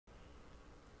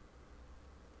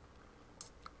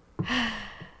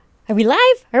Are we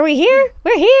live? Are we here?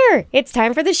 We're here. It's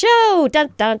time for the show.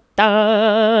 Dun, dun,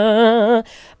 dun.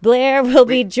 Blair will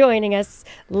be joining us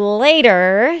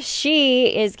later.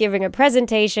 She is giving a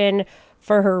presentation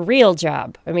for her real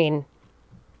job. I mean,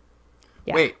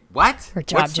 yeah. Wait, what? Her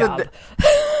job.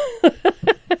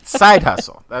 Side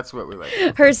hustle. That's what we like.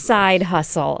 Her side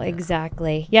hustle.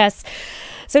 Exactly. Yes.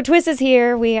 So TWIS is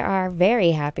here. We are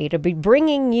very happy to be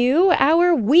bringing you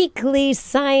our weekly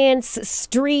science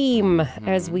stream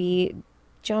as we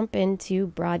jump into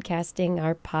broadcasting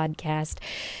our podcast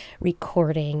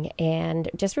recording. And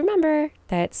just remember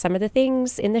that some of the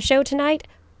things in the show tonight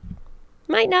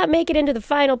might not make it into the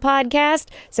final podcast.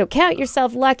 So count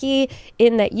yourself lucky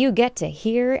in that you get to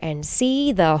hear and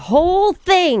see the whole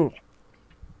thing.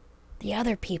 The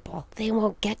other people, they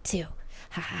won't get to.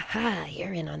 Ha ha ha,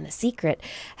 you're in on the secret.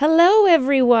 Hello,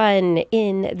 everyone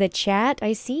in the chat.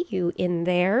 I see you in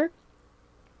there.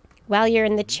 While you're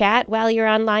in the chat, while you're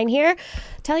online here,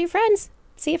 tell your friends.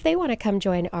 See if they want to come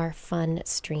join our fun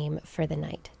stream for the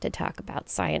night to talk about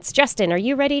science. Justin, are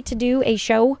you ready to do a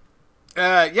show?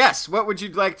 Yes. What would you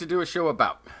like to do a show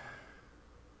about?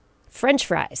 French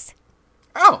fries.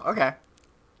 Oh, okay.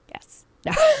 Yes.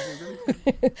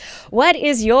 What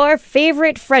is your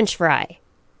favorite French fry?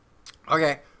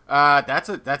 Okay, that's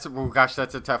a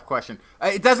tough question.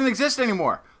 It doesn't exist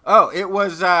anymore. Oh, it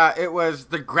was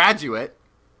The Graduate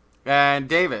and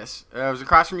Davis. It was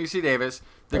across from UC Davis.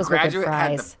 The Graduate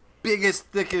had the biggest,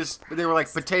 thickest. They were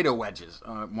like potato wedges,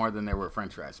 more than they were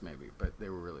French fries, maybe, but they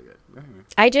were really good. Anyway.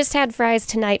 I just had fries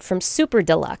tonight from Super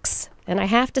Deluxe, and I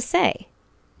have to say,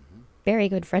 very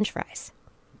good French fries.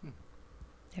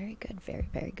 Very good, very,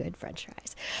 very good French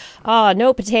fries. Oh,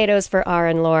 no potatoes for R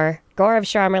and Lore. Gaurav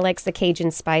Sharma likes the Cajun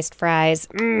spiced fries.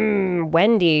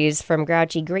 Wendy's from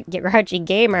Grouchy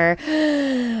Gamer.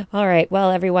 All right,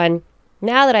 well, everyone,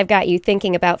 now that I've got you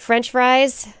thinking about French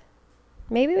fries,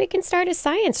 maybe we can start a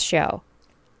science show.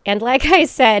 And like I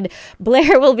said,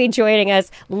 Blair will be joining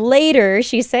us later.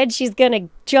 She said she's going to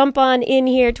jump on in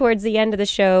here towards the end of the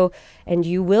show, and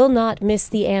you will not miss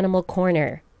the animal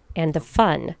corner and the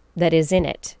fun that is in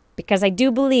it, because I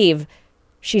do believe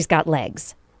she's got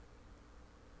legs.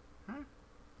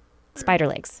 Spider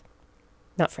legs,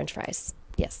 not French fries.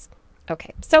 Yes.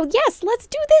 Okay. So yes, let's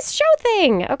do this show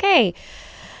thing. Okay.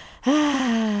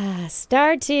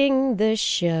 Starting the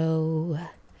show.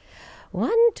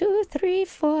 1, 2, 3,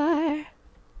 4.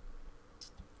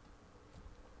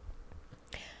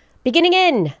 Beginning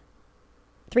in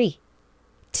 3,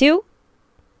 2.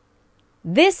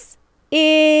 This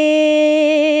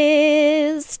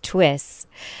is TWIS.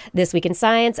 This Week in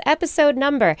Science, episode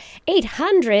number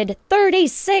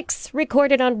 836,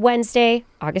 recorded on Wednesday,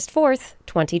 August 4th,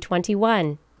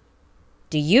 2021.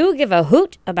 Do you give a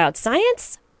hoot about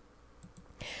science?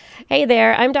 Hey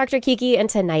there, I'm Dr. Kiki, and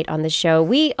tonight on the show,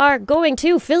 we are going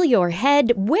to fill your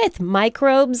head with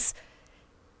microbes,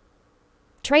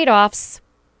 trade-offs,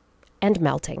 and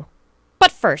melting.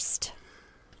 But first...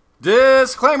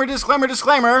 Disclaimer, disclaimer,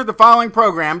 disclaimer. The following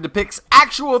program depicts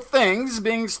actual things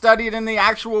being studied in the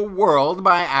actual world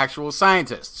by actual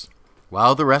scientists.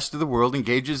 While the rest of the world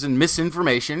engages in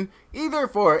misinformation, either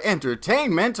for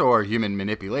entertainment or human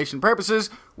manipulation purposes,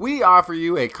 we offer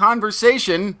you a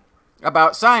conversation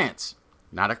about science.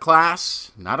 Not a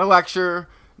class, not a lecture,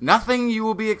 nothing you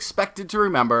will be expected to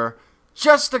remember,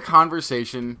 just a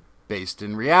conversation based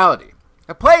in reality.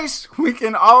 A place we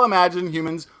can all imagine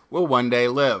humans will one day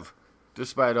live,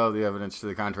 despite all the evidence to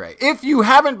the contrary. If you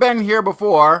haven't been here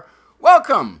before,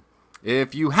 welcome.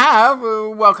 If you have,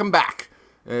 welcome back.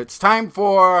 It's time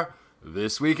for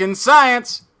This Week in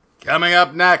Science, coming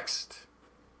up next.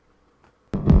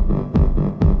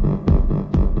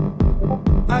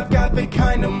 I've got the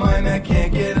kind of mind that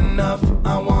can't get enough.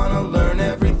 I want to learn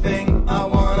everything. I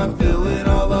want to fill it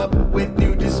all up with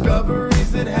new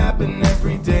discoveries that happen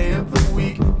every day of the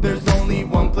week. There's only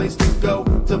one place to go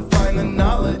to find the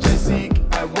knowledge I seek.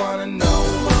 I want to know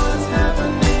what's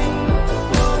happening,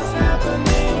 what's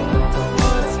happening,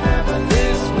 what's happening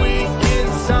this week in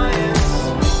science.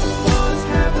 What's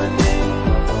happening,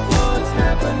 what's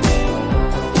happening,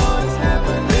 what's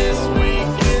happening this week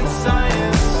in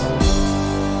science.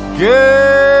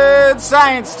 Good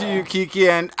science to you, Kiki,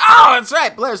 and oh, that's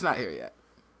right, Blair's not here yet.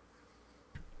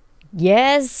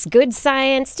 Yes, good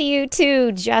science to you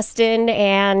too, Justin,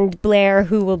 and Blair,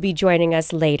 who will be joining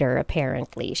us later,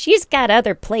 apparently. She's got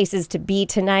other places to be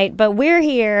tonight, but we're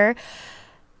here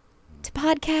to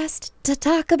podcast, to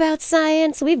talk about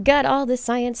science. We've got all the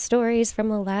science stories from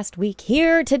the last week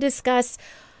here to discuss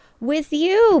with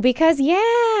you because,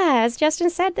 yeah, as Justin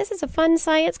said, this is a fun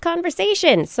science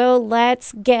conversation. So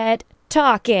let's get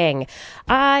talking.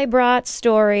 I brought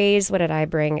stories. What did I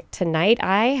bring tonight?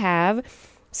 I have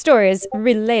stories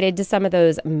related to some of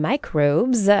those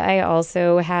microbes. I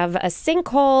also have a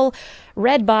sinkhole,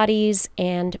 red bodies,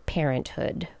 and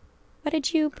parenthood. What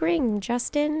did you bring,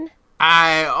 Justin?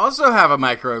 I also have a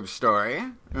microbe story,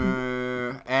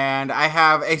 and I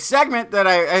have a segment that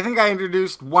I think I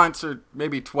introduced once or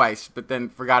maybe twice, but then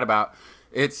forgot about.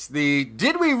 It's the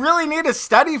 "Did we really need a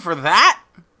study for that?"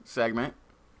 segment.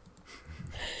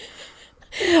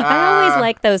 I always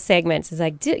like those segments. It's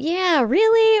like, yeah,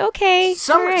 really? Okay.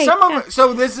 Some right. of it,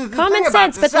 so this is the common thing about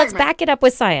sense, the but segment. let's back it up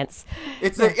with science.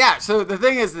 It's so the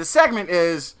thing is, the segment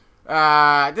is,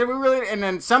 did we really? And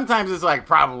then sometimes it's like,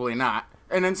 probably not.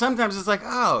 And then sometimes it's like,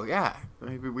 oh, yeah,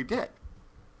 maybe we did.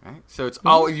 Right? So it's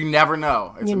you never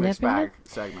know. It's a mixed bag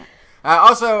segment.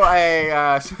 Also,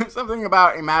 something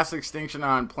about a mass extinction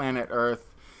on planet Earth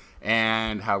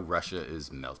and how Russia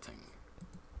is melting.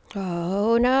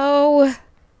 Oh, no.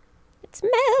 It's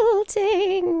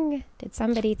melting. Did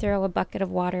somebody throw a bucket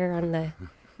of water on the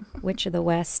Witch of the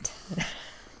West?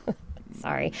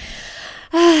 Sorry.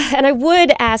 And I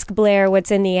would ask Blair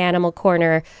what's in the animal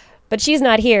corner, but she's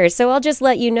not here, so I'll just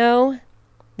let you know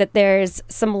that there's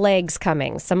some legs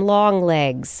coming, some long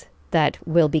legs that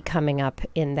will be coming up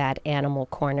in that animal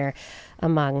corner,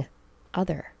 among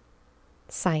other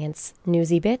science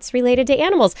newsy bits related to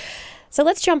animals. So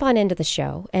let's jump on into the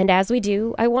show. And as we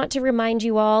do, I want to remind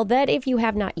you all that if you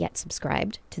have not yet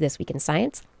subscribed to This Week in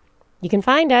Science, you can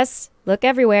find us. Look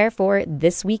everywhere for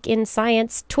This Week in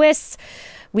Science TWIS.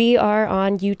 We are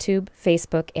on YouTube,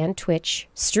 Facebook, and Twitch,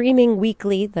 streaming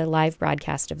weekly the live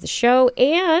broadcast of the show,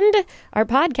 and our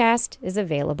podcast is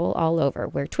available all over.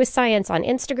 We're TWIS Science on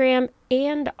Instagram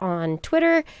and on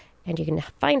Twitter, and you can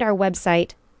find our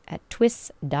website at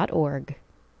twis.org.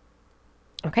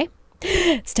 Okay,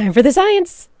 it's time for the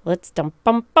science. Let's dump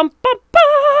bum bum bum bum.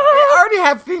 I already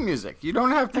have theme music. You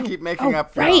don't have to keep making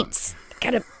up your own. Right.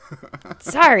 Gotta.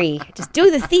 Sorry, just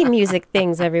do the theme music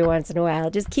things every once in a while.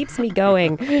 It just keeps me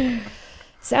going.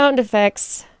 Sound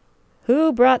effects.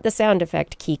 Who brought the sound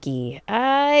effect, Kiki?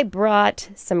 I brought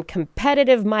some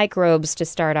competitive microbes to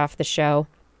start off the show.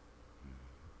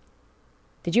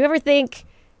 Did you ever think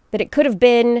that it could have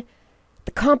been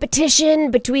the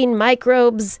competition between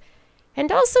microbes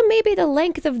and also maybe the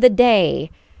length of the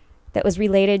day that was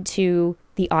related to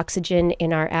the oxygen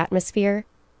in our atmosphere?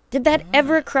 Did that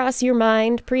ever cross your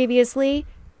mind previously?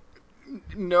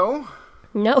 No.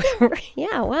 No?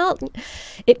 Yeah, well,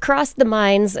 it crossed the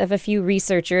minds of a few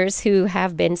researchers who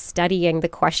have been studying the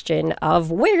question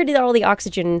of where did all the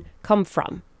oxygen come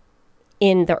from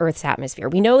in the Earth's atmosphere.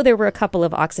 We know there were a couple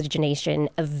of oxygenation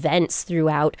events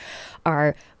throughout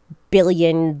our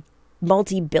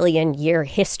multi-billion year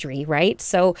history, right?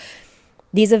 So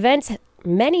these events,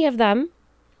 many of them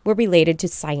were related to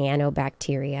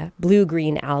cyanobacteria,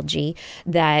 blue-green algae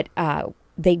that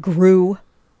they grew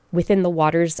within the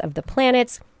waters of the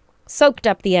planets, soaked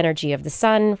up the energy of the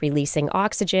sun, releasing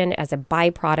oxygen as a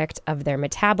byproduct of their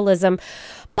metabolism.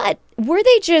 But were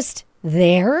they just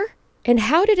there? And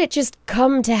how did it just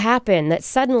come to happen that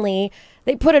suddenly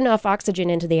they put enough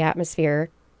oxygen into the atmosphere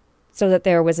so that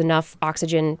there was enough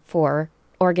oxygen for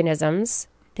organisms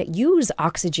that use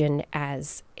oxygen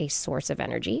as a source of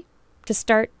energy to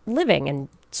start living and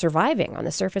surviving on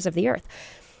the surface of the Earth?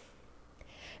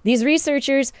 These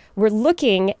researchers were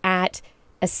looking at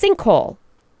a sinkhole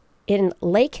in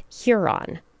Lake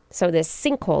Huron. So this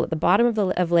sinkhole at the bottom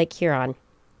of Lake Huron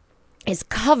is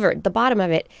covered, the bottom of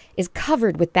it is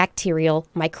covered with bacterial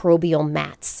microbial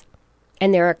mats.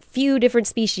 And there are a few different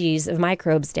species of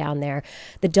microbes down there.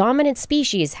 The dominant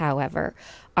species, however,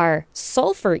 are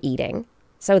sulfur-eating,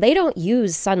 so they don't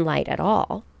use sunlight at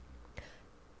all,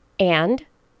 and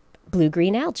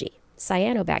blue-green algae,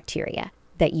 cyanobacteria,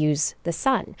 that use the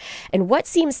sun. And what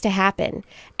seems to happen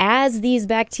as these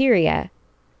bacteria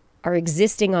are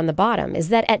existing on the bottom is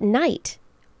that at night,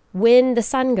 when the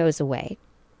sun goes away,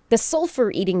 the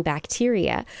sulfur-eating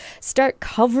bacteria start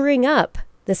covering up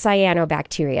the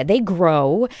cyanobacteria. They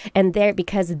grow, and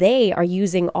because they are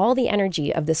using all the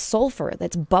energy of the sulfur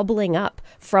that's bubbling up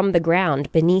from the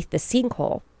ground beneath the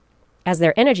sinkhole as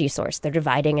their energy source. They're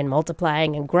dividing and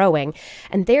multiplying and growing,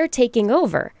 and they're taking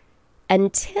over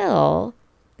until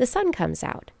the sun comes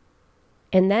out.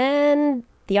 And then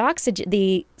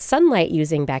the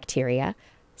sunlight-using bacteria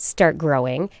start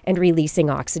growing and releasing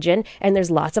oxygen, and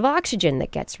there's lots of oxygen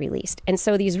that gets released. And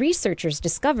so these researchers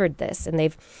discovered this, and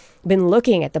they've been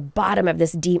looking at the bottom of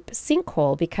this deep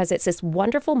sinkhole because it's this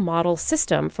wonderful model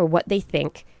system for what they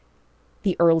think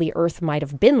the early Earth might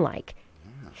have been like.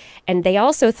 And they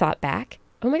also thought back,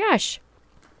 oh my gosh,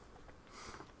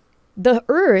 the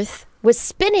Earth was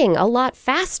spinning a lot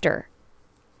faster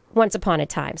once upon a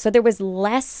time. So there was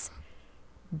less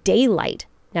daylight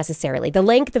necessarily. The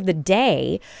length of the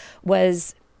day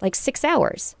was like 6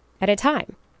 hours at a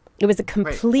time. It was a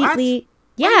completely... Wait,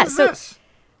 what? Yeah, so this?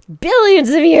 billions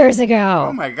of years ago.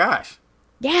 Oh my gosh.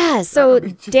 Yeah, so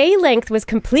day length was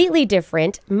completely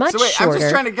different, much So wait, shorter. I'm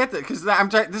just trying to get this because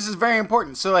this is very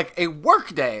important. So like a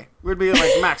work day would be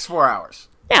like max 4 hours.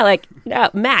 Yeah, like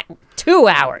Matt, 2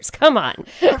 hours. Come on.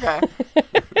 Okay.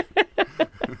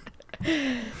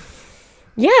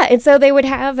 Yeah, and so they would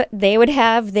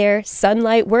have their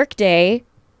sunlight workday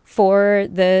for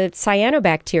the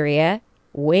cyanobacteria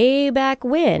way back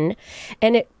when,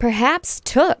 and it perhaps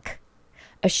took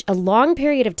a long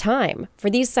period of time for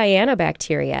these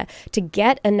cyanobacteria to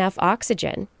get enough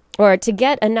oxygen or to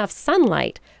get enough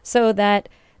sunlight so that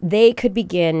they could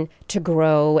begin to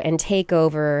grow and take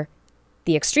over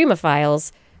the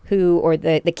extremophiles or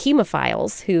the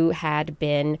chemophiles who had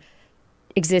been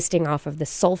existing off of the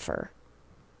sulfur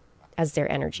as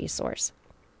their energy source.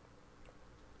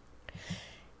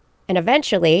 And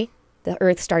eventually, the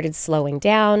Earth started slowing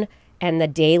down and the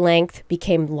day length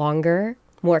became longer,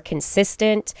 more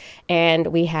consistent, and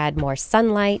we had more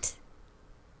sunlight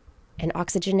and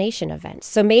oxygenation events.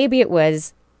 So maybe it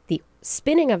was the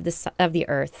spinning of the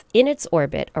Earth in its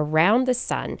orbit around the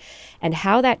sun and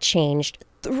how that changed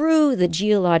through the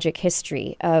geologic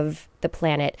history of the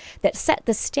planet that set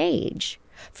the stage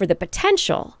for the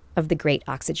potential of the great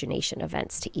oxygenation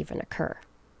events to even occur.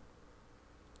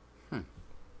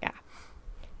 Yeah.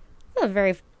 A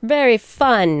very, very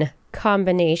fun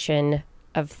combination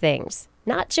of things.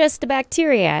 Not just the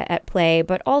bacteria at play,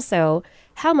 but also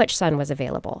how much sun was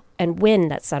available and when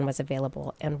that sun was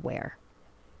available and where.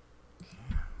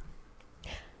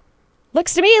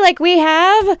 Looks to me like we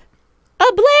have a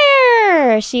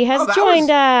Blair. She has joined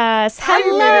us.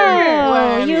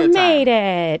 Hello. You made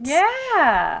it.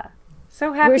 Yeah.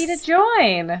 So happy to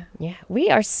join. Yeah,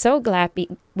 we are so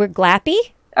glappy. We're glappy?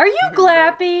 Are you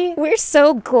glappy? We're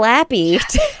so glappy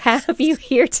to have you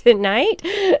here tonight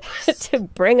to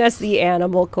bring us the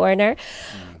Animal Corner.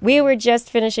 We were just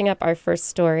finishing up our first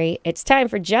story. It's time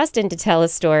for Justin to tell a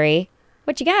story.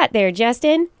 What you got there,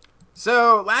 Justin?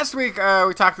 So last week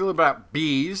we talked a little about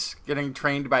bees getting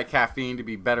trained by caffeine to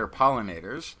be better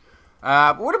pollinators.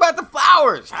 But what about the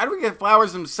flowers? How do we get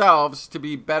flowers themselves to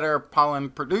be better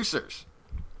pollen producers?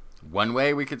 One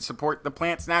way we could support the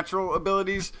plant's natural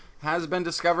abilities has been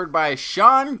discovered by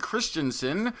Sean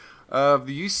Christensen of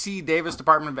the UC Davis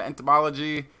Department of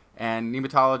Entomology and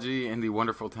Nematology in the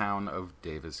wonderful town of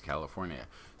Davis, California.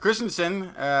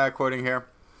 Christensen, quoting here,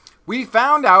 "We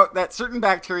found out that certain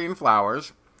bacteria in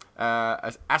flowers,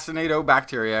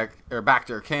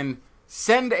 Acinetobacter, can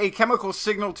send a chemical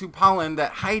signal to pollen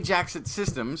that hijacks its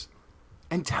systems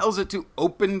and tells it to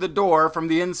open the door from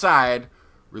the inside,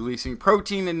 releasing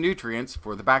protein and nutrients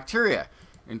for the bacteria.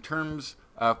 In terms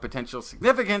of potential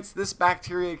significance, this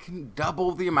bacteria can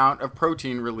double the amount of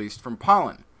protein released from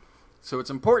pollen. So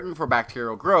it's important for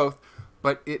bacterial growth,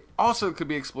 but it also could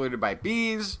be exploited by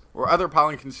bees or other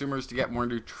pollen consumers to get more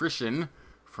nutrition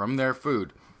from their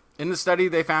food. In the study,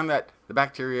 they found that the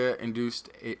bacteria induced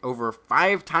over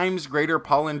 5 times greater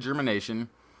pollen germination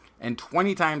and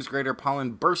 20 times greater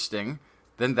pollen bursting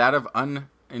than that of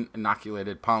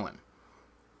uninoculated pollen.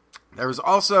 There was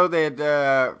also, they had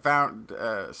found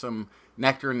some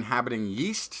nectar-inhabiting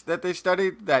yeast that they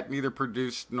studied that neither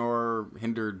produced nor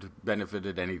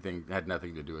benefited anything, had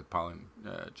nothing to do with pollen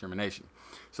germination.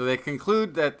 So they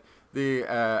conclude that the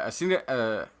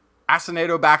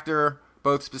Acinetobacter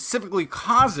both specifically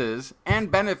causes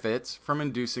and benefits from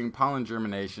inducing pollen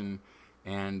germination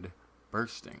and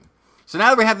bursting. So now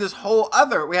that we have this whole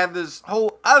other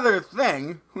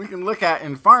thing we can look at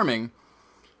in farming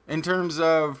in terms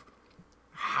of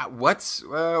what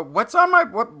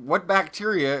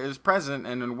bacteria is present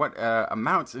and in what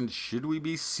amounts, and should we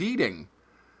be seeding?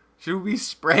 Should we be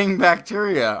spraying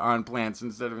bacteria on plants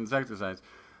instead of insecticides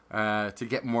to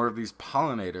get more of these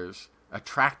pollinators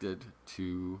attracted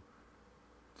to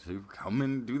come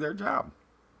and do their job?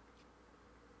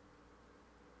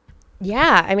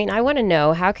 Yeah, I mean, I want to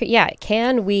know how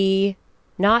can we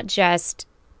not just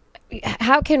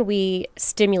how can we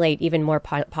stimulate even more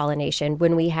pollination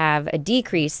when we have a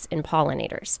decrease in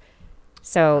pollinators?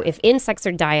 So if insects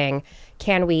are dying,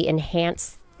 can we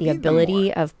enhance the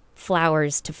ability of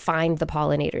flowers to find the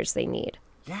pollinators they need?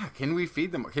 Yeah, can we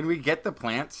feed them? Can we get the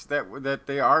plants that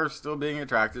they are still being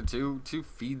attracted to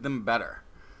feed them better?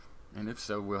 And if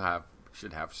so,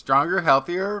 should have stronger,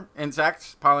 healthier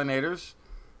insects, pollinators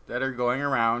that are going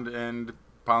around and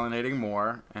pollinating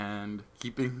more and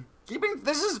keeping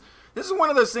This is one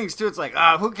of those things, too. It's like,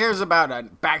 who cares about a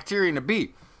bacteria and a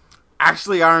bee?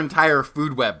 Actually, our entire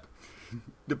food web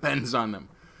depends on them.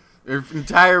 Their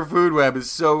entire food web is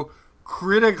so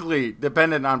critically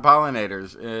dependent on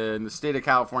pollinators in the state of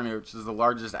California, which is the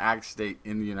largest ag state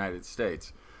in the United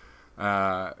States.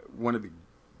 One of the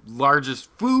largest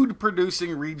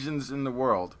food-producing regions in the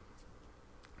world.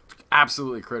 It's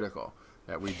absolutely critical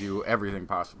that we do everything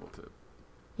possible to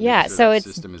make sure that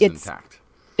system is intact.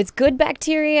 It's good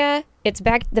bacteria.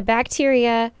 The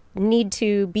bacteria need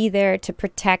to be there to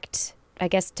protect, I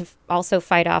guess, to also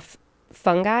fight off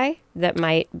fungi that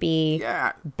might be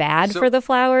bad for the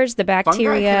flowers. The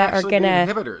bacteria are going to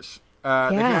inhibitors.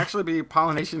 They can actually be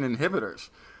pollination inhibitors.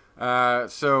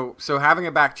 So having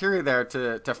a bacteria there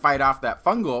to fight off that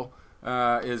fungal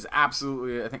is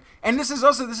absolutely, I think. And this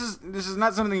is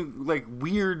not something like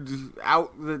weird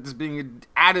out that's being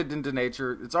added into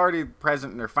nature. It's already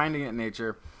present, and they're finding it in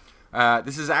nature.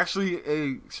 This is actually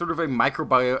a sort of a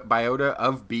microbiota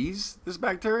of bees. This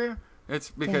bacteria. It's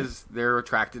because they're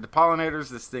attracted to pollinators.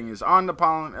 This thing is on the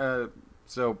pollen,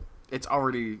 so it's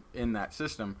already in that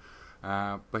system.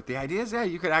 But the idea is,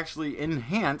 you could actually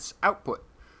enhance output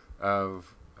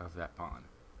of that pollen.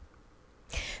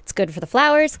 It's good for the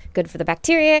flowers, good for the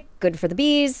bacteria, good for the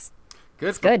bees.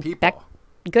 Good for people.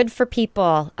 Good for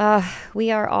people. We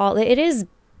are all. It is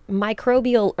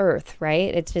microbial Earth,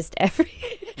 right? It's just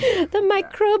the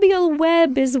microbial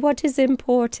web is what is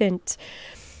important.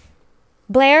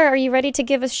 Blair, are you ready to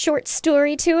give a short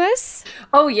story to us?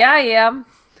 Oh, yeah, I am.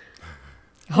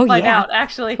 Oh, Find yeah. out,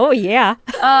 actually. Oh, yeah.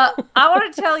 I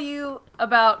want to tell you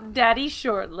about Daddy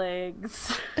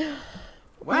Shortlegs.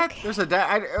 What? There's a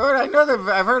I know that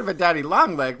I've heard of a Daddy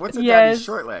Longleg. What's a Daddy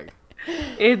Shortleg?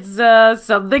 It's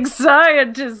something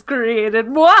scientists created.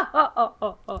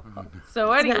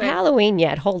 So anyway, it's not Halloween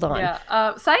yet. Hold on.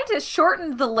 Yeah. Scientists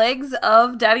shortened the legs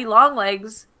of Daddy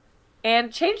Longlegs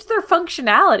and changed their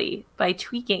functionality by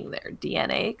tweaking their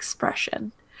DNA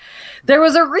expression. There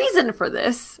was a reason for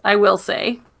this, I will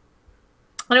say.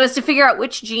 And it was to figure out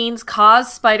which genes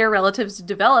cause spider relatives to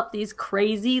develop these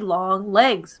crazy long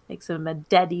legs. Makes them a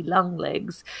daddy long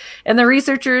legs. And the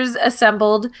researchers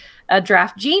assembled a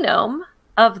draft genome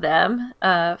of them,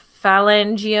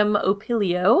 Phalangium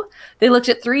opilio. They looked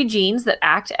at 3 genes that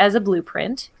act as a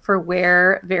blueprint for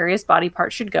where various body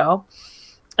parts should go.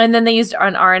 And then they used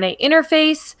an RNA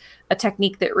interface, a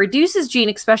technique that reduces gene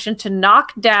expression to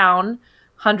knock down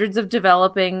hundreds of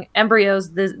developing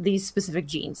embryos, these specific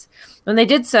genes. When they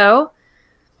did so,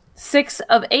 6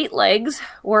 of 8 legs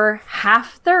were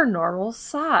half their normal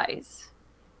size.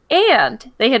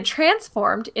 And they had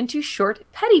transformed into short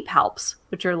pedipalps,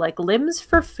 which are like limbs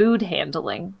for food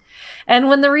handling. And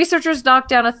when the researchers knocked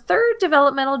down a 3rd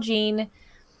developmental gene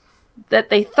that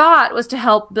they thought was to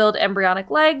help build embryonic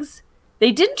legs,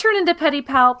 they didn't turn into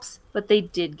pedipalps, but they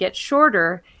did get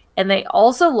shorter. And they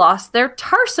also lost their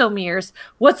tarsomeres.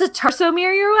 What's a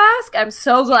tarsomere, you ask? I'm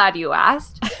so glad you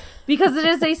asked. Because it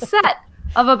is a set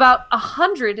of about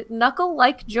 100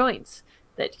 knuckle-like joints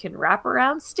that can wrap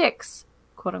around sticks,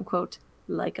 quote-unquote,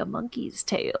 like a monkey's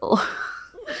tail.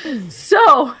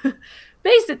 So,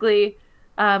 basically,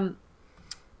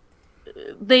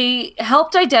 they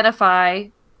helped identify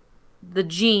the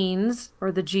genes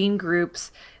or the gene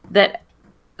groups that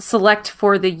select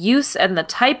for the use and the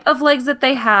type of legs that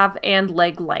they have and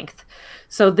leg length.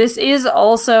 So this is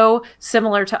also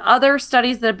similar to other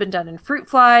studies that have been done in fruit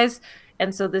flies.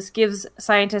 And so this gives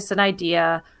scientists an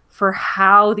idea for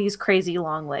how these crazy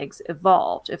long legs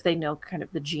evolved, if they know kind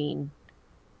of the gene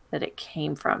that it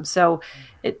came from. So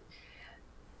it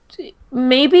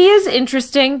maybe is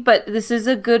interesting, but this is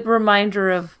a good reminder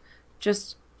of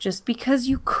just because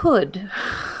you could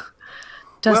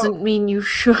doesn't mean you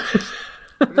should.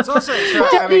 But it's also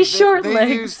short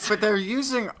legs. But they're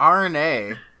using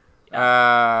RNA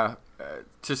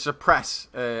to suppress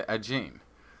a gene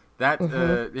that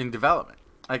in development.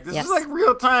 Like this is like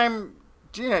real time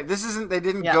gene. This isn't. They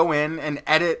didn't go in and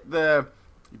edit the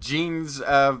genes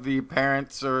of the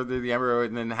parents or the embryo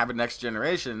and then have a next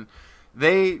generation.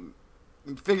 They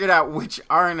figured out which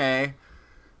RNA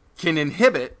can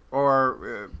inhibit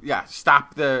or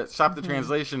stop the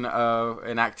translation of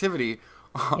an activity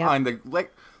on the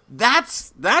like.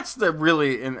 That's the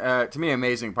really to me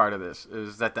amazing part of this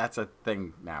is that's a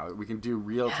thing now we can do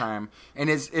real time. And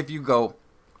if you go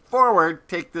forward,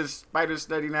 take this spider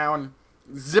study now and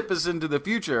zip us into the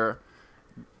future,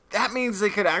 that means they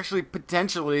could actually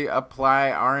potentially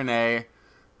apply RNA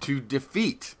to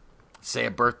defeat, say,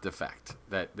 a birth defect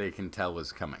that they can tell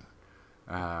is coming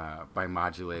by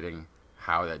modulating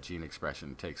how that gene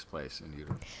expression takes place in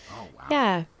utero. Oh, wow.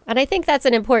 Yeah. And I think that's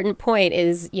an important point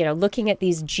is, looking at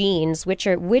these genes, which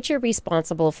are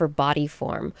responsible for body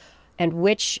form and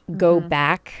which go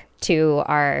back to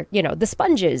our, the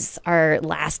sponges, our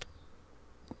last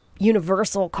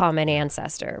universal common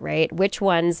ancestor, right? Which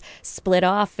ones split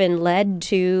off and led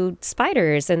to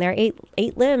spiders and their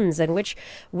eight limbs, and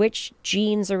which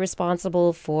genes are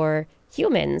responsible for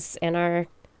humans and our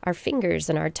fingers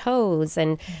and our toes,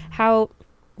 and how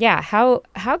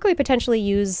can we potentially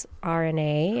use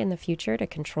RNA in the future to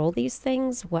control these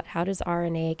things? How does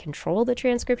RNA control the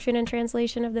transcription and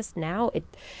translation of this now?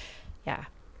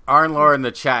 Arn Laura in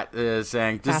the chat is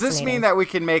saying, does this mean that we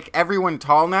can make everyone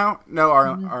tall now? No,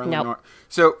 Arn Nope. Laura.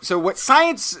 So what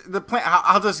science,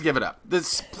 I'll just give it up.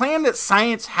 This plan that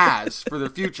science has for the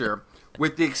future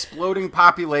with the exploding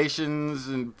populations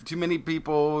and too many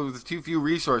people with too few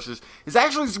resources is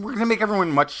actually, we're going to make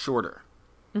everyone much shorter.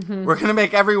 We're going to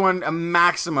make everyone a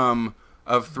maximum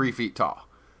of 3 feet tall.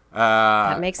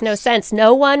 That makes no sense.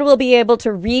 No one will be able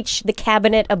to reach the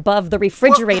cabinet above the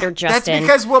refrigerator, Justin. That's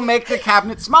because we'll make the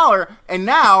cabinet smaller, and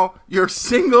now your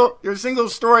single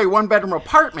story 1-bedroom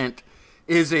apartment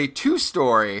is a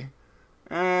 2-story,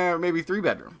 maybe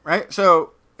 3-bedroom, right?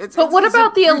 So what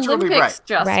about the Olympics, bright.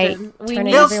 Justin? Right. We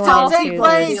Turning need everyone tall into people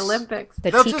in the the Olympics.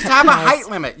 They'll just have a height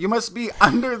limit. You must be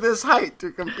under this height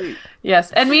to compete.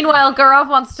 Yes, and meanwhile, Gurov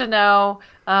wants to know,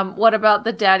 what about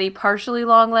the daddy partially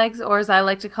long legs, or as I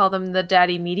like to call them, the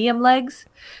daddy medium legs?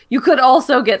 You could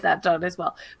also get that done as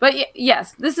well. But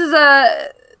yes, this is a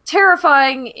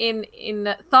terrifying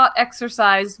in thought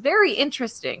exercise, very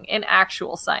interesting in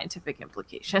actual scientific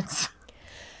implications.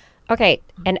 Okay,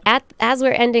 and as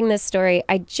we're ending this story,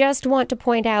 I just want to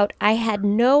point out I had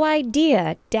no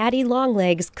idea daddy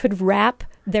longlegs could wrap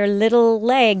their little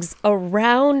legs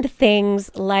around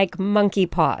things like monkey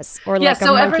paws or like a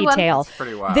monkey tail.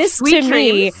 Pretty wild. This Sweet to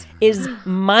me is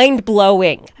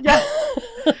mind-blowing. Yeah.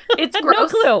 It's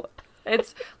gross. No clue.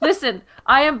 Listen,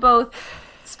 I am both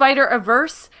spider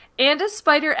averse and a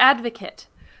spider advocate.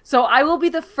 So I will be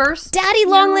the first. Daddy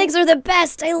longlegs are the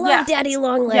best. I love Yeah. daddy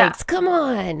longlegs. Yeah. Come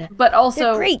on. But also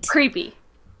They're great. creepy.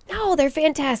 No, they're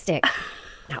fantastic.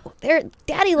 No,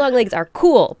 daddy longlegs are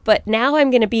cool, but now I'm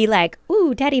going to be like,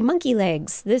 ooh, daddy monkey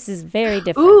legs. This is very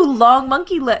different. Ooh,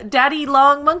 daddy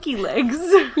long monkey legs.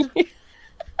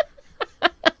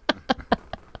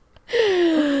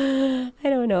 I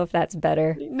don't know if that's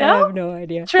better. No? I have no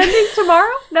idea. Trending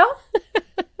tomorrow? No?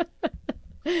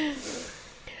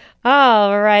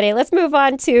 Alrighty, let's move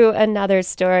on to another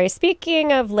story.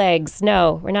 Speaking of legs,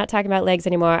 no, we're not talking about legs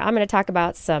anymore. I'm going to talk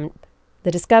about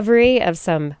the discovery of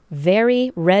some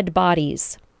very red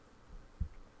bodies.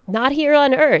 Not here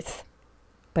on Earth,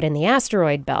 but in the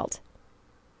asteroid belt,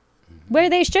 where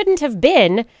they shouldn't have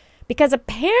been, because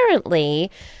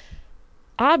apparently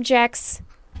objects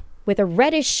with a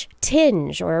reddish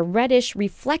tinge or a reddish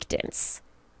reflectance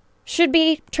should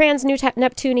be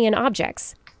trans-Neptunian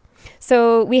objects.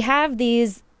 So we have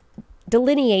these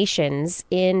delineations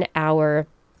in our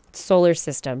solar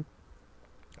system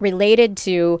related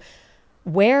to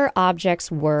where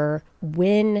objects were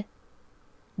when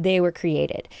they were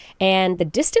created. And the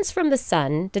distance from the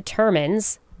sun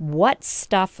determines what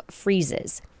stuff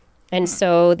freezes. And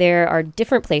so there are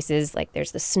different places, like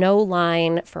there's the snow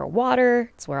line for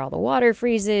water. It's where all the water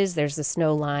freezes. There's the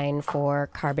snow line for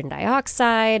carbon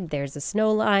dioxide. There's the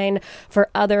snow line for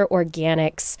other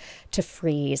organics to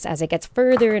freeze as it gets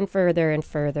further and further and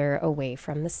further away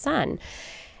from the sun.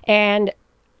 And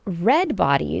red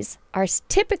bodies are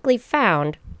typically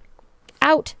found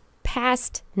out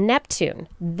past Neptune.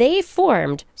 They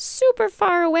formed super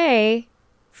far away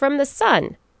from the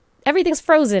sun. Everything's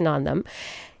frozen on them.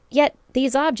 Yet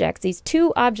these objects, these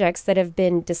two objects that have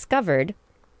been discovered,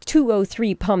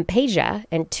 203 Pompeia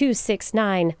and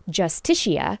 269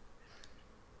 Justitia,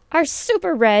 are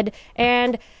super red,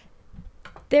 and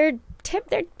they're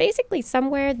basically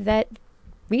somewhere that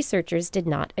researchers did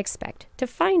not expect to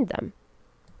find them.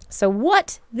 So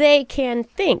what they can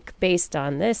think based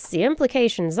on this, the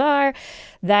implications are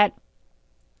that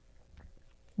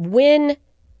when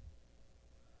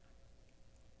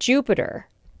Jupiter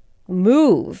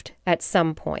moved at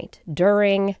some point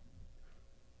during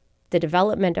the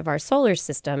development of our solar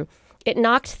system, it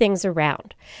knocked things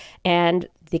around. And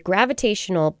the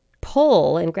gravitational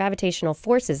pull and gravitational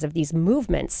forces of these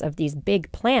movements of these big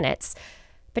planets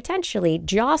potentially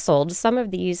jostled some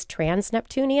of these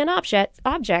trans-Neptunian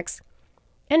objects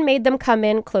and made them come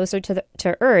in closer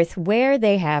to Earth, where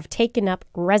they have taken up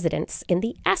residence in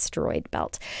the asteroid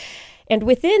belt. And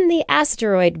within the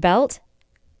asteroid belt,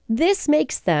 this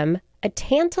makes them a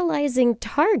tantalizing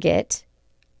target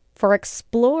for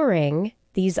exploring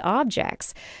these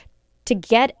objects to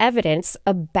get evidence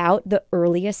about the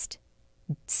earliest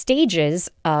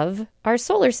stages of our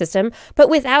solar system, but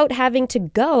without having to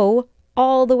go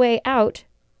all the way out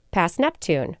past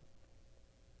Neptune.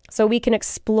 So we can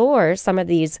explore some of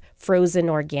these frozen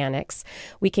organics.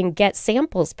 We can get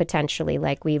samples potentially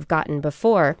like we've gotten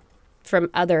before from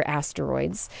other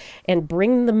asteroids and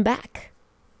bring them back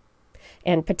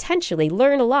and potentially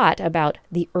learn a lot about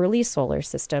the early solar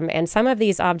system and some of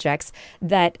these objects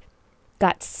that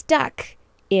got stuck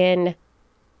in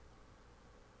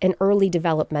an early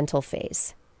developmental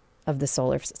phase of the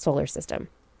solar system.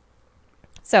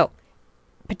 So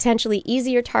potentially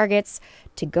easier targets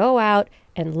to go out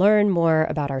and learn more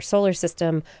about our solar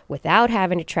system without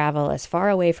having to travel as far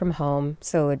away from home.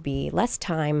 So it would be less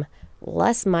time,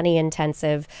 less money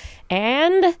intensive,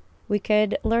 and we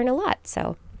could learn a lot.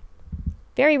 So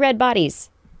very red bodies.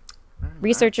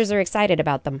 Researchers are excited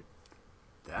about them.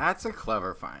 That's a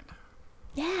clever find.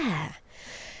 Yeah.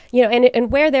 You know,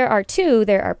 and where there are two,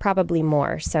 there are probably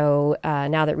more. So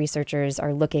now that researchers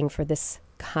are looking for this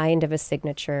kind of a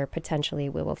signature, potentially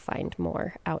we will find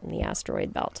more out in the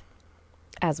asteroid belt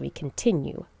as we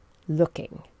continue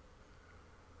looking.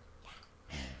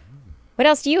 What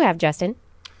else do you have, Justin?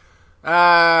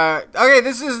 Okay,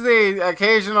 this is the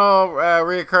occasional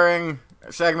reoccurring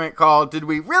segment called Did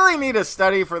We Really Need a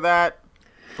Study for That?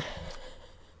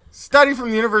 Study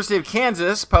from the University of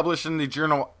Kansas, published in the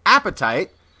journal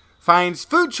Appetite, finds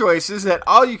food choices at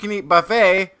all-you-can-eat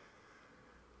buffet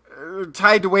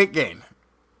tied to weight gain.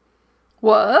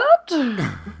 What?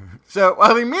 So,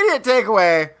 well, the immediate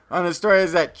takeaway on the story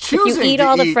is that If you eat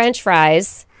all the French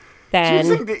fries, then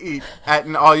choosing to eat at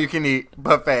an all-you-can-eat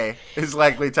buffet is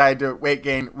likely tied to weight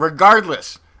gain,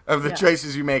 regardless of the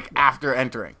choices you make after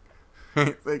entering.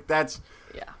 Like that's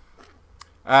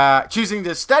choosing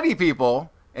to study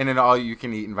people in an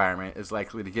all-you-can-eat environment is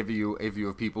likely to give you a view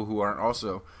of people who aren't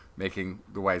also making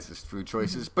the wisest food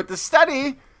choices. But the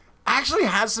study actually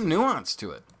has some nuance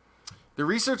to it. The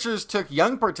researchers took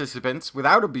young participants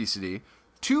without obesity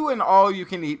to an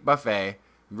all-you-can-eat buffet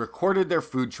and recorded their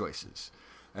food choices.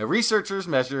 Researchers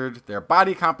measured their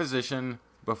body composition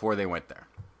before they went there.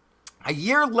 A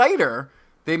year later,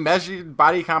 they measured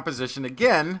body composition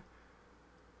again,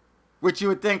 which you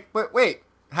would think, but wait,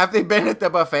 have they been at the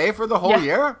buffet for the whole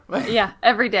year? Yeah,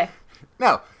 every day.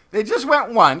 No, they just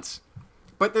went once,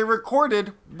 but they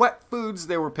recorded what foods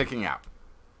they were picking out.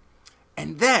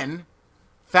 And then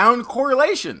found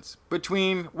correlations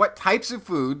between what types of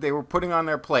food they were putting on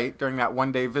their plate during that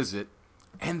one-day visit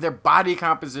and their body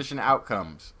composition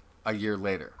outcomes a year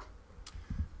later.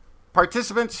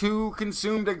 Participants who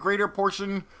consumed a greater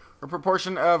portion or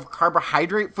proportion of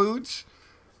carbohydrate foods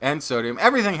and sodium,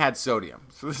 everything had sodium.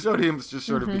 So the sodium just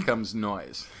sort of becomes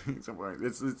noise.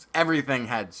 It's everything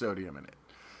had sodium in it,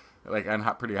 like on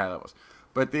pretty high levels.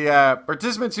 But the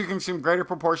participants who consumed greater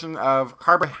proportion of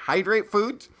carbohydrate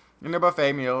foods in their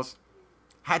buffet meals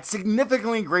had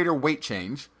significantly greater weight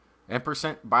change and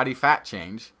percent body fat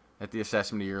change at the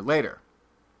assessment a year later.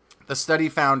 The study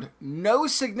found no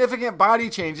significant body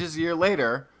changes a year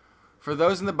later for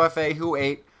those in the buffet who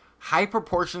ate high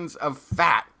proportions of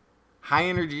fat, high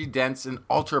energy dense, and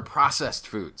ultra processed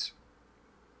foods.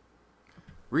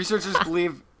 Researchers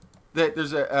believe that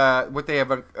there's what they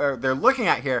have they're looking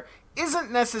at here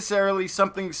isn't necessarily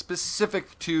something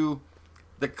specific to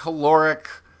the caloric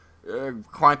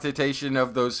quantitation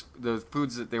of the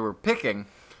foods that they were picking.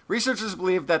 Researchers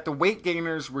believe that the weight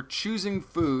gainers were choosing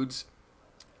foods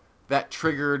that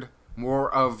triggered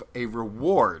more of a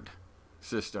reward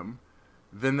system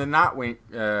than the not weight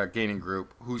gaining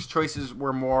group, whose choices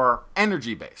were more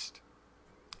energy based.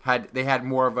 They had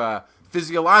more of a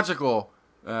physiological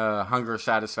hunger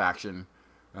satisfaction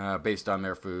based on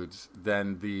their foods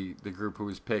than the group who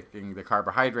was picking the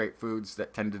carbohydrate foods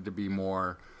that tended to be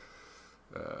more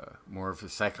of a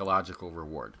psychological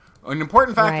reward. An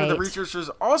important factor the researchers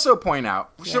also point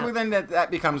out, so then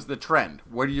that becomes the trend.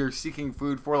 What are you seeking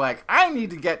food for? Like, I need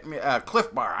to get a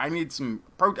Cliff Bar. I need some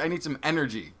I need some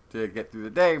energy to get through the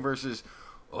day versus,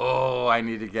 I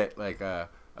need to get like a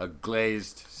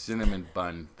glazed cinnamon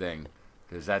bun thing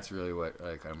because that's really what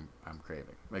like I'm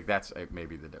craving. Like that's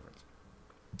maybe the difference.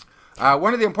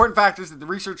 One of the important factors that the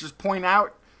researchers point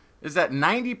out is that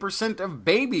 90% of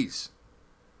babies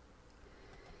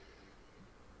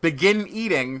begin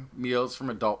eating meals from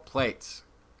adult plates,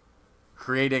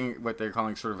 creating what they're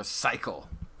calling sort of a cycle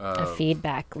of a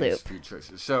feedback loop. Food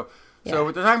choices. So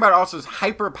what they're talking about also is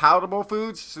hyper palatable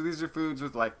foods. So these are foods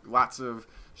with like lots of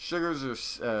sugars or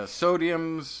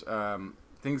sodiums,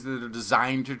 things that are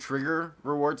designed to trigger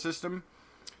reward system.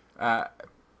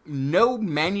 no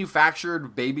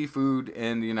manufactured baby food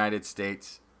in the United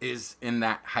States is in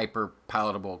that hyper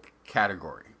palatable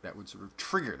category that would sort of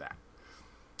trigger that.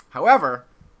 However,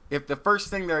 if the first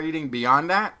thing they're eating beyond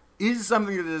that is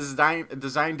something that is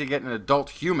designed to get an adult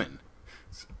human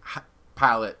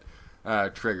palate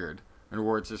triggered, and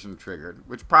reward system triggered,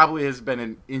 which probably has been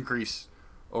an increase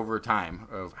over time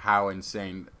of how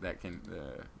insane that can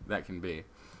be.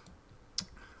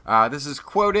 This is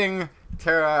quoting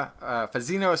Tara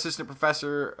Fazzino, assistant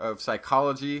professor of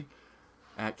psychology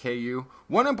at KU.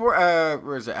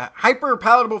 Hyper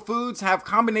palatable foods have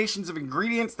combinations of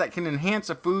ingredients that can enhance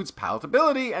a food's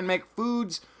palatability and make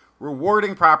foods'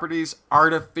 rewarding properties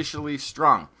artificially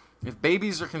strong. If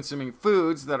babies are consuming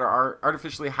foods that are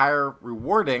artificially higher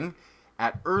rewarding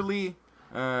at early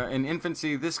in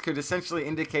infancy, this could essentially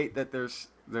indicate that there's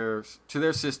to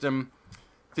their system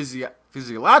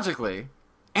physiologically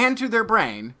and to their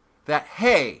brain that,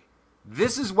 hey,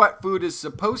 this is what food is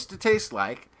supposed to taste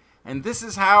like, and this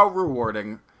is how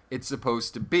rewarding it's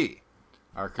supposed to be.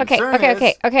 Our concern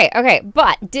Okay.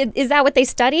 But is that what they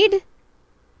studied?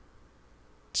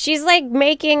 She's like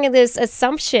making this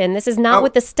assumption. This is not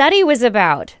what the study was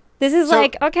about. This is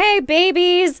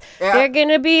babies, they're going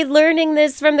to be learning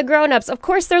this from the grown-ups. Of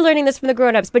course they're learning this from the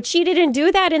grown-ups, but she didn't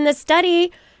do that in the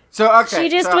study. She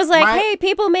just was like, hey,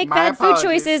 people make bad food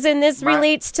choices, and this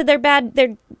relates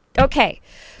to okay.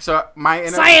 So my inner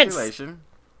speculation...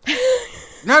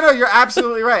 No, you're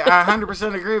absolutely right. I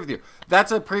 100% agree with you.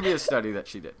 That's a previous study that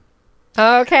she did.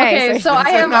 Okay. So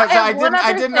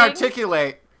I didn't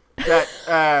articulate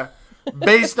that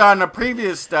based on a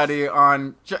previous study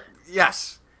on...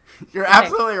 Yes. You're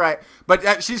absolutely right,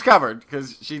 but she's covered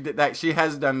because she did that. She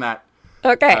has done that.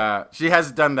 Okay. She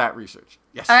has done that research.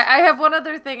 Yes. I have one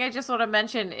other thing I just want to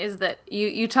mention is that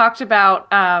you talked about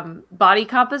body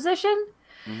composition.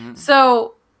 Mm-hmm.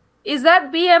 So, is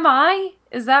that BMI?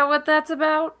 Is that what that's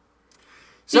about?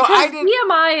 So because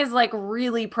BMI is like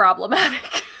really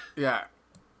problematic. Yeah.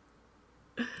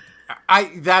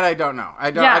 I don't know.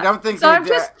 I don't think. So I'm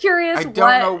just curious. I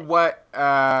don't know what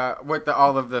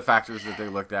all of the factors that they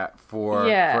looked at for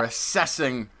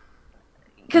assessing.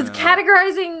 Because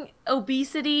categorizing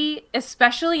obesity,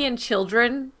 especially in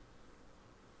children,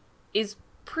 is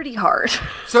pretty hard.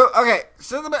 So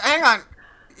hang on.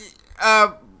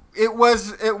 It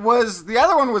was the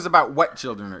other one was about what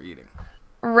children are eating.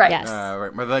 Right. Yes. Right.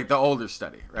 But like the older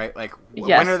study, right? Like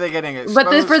yes. When are they getting exposed?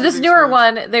 But for this newer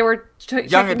one, they were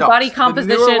checking body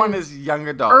composition. The newer one is young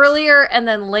adults. Earlier and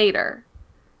then later.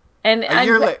 And a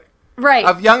year later. Right.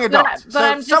 Of young adults. But so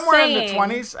I'm just somewhere saying, in the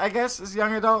 20s, I guess, is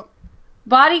young adult.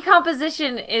 Body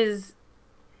composition is...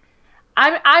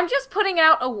 I'm just putting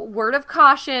out a word of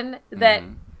caution that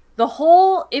the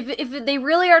whole... If they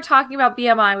really are talking about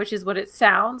BMI, which is what it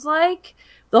sounds like...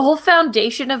 The whole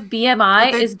foundation of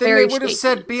BMI is very shaky. They would have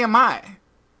said BMI.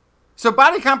 So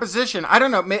body composition, I don't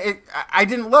know. I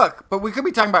didn't look, but we could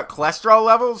be talking about cholesterol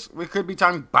levels. We could be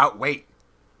talking about weight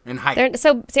and height.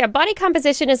 So body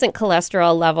composition isn't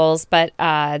cholesterol levels, but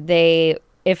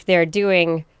if they're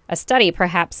doing a study,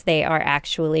 perhaps they are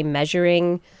actually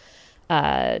measuring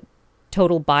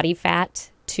total body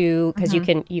fat because you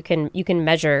can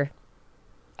measure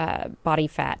body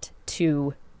fat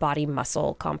to body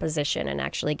muscle composition and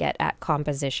actually get at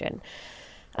composition.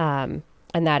 And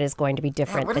that is going to be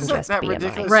different than just that BMI.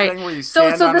 ridiculous right. thing where you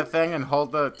stand on a thing and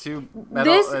hold the two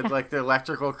metal, like the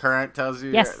electrical current tells you.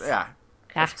 Yes. Yeah.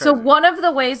 So one of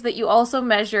the ways that you also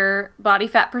measure body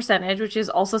fat percentage, which is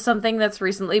also something that's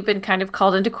recently been kind of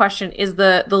called into question, is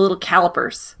the little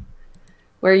calipers,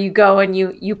 where you go and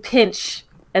you pinch,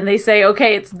 and they say,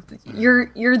 okay, it's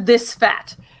you're this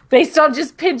fat based on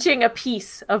just pinching a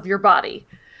piece of your body.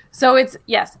 So it's,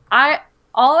 yes, I'm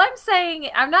not saying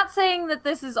that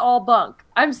this is all bunk.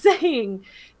 I'm saying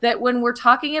that when we're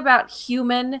talking about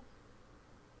human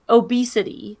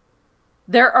obesity,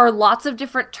 there are lots of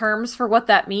different terms for what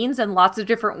that means and lots of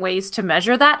different ways to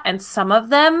measure that. And some of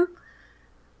them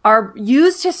are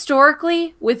used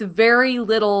historically with very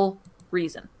little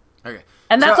reason. Okay.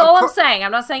 And that's all I'm saying.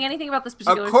 I'm not saying anything about this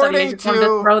particular study. I just wanted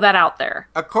to throw that out there.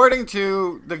 According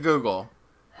to the Google,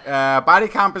 body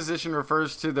composition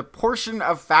refers to the portion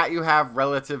of fat you have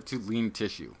relative to lean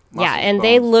tissue. Muscles, and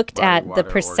they bones, looked body, at water, the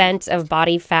percent of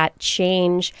body fat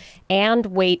change and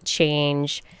weight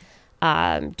change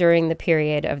during the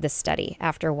period of the study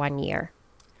after 1 year.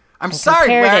 I'm sorry,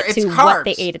 Blair, it's carbs. What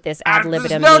they ate at this ad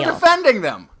libitum meal. There's no defending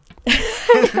them.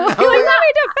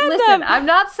 Listen, I'm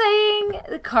not saying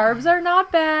the carbs are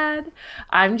not bad.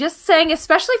 I'm just saying,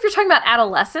 especially if you're talking about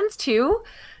adolescents too,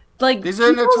 like these are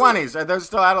in their 20s. Are those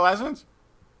still adolescents?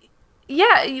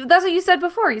 that's what you said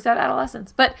before. You said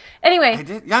adolescents. But anyway. I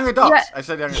did. Young adults. Yeah. I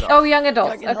said young adults. Oh, young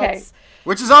adults. Okay.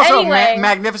 Which is also a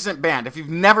magnificent band. If you've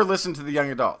never listened to the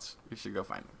Young Adults, you should go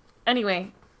find them.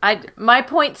 Anyway, my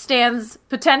point stands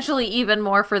potentially even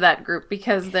more for that group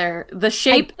because the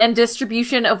shape and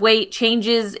distribution of weight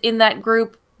changes in that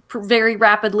group very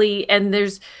rapidly, and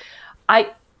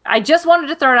I just wanted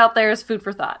to throw it out there as food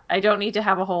for thought. I don't need to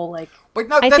have a whole But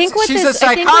no, she's a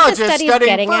psychologist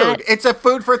studying food. It's a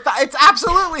food for thought. It's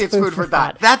absolutely food for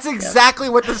thought. That's exactly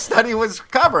what the study was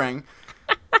covering,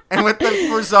 and with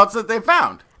the results that they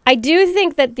found. I do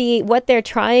think that what they're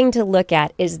trying to look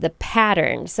at is the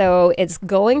pattern. So it's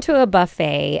going to a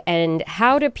buffet, and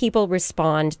how do people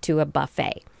respond to a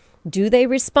buffet? Do they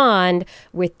respond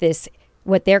with this,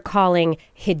 what they're calling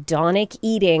hedonic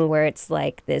eating, where it's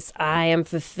like this, I am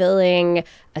fulfilling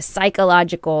a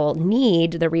psychological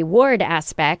need, the reward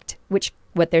aspect, which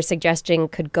what they're suggesting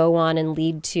could go on and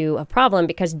lead to a problem,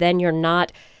 because then you're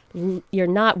not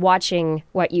watching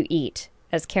what you eat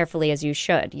as carefully as you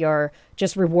should. You're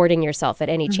just rewarding yourself at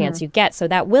any chance you get. So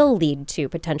that will lead to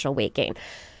potential weight gain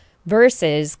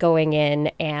versus going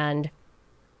in and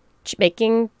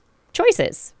making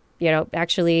choices,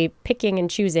 actually picking and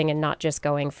choosing and not just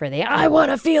going for I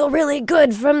want to feel really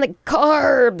good from the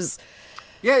carbs.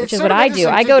 Yeah, which is what I do.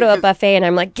 I go to a buffet and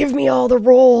I'm like, give me all the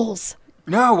rolls.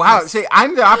 No, wow. See,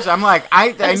 I'm the opposite. I'm like, I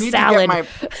need salad. to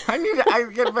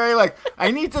get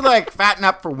I need to fatten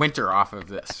up for winter off of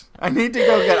this. I need to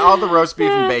go get all the roast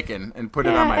beef and bacon and put it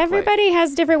on my plate. Everybody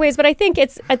has different ways, but I think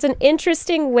it's an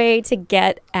interesting way to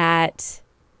get at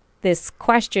this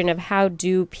question of how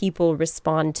do people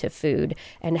respond to food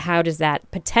and how does that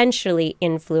potentially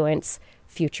influence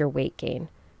future weight gain?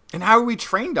 And how are we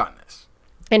trained on this?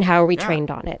 And how are we trained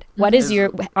on it? What is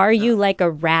are you like a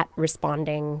rat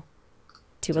responding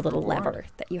to a little lever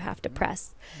that you have to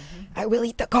press? I will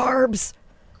eat the carbs,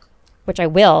 which I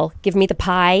will. Give me the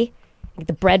pie,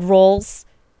 the bread rolls.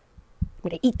 I'm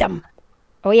going to eat them.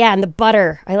 Oh, yeah, and the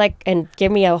butter. And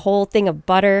give me a whole thing of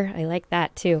butter. I like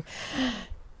that, too.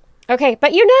 Okay,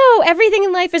 but everything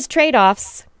in life is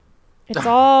trade-offs. It's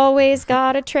always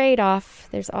got a trade-off.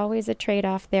 There's always a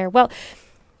trade-off there. Well,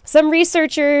 some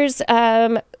researchers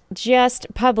just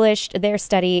published their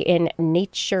study in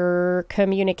Nature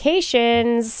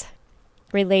Communications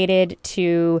related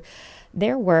to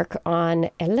their work on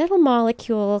a little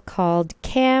molecule called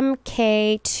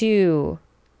CAM-K2.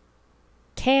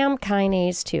 CAM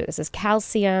kinase 2. This is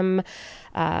calcium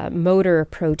motor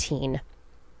protein.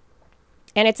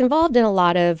 And it's involved in a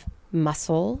lot of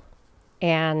muscle.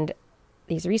 And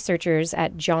these researchers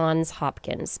at Johns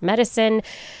Hopkins Medicine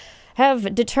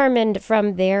have determined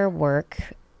from their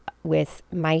work with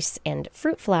mice and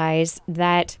fruit flies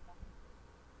that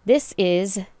this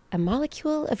is a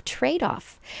molecule of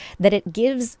trade-off, that it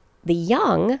gives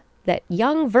that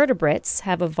young vertebrates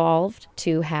have evolved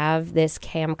to have this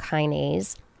CAM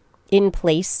kinase in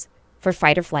place for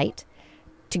fight or flight,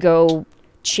 to go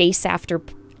chase after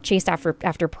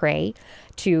prey,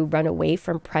 to run away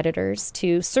from predators,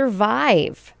 to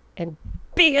survive and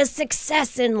be a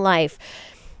success in life.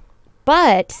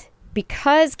 But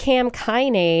because CAM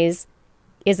kinase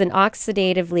is an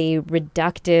oxidatively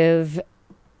reductive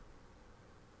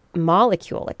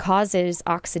molecule, it causes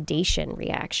oxidation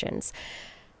reactions.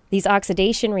 These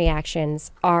oxidation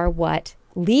reactions are what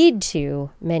lead to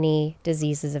many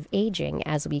diseases of aging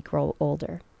as we grow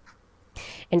older.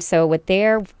 And so what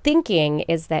they're thinking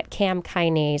is that CAM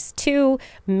kinase 2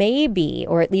 may be,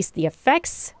 or at least the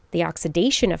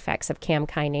oxidation effects of CAM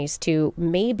kinase 2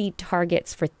 may be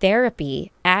targets for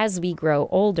therapy as we grow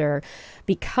older,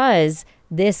 because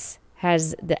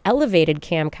the elevated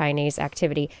CAM kinase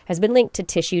activity has been linked to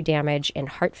tissue damage in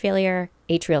heart failure,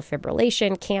 atrial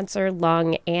fibrillation, cancer,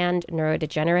 lung, and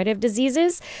neurodegenerative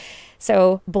diseases.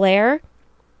 So, Blair,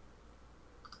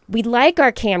 we like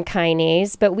our CAM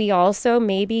kinase, but we also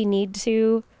maybe need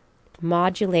to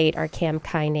modulate our CAM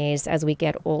kinase as we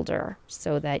get older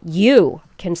so that you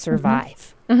can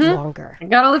survive longer. You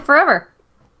gotta live forever.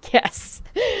 Yes.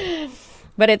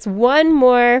 But it's one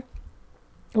more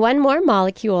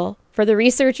molecule for the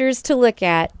researchers to look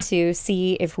at to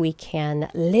see if we can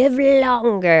live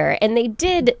longer. And they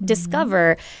did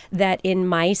discover that in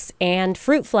mice and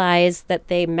fruit flies that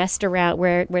they messed around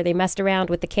where they messed around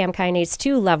with the CAM kinase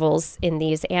 2 levels in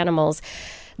these animals,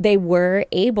 they were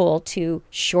able to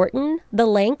shorten the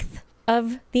length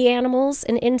of the animals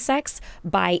and insects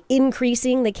by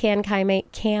increasing the CAM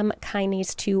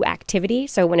kinase 2 activity.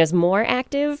 So when it's more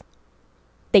active,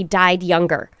 they died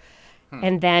younger.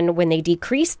 And then when they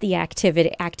decreased the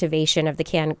activation of the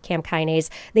CAM kinase,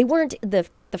 they weren't, the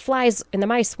the flies and the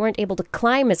mice weren't able to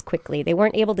climb as quickly. They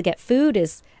weren't able to get food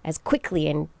as quickly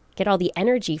and get all the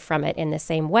energy from it in the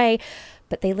same way,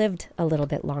 but they lived a little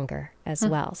bit longer as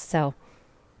well. So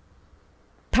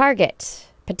target,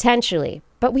 potentially,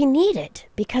 but we need it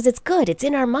because it's good. It's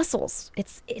in our muscles.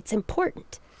 It's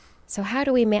important. So how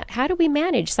do we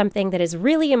manage something that is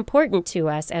really important to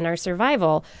us and our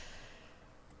survival,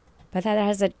 but that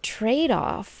has a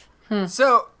trade-off?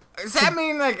 So does that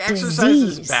mean like exercise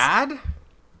is bad?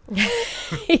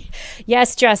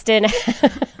 Yes, Justin.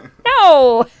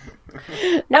 No.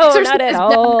 No, Exercise not at is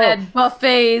all. bad.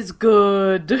 Buffet's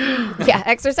good. Yeah,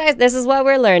 exercise. This is what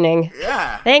we're learning.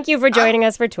 Yeah. Thank you for joining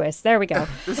us for TWIS. There we go.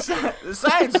 The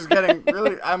science is getting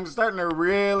really. I'm starting to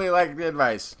really like the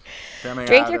advice.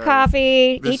 Drink your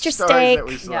coffee, eat your steak.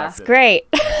 Yeah. It's great.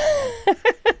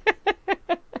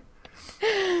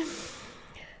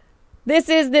 This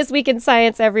is This Week in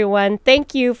Science, everyone.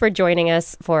 Thank you for joining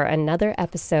us for another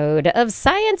episode of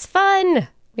Science Fun.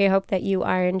 We hope that you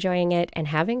are enjoying it and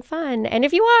having fun. And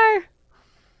if you are,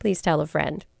 please tell a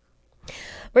friend.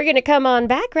 We're going to come on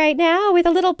back right now with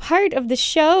a little part of the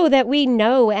show that we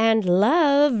know and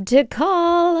love to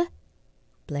call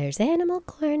Blair's Animal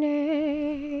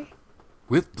Corner.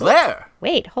 With Blair.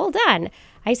 Wait, hold on.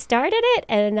 I started it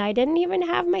and I didn't even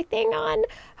have my thing on.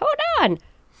 Hold on.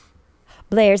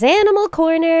 Blair's Animal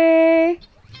Corner.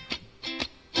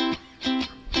 She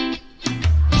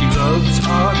loves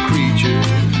our creatures,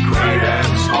 great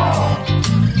and small.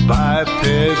 Biped,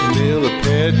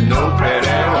 millipede, no pet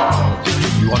at all.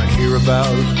 If you want to hear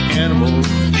about animals,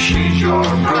 she's your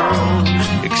girl.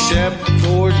 Except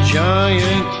for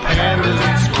giant pandas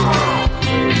and squirrels.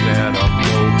 There's Animal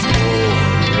Corner.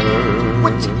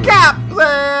 What you got,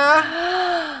 Blair?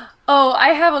 Oh, I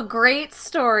have a great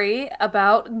story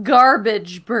about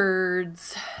garbage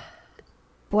birds.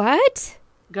 What?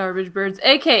 Garbage birds,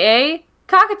 a.k.a.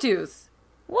 cockatoos.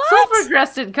 What?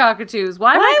 Sulfur-crested cockatoos.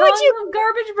 Why am I calling them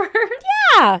garbage birds?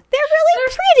 Yeah, they're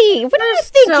really pretty. What are you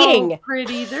thinking? So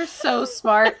pretty. They're so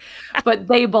smart. But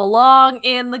they belong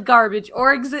in the garbage,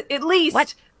 or at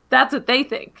least that's what they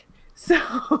think.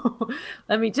 So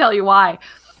let me tell you why.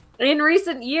 In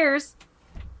recent years,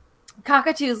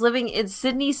 cockatoos living in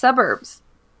Sydney suburbs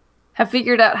have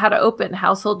figured out how to open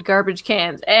household garbage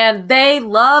cans, and they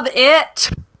love it.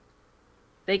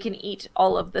 They can eat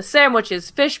all of the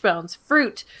sandwiches, fish bones,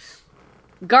 fruit,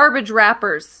 garbage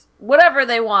wrappers, whatever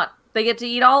they want. They get to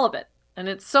eat all of it. And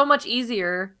it's so much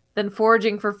easier than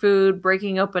foraging for food,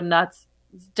 breaking open nuts.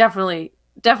 It's definitely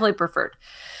preferred.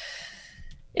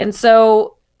 And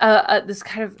so this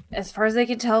kind of, as far as they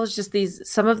can tell, is just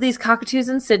some of these cockatoos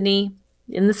in Sydney,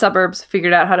 in the suburbs,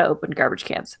 figured out how to open garbage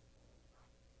cans.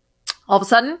 All of a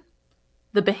sudden,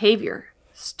 the behavior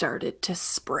started to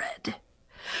spread.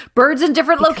 Birds in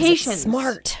different locations.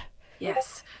 Smart.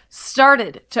 Yes.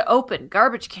 Started to open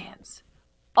garbage cans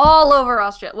all over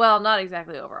Australia. Well, not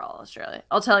exactly over all Australia.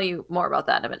 I'll tell you more about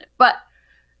that in a minute. But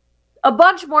a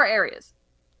bunch more areas.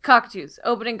 Cockatoos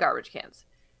opening garbage cans.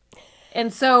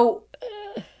 And so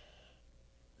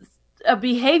a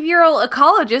behavioral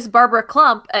ecologist, Barbara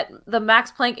Klump, at the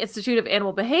Max Planck Institute of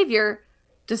Animal Behavior,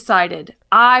 decided,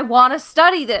 I want to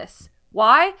study this.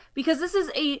 Why? Because this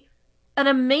is an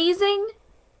amazing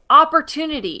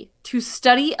opportunity to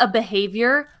study a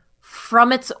behavior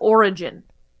from its origin.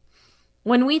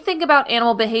 When we think about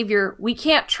animal behavior, we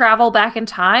can't travel back in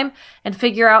time and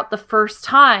figure out the first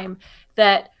time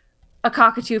that a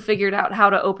cockatoo figured out how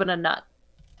to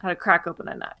crack open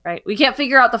a nut, right? We can't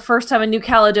figure out the first time a New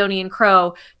Caledonian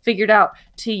crow figured out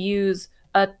to use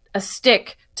a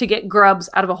stick to get grubs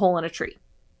out of a hole in a tree.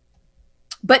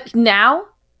 But now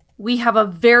we have a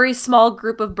very small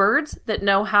group of birds that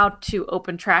know how to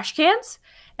open trash cans,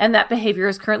 and that behavior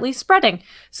is currently spreading.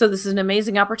 So this is an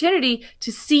amazing opportunity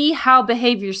to see how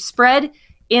behaviors spread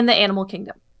in the animal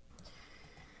kingdom.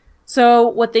 So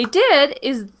what they did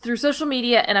is, through social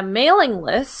media and a mailing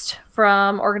list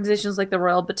from organizations like the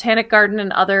Royal Botanic Garden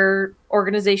and other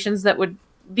organizations that would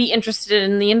be interested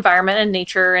in the environment and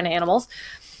nature and animals,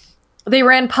 they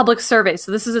ran public surveys.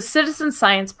 So this is a citizen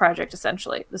science project,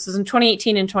 essentially. This is in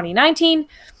 2018 and 2019.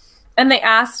 And they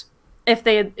asked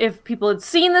if people had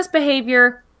seen this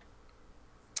behavior,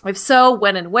 if so,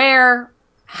 when and where,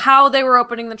 how they were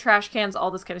opening the trash cans,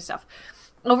 all this kind of stuff.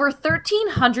 Over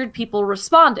 1,300 people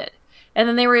responded. And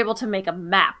then they were able to make a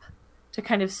map to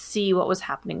kind of see what was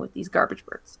happening with these garbage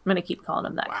birds. I'm going to keep calling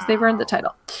them that because they've earned the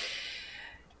title.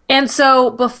 And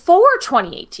so before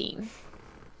 2018...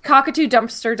 cockatoo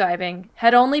dumpster diving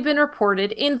had only been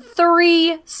reported in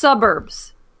 3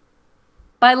 suburbs.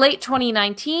 By late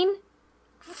 2019,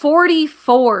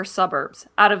 44 suburbs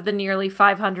out of the nearly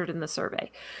 500 in the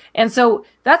survey. And so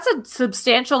that's a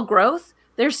substantial growth.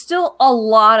 There's still a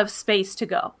lot of space to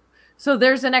go. So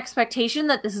there's an expectation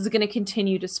that this is going to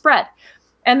continue to spread.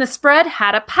 And the spread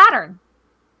had a pattern.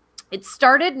 It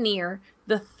started near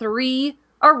the 3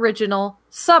 original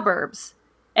suburbs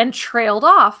and trailed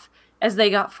off as they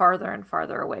got farther and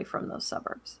farther away from those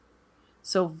suburbs.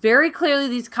 So very clearly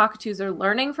these cockatoos are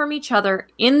learning from each other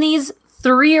in these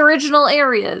 3 original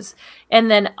areas, and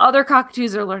then other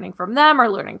cockatoos are learning from them, or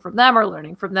learning from them, or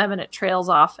learning from them, and it trails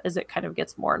off as it kind of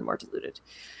gets more and more diluted.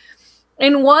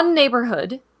 In one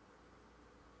neighborhood,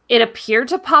 it appeared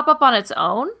to pop up on its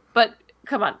own, but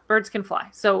come on, birds can fly,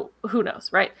 so who knows,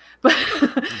 right?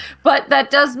 But that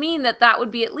does mean that that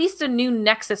would be at least a new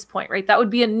nexus point, right? That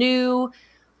would be a new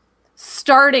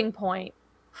starting point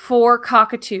for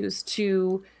cockatoos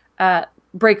to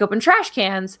break open trash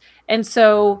cans. And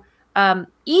so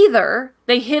either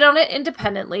they hit on it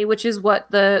independently, which is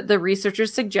what the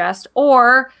researchers suggest,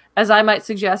 or, as I might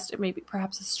suggest, maybe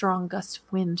perhaps a strong gust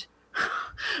of wind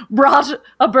brought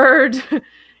a bird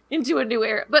into a new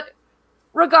area. But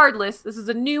regardless, this is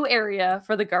a new area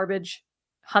for the garbage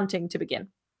hunting to begin.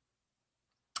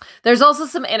 There's also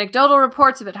some anecdotal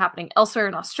reports of it happening elsewhere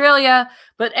in Australia.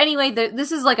 But anyway,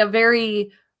 this is like a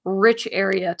very rich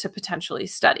area to potentially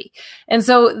study. And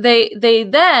so they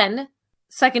then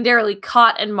secondarily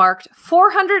caught and marked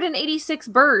 486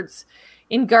 birds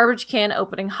in garbage can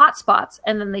opening hotspots,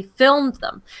 and then they filmed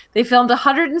them. They filmed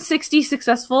 160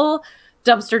 successful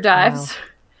dumpster dives, wow.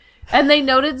 And they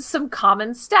noted some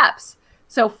common steps.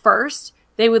 So first,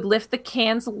 they would lift the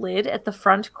can's lid at the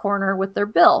front corner with their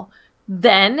bill.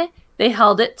 Then they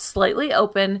held it slightly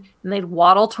open and they'd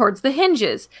waddle towards the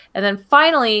hinges. And then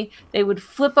finally, they would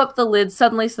flip up the lid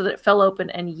suddenly so that it fell open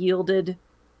and yielded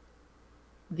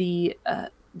the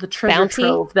treasure bounty?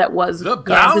 Trove that was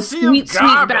the sweet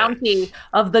bounty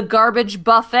of the garbage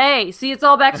buffet. See, it's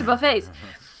all back to buffets.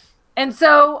 And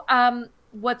so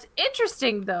what's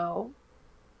interesting, though,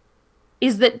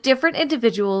 is that different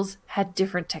individuals had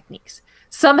different techniques.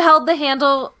 Some held the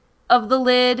handle of the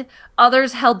lid,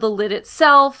 others held the lid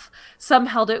itself, some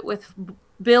held it with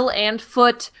bill and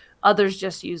foot, others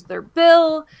just used their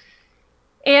bill.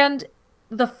 And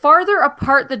the farther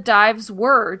apart the dives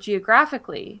were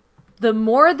geographically, the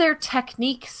more their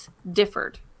techniques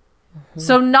differed. Mm-hmm.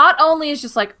 So not only is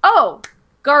just like, oh,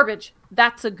 garbage,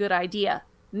 that's a good idea.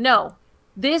 No,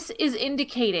 this is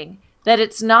indicating that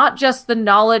it's not just the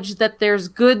knowledge that there's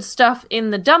good stuff in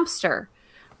the dumpster,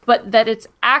 but that it's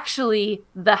actually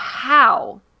the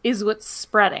how is what's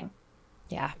spreading.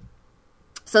 Yeah.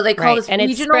 So they call this and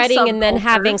it's spreading and then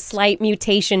having slight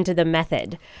mutation to the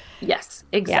method. Yes,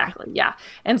 exactly. Yeah.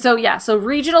 And so, so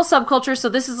regional subculture. So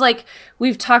this is like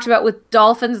we've talked about with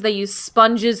dolphins, they use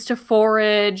sponges to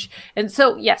forage. And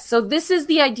so, yes, so this is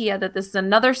the idea that this is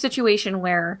another situation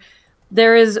where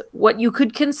there is what you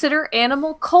could consider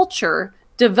animal culture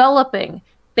developing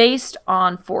based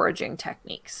on foraging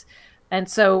techniques. And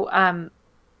so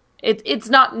it's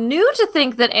not new to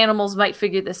think that animals might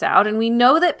figure this out. And we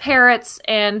know that parrots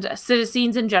and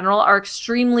cetaceans in general are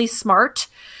extremely smart.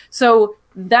 So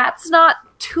that's not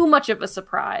too much of a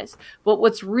surprise. But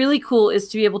what's really cool is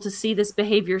to be able to see this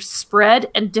behavior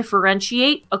spread and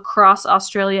differentiate across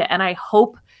Australia. And I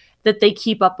hope that they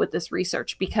keep up with this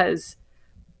research because,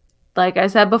 like I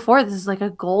said before, this is like a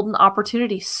golden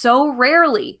opportunity. So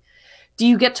rarely do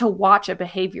you get to watch a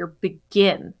behavior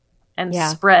begin and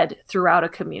spread throughout a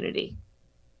community.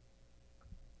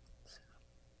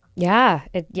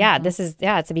 This is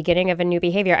it's the beginning of a new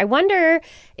behavior. I wonder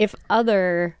if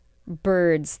other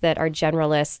birds that are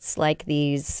generalists, like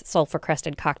these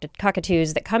sulfur-crested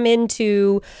cockatoos that come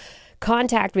into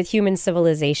contact with human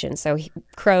civilization. So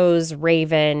crows,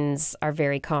 ravens are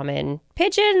very common.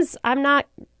 Pigeons, I'm not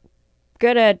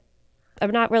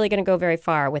really going to go very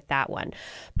far with that one.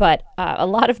 But a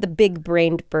lot of the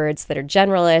big-brained birds that are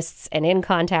generalists and in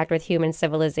contact with human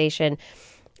civilization,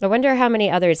 I wonder how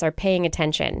many others are paying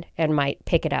attention and might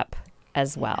pick it up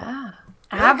as well. Yeah,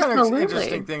 absolutely. absolutely. Kind of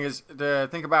interesting thing is to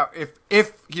think about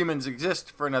if humans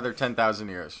exist for another 10,000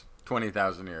 years,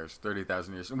 20,000 years,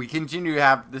 30,000 years, and we continue to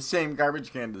have the same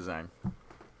garbage can design.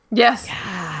 Yes.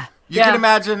 Yeah. You can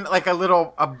imagine like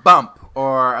a bump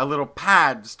or a little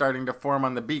pad starting to form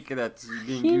on the beak that's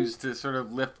being used to sort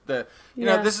of lift the, you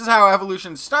know, this is how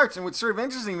evolution starts. And what's sort of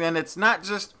interesting then, it's not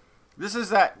just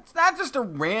a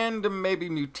random maybe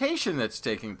mutation that's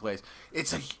taking place.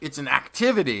 It's an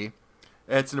activity.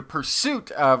 It's a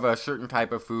pursuit of a certain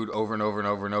type of food over and over and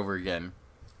over and over again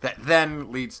that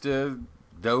then leads to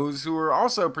those who are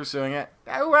also pursuing it,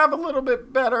 who have a little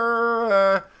bit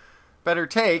better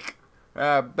take.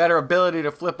 better ability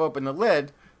to flip open the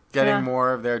lid, getting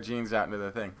more of their genes out into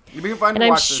the thing. It'd be fun to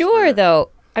watch this.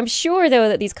 I'm sure, though,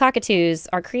 that these cockatoos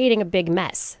are creating a big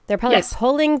mess. They're probably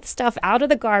pulling stuff out of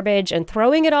the garbage and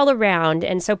throwing it all around.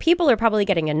 And so people are probably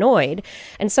getting annoyed.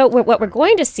 And so what we're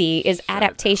going to see is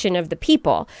adaptation of the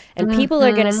people. And people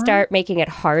are going to start making it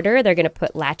harder. They're going to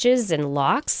put latches and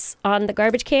locks on the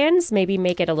garbage cans, maybe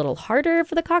make it a little harder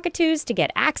for the cockatoos to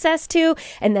get access to.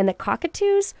 And then the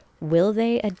cockatoos, will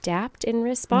they adapt in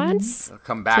response They'll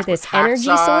come back to this with energy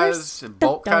source? And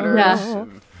bolt cutters.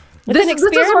 It's an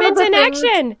experiment in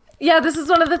action. Yeah, this is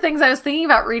one of the things I was thinking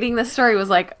about reading this story was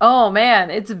like, oh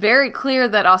man, it's very clear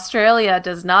that Australia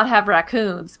does not have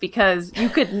raccoons because you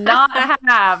could not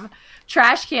have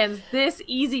trash cans this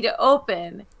easy to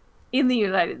open in the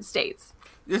United States.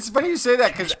 It's funny you say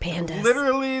that because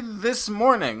literally this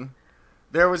morning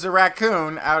there was a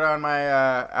raccoon out on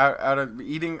my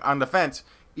eating on the fence,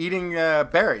 eating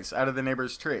berries out of the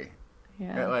neighbor's tree.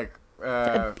 Yeah.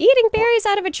 Eating berries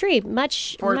out of a tree,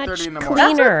 much cleaner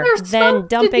That's than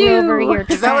dumping over your trash.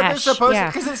 Is that what they're supposed to?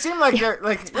 Because it seemed like they're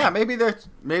like, maybe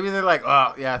they're like,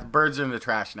 oh yeah, the birds are in the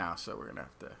trash now, so we're gonna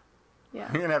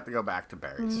have to go back to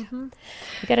berries. You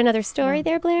got another story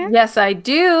there, Blair? Yes, I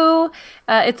do.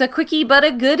 It's a quickie but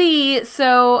a goodie.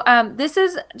 So this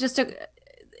is just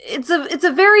it's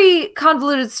a very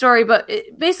convoluted story, but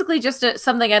basically just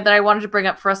something that I wanted to bring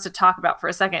up for us to talk about for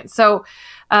a second. So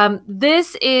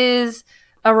this is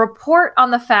a report on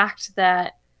the fact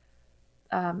that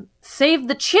Save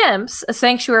the Chimps, a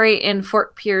sanctuary in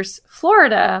Fort Pierce,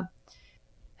 Florida,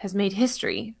 has made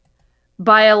history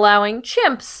by allowing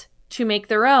chimps to make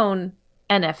their own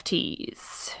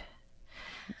NFTs.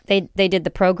 They did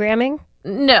the programming?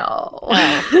 No.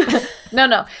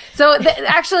 No. So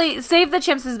actually, Save the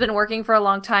Chimps has been working for a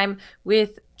long time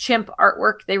with chimp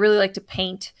artwork. They really like to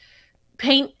paint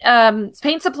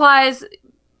supplies,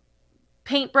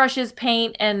 paintbrushes,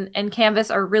 paint, and canvas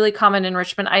are really common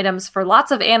enrichment items for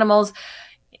lots of animals,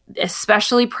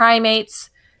 especially primates.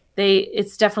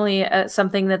 It's definitely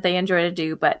something that they enjoy to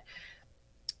do. But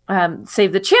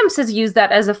Save the Chimps has used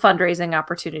that as a fundraising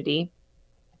opportunity.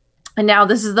 And now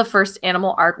this is the first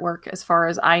animal artwork, as far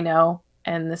as I know,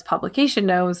 and this publication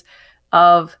knows,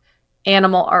 of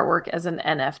animal artwork as an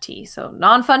NFT. So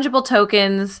non-fungible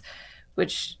tokens,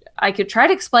 which I could try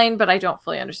to explain, but I don't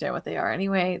fully understand what they are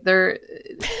anyway. They're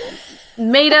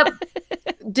made up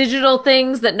digital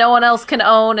things that no one else can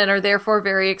own and are therefore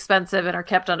very expensive and are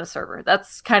kept on a server.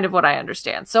 That's kind of what I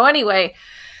understand. So anyway,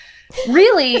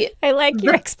 really, I like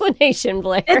your explanation,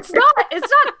 Blair. It's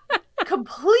not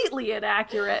completely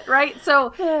inaccurate, right? So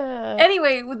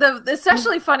anyway, the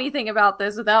especially funny thing about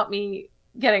this, without me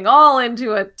getting all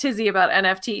into a tizzy about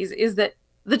NFTs, is that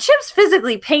the chimps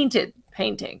physically painted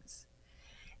paintings.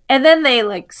 And then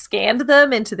they scanned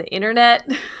them into the internet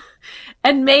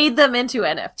and made them into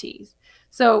NFTs.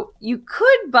 So you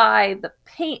could buy the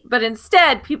paint, but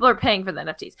instead people are paying for the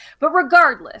NFTs. But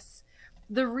regardless,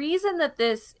 the reason that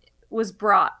this was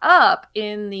brought up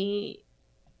in the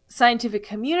scientific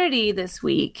community this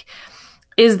week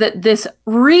is that this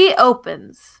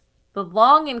reopens the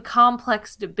long and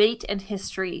complex debate and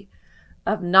history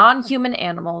of non-human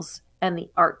animals and the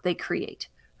art they create.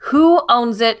 Who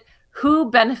owns it?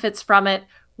 Who benefits from it?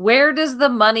 Where does the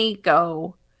money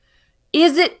go?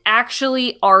 Is it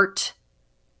actually art?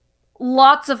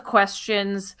 Lots of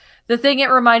questions. The thing it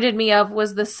reminded me of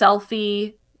was the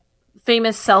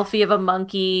famous selfie of a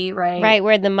monkey, right? Right,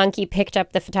 where the monkey picked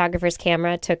up the photographer's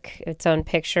camera, took its own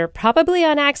picture, probably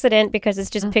on accident because it's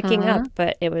just picking up,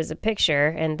 but it was a picture,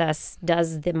 and thus,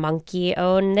 does the monkey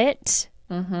own it?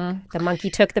 The monkey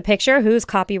took the picture. Whose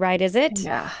copyright is it?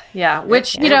 Yeah.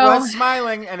 Which, it was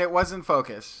smiling and it was in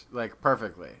focus,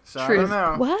 perfectly. So Truth. I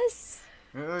don't know.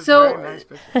 It was so very nice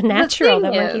picture. a natural. The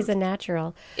thing monkey's is, a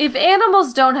natural. If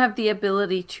animals don't have the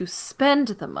ability to spend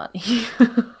the money,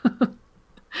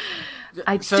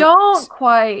 I don't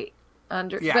quite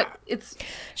but it's...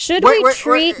 Should we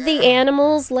treat the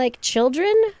animals like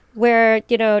children? Where,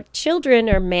 children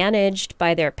are managed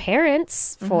by their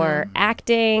parents for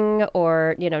acting,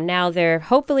 or, now there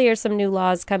hopefully are some new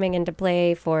laws coming into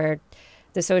play for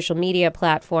the social media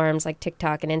platforms like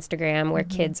TikTok and Instagram, where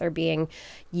kids are being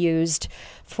used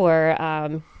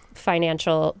for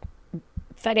financial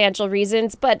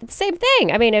reasons. But same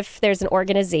thing. I mean, if there's an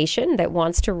organization that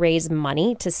wants to raise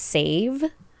money to save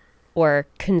or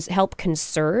help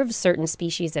conserve certain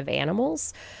species of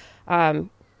animals,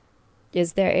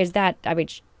 is that, I mean,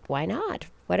 why not?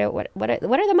 What are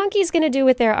the monkeys going to do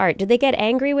with their art? Do they get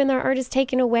angry when their art is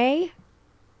taken away?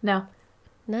 No,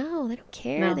 they don't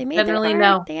care. No, they made their art.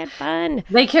 No. They had fun.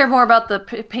 They care more about the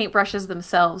paintbrushes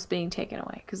themselves being taken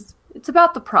away, because It's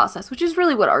about the process, which is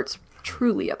really what art's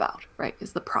truly about, right?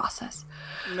 Is the process.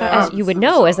 As you would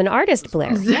know as an artist,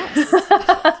 Blair.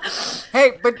 Yes.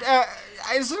 Hey, but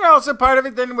isn't also part of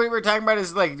it then we were talking about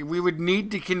is like we would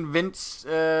need to convince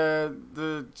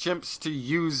the chimps to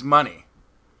use money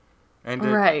and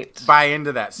to buy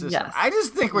into that system. Yes. I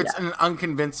just think it's an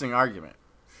unconvincing argument.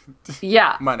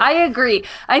 Yeah, Money. I agree.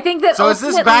 I think that So is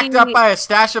this backed up by a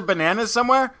stash of bananas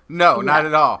somewhere? No, not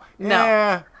at all.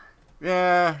 No.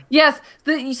 Yeah. Yes,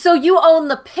 so you own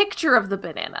the picture of the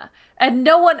banana, and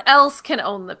no one else can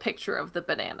own the picture of the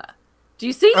banana. Do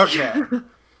you see? Okay.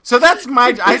 So that's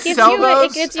my. I sell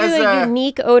those. It gives you a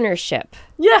unique ownership.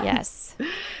 Yeah. Yes.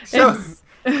 So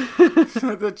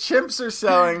the chimps are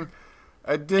selling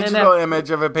a digital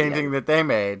image of a painting that they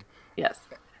made. Yes.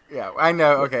 Yeah, I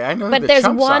know. Okay, I know. But who the there's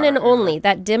chumps one are. and only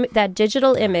that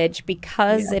digital image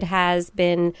because it has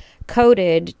been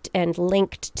coded and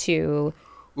linked to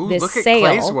this look sale.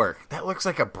 at Clay's work. That looks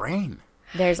like a brain.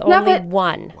 There's only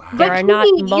one. Wow. There are not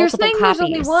multiple you're saying copies.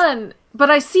 There's only one,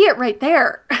 but I see it right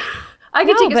there. I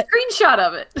can take a screenshot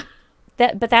of it.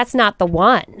 But that's not the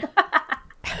one.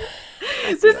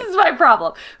 This is my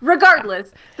problem.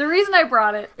 Regardless, the reason I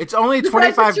brought it. It's only $25.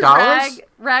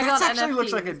 Rag That on actually NFTs.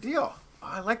 looks like a deal. Oh,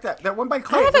 I like that. That one by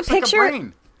Clay I have looks a picture. like a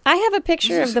brain. I have a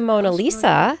picture of the Mona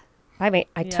Lisa. I mean,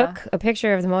 I took a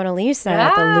picture of the Mona Lisa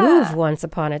at the Louvre once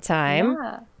upon a time.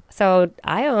 Yeah. So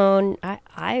I own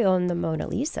the Mona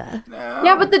Lisa.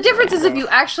 Yeah, but the difference is if you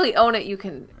actually own it, you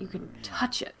can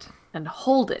touch it and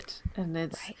hold it, and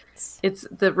it's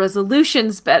the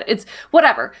resolution's better. It's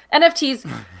whatever. NFTs,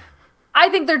 I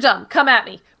think they're dumb. Come at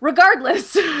me.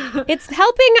 Regardless, It's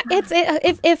helping.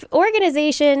 If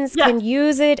organizations can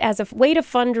use it as a way to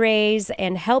fundraise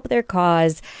and help their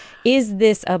cause, is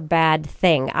this a bad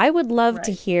thing? I would love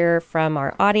to hear from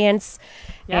our audience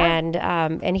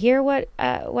and hear what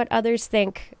others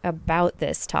think about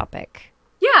this topic.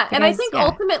 Yeah, and I think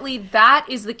ultimately that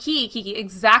is the key, Kiki,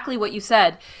 exactly what you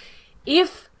said.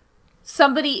 If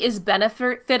somebody is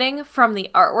benefiting from the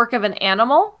artwork of an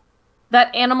animal,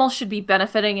 that animal should be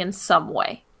benefiting in some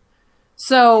way.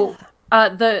 So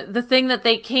the thing that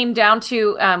they came down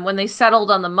to when they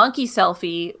settled on the monkey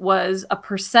selfie was a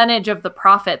percentage of the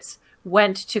profits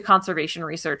went to conservation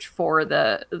research for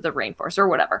the rainforest or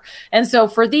whatever. And so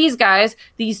for these guys,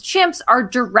 these chimps are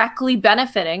directly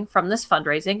benefiting from this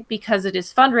fundraising because it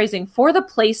is fundraising for the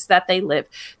place that they live.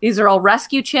 These are all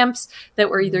rescue chimps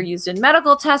that were either used in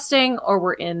medical testing or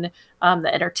were in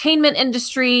the entertainment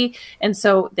industry. And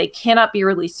so they cannot be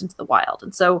released into the wild.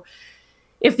 And so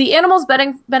if the animal's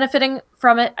benefiting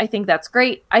from it, I think that's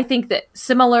great. I think that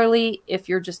similarly, if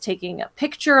you're just taking a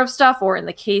picture of stuff, or in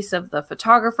the case of the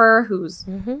photographer who's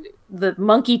the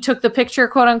monkey took the picture,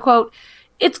 quote unquote,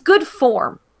 it's good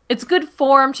form. It's good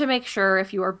form to make sure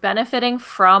if you are benefiting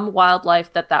from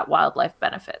wildlife, that wildlife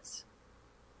benefits.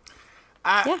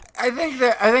 I think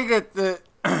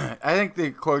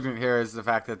the quotient here is the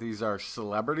fact that these are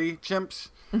celebrity chimps,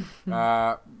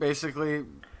 basically,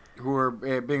 who are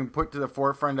being put to the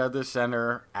forefront of the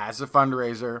center as a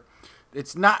fundraiser.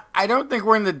 It's not. I don't think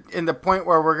we're in the point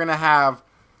where we're gonna have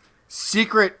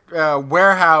secret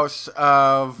warehouse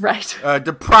of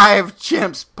deprived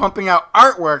chimps pumping out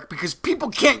artwork because people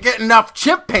can't get enough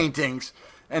chimp paintings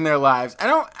in their lives. I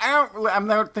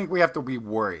don't think we have to be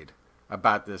worried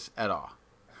about this at all.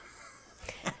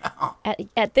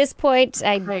 At this point,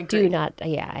 I do not.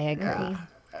 Yeah, I agree. Yeah,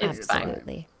 It's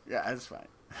absolutely. Yeah, it's fine.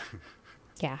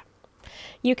 Yeah.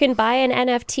 You can buy an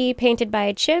NFT painted by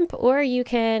a chimp, or you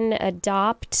can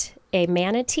adopt a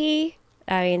manatee.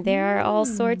 I mean, there are all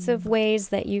sorts of ways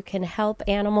that you can help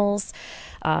animals.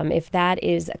 If that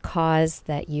is a cause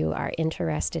that you are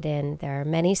interested in, there are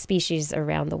many species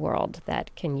around the world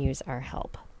that can use our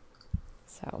help.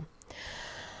 So,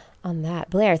 on that,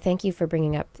 Blair, thank you for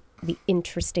bringing up the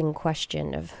interesting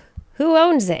question of who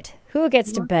owns it? Who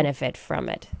gets to benefit from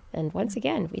it? And once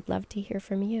again, we'd love to hear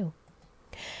from you.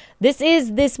 This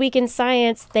is This Week in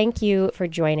Science. Thank you for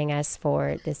joining us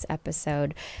for this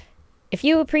episode. If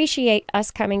you appreciate us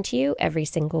coming to you every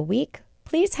single week,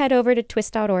 please head over to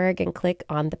TWIS.org and click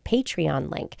on the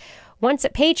Patreon link. Once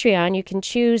at Patreon, you can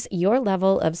choose your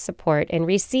level of support and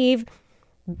receive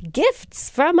gifts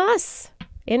from us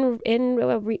in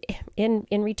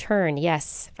return.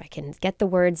 Yes, if I can get the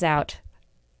words out.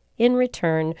 In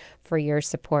return for your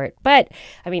support. But,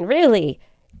 I mean, really,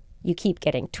 you keep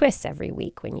getting TWIS every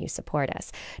week when you support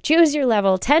us. Choose your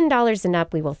level, $10 and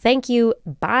up. We will thank you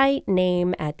by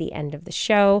name at the end of the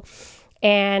show.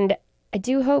 And I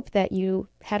do hope that you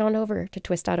head on over to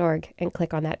TWIS.org and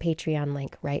click on that Patreon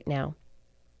link right now.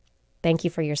 Thank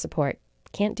you for your support.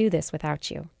 Can't do this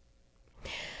without you.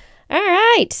 All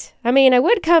right. I mean, I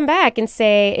would come back and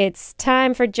say it's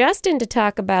time for Justin to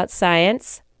talk about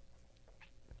science,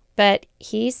 but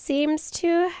he seems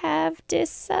to have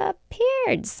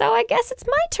disappeared. So I guess it's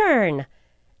my turn.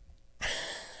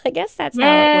 I guess that's how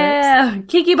it works.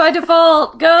 Kiki by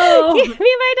default. Go. Give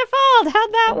me by default.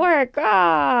 How'd that work?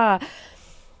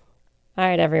 All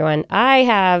right, everyone. I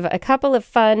have a couple of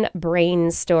fun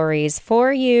brain stories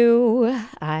for you.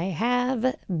 I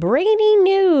have brainy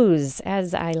news,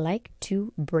 as I like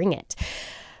to bring it.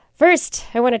 First,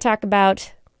 I want to talk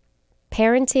about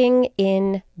parenting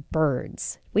in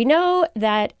birds. We know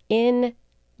that in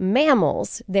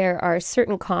mammals, there are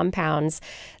certain compounds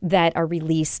that are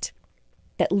released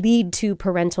that lead to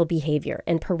parental behavior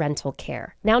and parental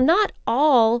care. Now, not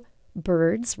all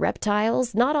birds,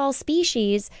 reptiles, not all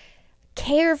species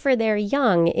care for their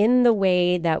young in the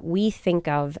way that we think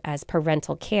of as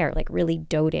parental care, like really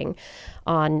doting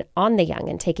on the young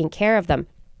and taking care of them.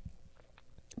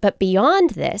 But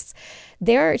beyond this,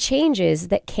 there are changes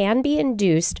that can be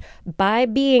induced by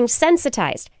being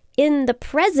sensitized in the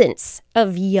presence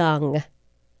of young.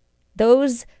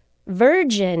 Those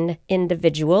virgin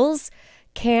individuals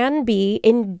can be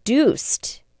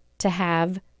induced to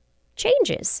have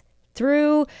changes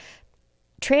through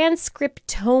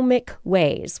transcriptomic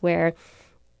ways, where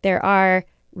there are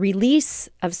release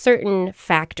of certain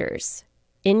factors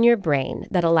in your brain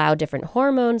that allow different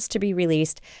hormones to be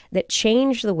released that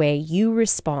change the way you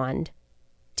respond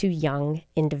to young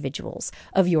individuals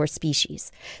of your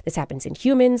species. This happens in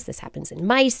humans, this happens in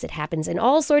mice, it happens in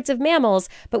all sorts of mammals,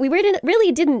 but we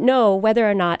really didn't know whether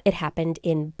or not it happened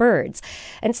in birds.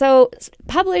 And so,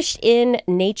 published in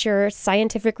Nature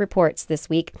Scientific Reports this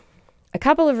week, a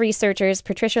couple of researchers,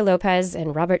 Patricia Lopez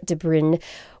and Robert de Bruyn,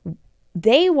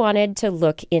 they wanted to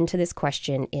look into this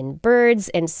question in birds,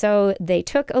 and so they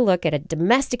took a look at a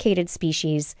domesticated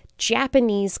species,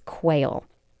 Japanese quail.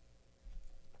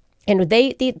 And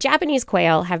the Japanese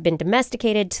quail have been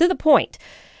domesticated to the point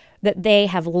that they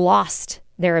have lost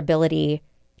their ability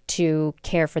to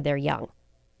care for their young.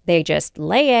 They just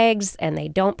lay eggs and they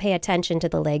don't pay attention to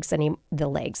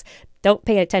don't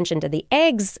pay attention to the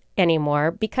eggs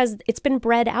anymore because it's been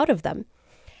bred out of them.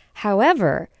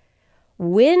 However,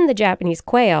 when the Japanese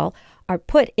quail are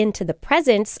put into the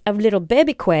presence of little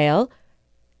baby quail,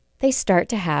 they start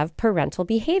to have parental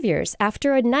behaviors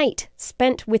after a night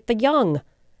spent with the young.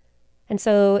 And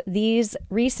so these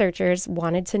researchers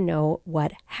wanted to know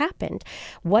what happened,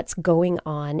 what's going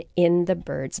on in the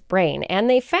bird's brain. And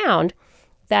they found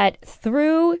that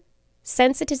through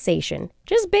sensitization,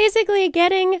 just basically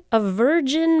getting a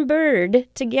virgin bird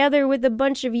together with a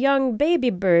bunch of young baby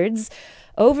birds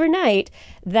overnight,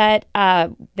 that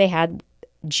they had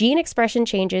gene expression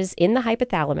changes in the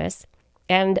hypothalamus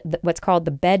and what's called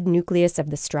the bed nucleus of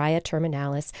the stria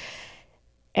terminalis.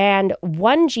 And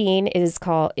one gene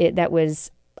that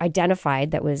was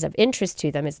identified that was of interest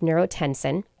to them is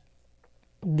neurotensin.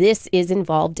 This is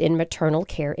involved in maternal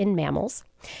care in mammals.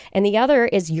 And the other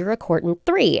is urocortin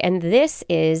 3. And this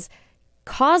is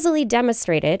causally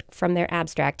demonstrated from their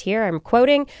abstract here, I'm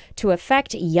quoting, to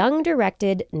affect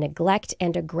young-directed neglect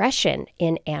and aggression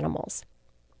in animals.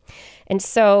 And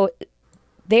so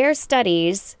their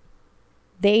studies,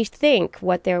 they think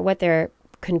what they're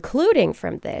concluding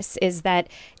from this is that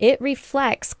it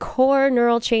reflects core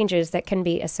neural changes that can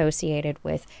be associated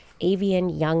with avian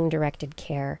young-directed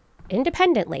care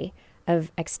independently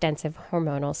of extensive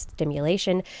hormonal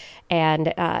stimulation, and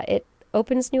it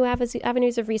opens new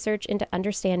avenues of research into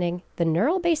understanding the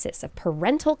neural basis of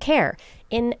parental care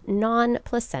in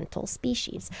non-placental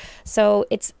species. So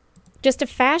it's just a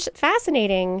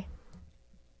fascinating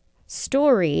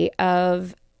story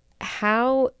of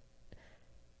how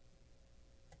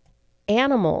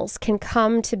animals can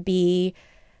come to be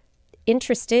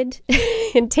interested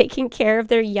in taking care of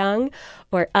their young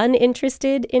or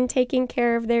uninterested in taking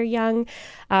care of their young,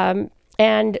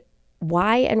 and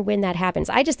why and when that happens.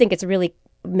 I just think it's really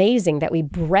amazing that we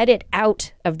bred it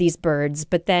out of these birds,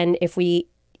 but then if we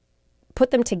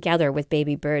put them together with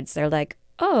baby birds, they're like,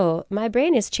 oh, my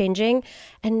brain is changing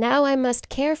and now I must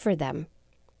care for them.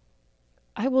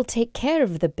 I will take care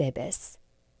of the babies.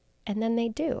 And then they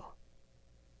do.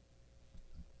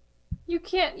 You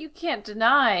can't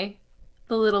deny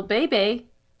the little baby.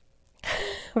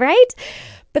 Right?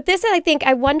 But this,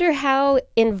 I wonder how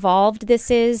involved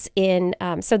this is in,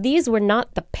 so these were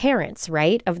not the parents,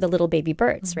 right, of the little baby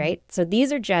birds, right? So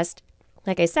these are just,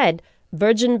 like I said,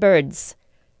 virgin birds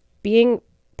being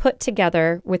put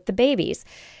together with the babies.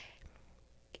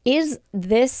 Is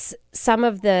this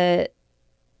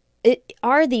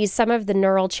are these some of the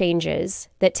neural changes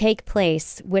that take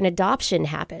place when adoption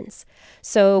happens?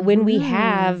 So when we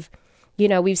have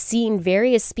we've seen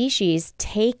various species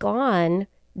take on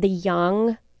the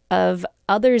young of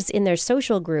others in their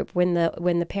social group when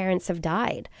the parents have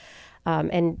died.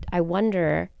 And I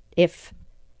wonder if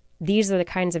these are the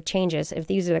kinds of changes, if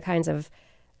these are the kinds of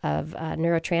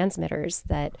neurotransmitters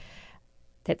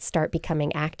that start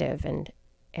becoming active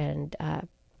and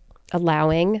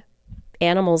allowing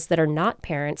animals that are not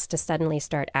parents to suddenly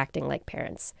start acting like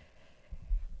parents.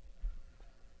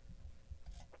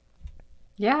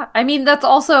 Yeah, I mean, that's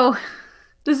also,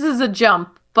 this is a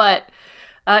jump, but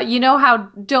you know how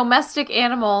domestic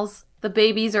animals, the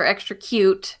babies are extra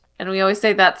cute, and we always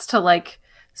say that's to like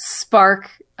spark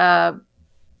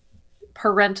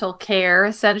parental care,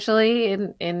 essentially,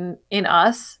 in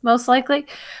us, most likely.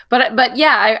 But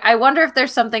yeah, I wonder if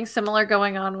there's something similar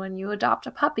going on when you adopt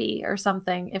a puppy or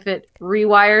something, if it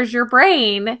rewires your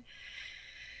brain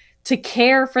to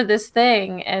care for this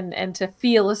thing and to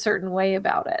feel a certain way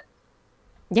about it.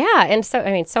 Yeah, and so,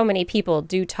 I mean, so many people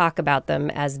do talk about them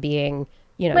as being,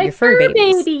 My your fur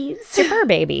babies. Your fur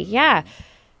baby, yeah.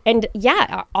 And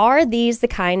yeah, are these the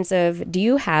kinds of, do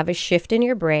you have a shift in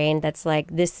your brain that's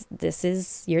like, this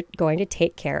is, you're going to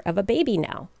take care of a baby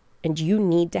now. And you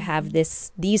need to have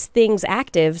these things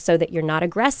active so that you're not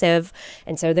aggressive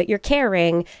and so that you're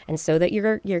caring and so that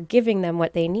you're giving them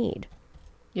what they need.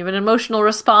 You have an emotional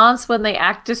response when they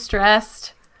act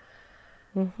distressed.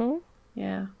 Mm-hmm.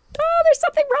 Yeah. Oh, there's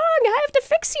something wrong. I have to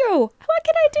fix you. What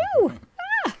can I do?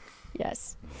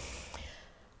 Yes.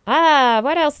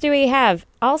 What else do we have?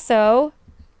 Also,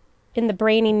 in the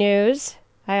brainy news,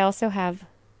 I also have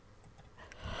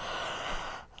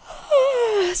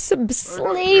some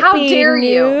sleepy How dare news.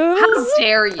 you? How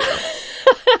dare you?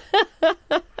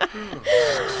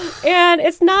 And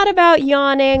it's not about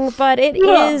yawning, but it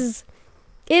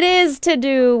is to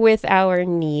do with our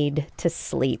need to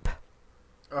sleep.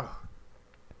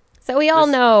 So we all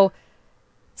know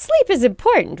sleep is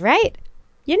important, right?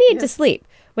 You need to sleep.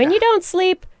 When you don't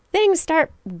sleep, things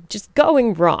start just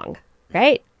going wrong,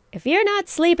 right? If you're not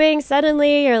sleeping,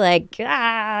 suddenly you're like,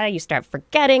 you start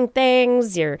forgetting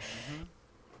things, you're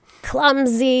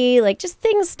clumsy, like just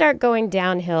things start going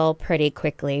downhill pretty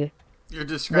quickly. You're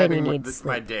describing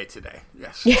my day today,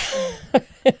 yes.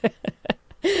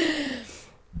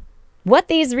 What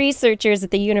these researchers at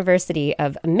the University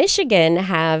of Michigan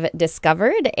have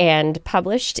discovered and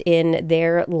published in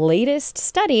their latest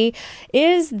study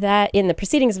is that in the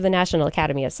Proceedings of the National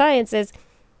Academy of Sciences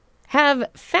have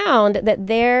found that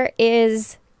there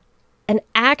is an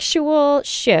actual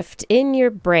shift in your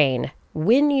brain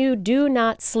when you do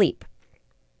not sleep.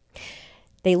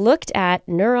 They looked at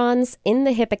neurons in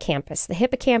the hippocampus. The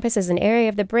hippocampus is an area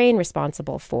of the brain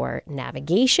responsible for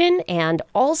navigation and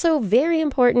also very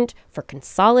important for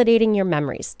consolidating your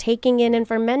memories, taking in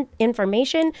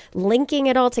information, linking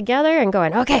it all together and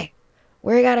going, okay,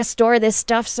 we got to store this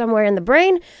stuff somewhere in the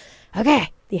brain.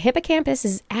 Okay, the hippocampus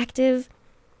is active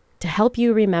to help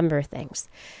you remember things.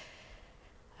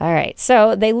 All right,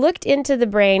 so they looked into the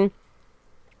brain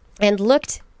and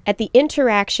looked at the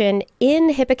interaction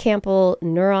in hippocampal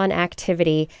neuron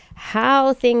activity,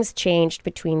 how things changed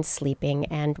between sleeping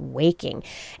and waking,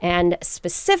 and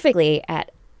specifically at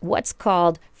what's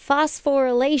called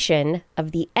phosphorylation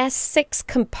of the S6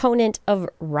 component of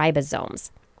ribosomes.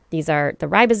 The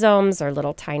ribosomes are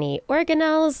little tiny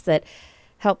organelles that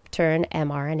help turn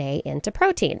mRNA into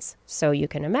proteins. So you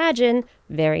can imagine,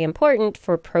 very important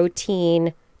for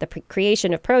protein, the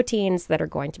creation of proteins that are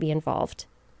going to be involved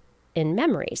in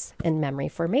memories and memory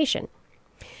formation.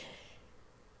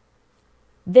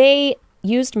 They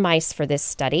used mice for this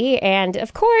study, and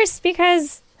of course,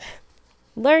 because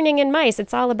learning in mice,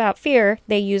 it's all about fear,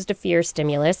 they used a fear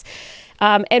stimulus.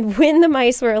 And when the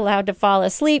mice were allowed to fall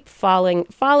asleep following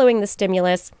the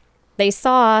stimulus, they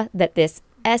saw that this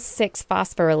S6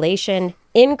 phosphorylation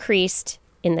increased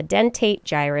in the dentate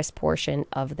gyrus portion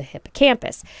of the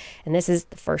hippocampus. And this is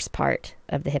the first part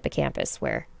of the hippocampus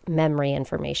where memory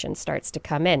information starts to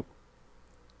come in.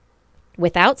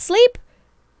 Without sleep,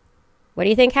 what do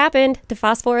you think happened to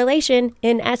phosphorylation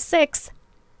in S6?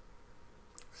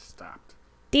 Stopped.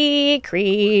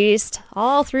 Decreased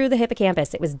all through the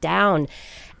hippocampus. It was down.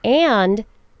 And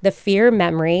the fear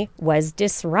memory was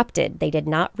disrupted. They did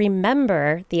not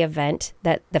remember the event,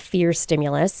 that the fear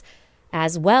stimulus,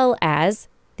 as well as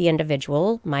the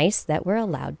individual mice that were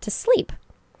allowed to sleep.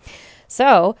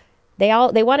 So they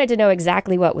wanted to know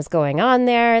exactly what was going on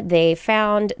there. They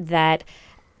found that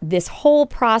this whole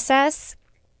process,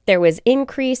 there was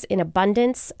increase in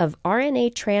abundance of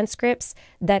RNA transcripts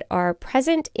that are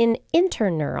present in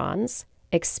interneurons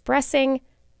expressing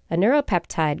a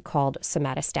neuropeptide called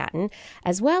somatostatin,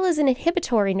 as well as an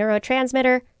inhibitory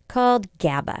neurotransmitter called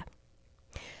GABA.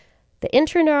 the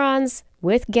interneurons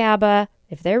with GABA,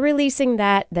 if they're releasing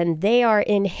that, then they are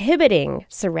inhibiting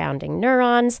surrounding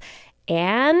neurons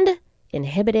and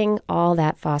inhibiting all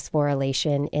that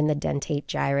phosphorylation in the dentate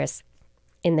gyrus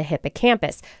in the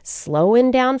hippocampus,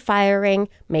 slowing down firing,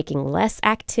 making less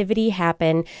activity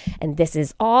happen. And this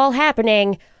is all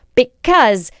happening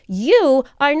because you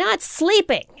are not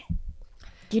sleeping.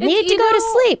 You need to go to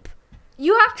sleep.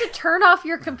 You have to turn off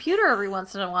your computer every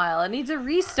once in a while. It needs a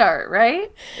restart,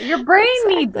 right? Your brain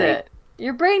needs it.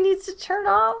 Your brain needs to turn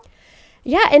off.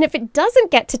 Yeah, and if it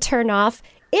doesn't get to turn off,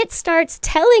 it starts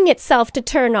telling itself to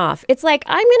turn off. It's like,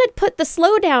 I'm going to put the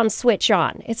slow down switch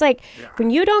on. It's like, when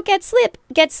you don't get sleep,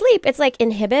 it's like,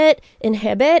 inhibit.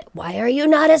 Why are you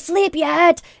not asleep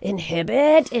yet?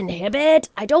 Inhibit.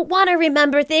 I don't want to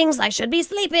remember things. I should be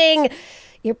sleeping.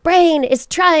 Your brain is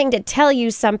trying to tell you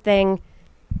something.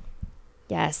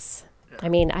 Yes. I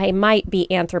mean, I might be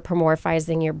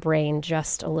anthropomorphizing your brain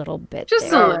just a little bit.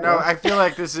 No, I feel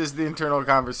like this is the internal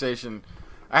conversation.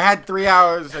 I had 3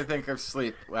 hours, I think, of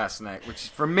sleep last night, which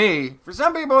for me, for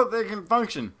some people, they can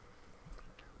function.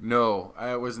 No,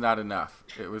 it was not enough.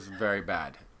 It was very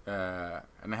bad.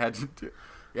 And I had to do,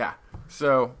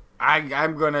 So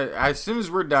I'm going to, as soon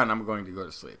as we're done, I'm going to go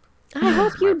to sleep. I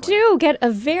hope you do get a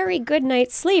very good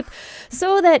night's sleep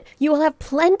so that you will have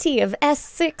plenty of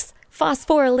S6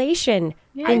 phosphorylation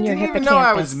in your hippocampus. I didn't even know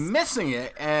I was missing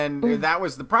it, and that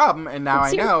was the problem. And now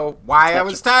I know why I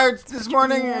was tired this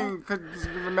morning and couldn't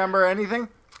remember anything.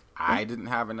 I didn't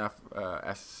have enough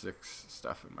S6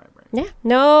 stuff in my brain. Yeah,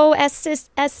 no S6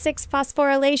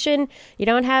 phosphorylation. You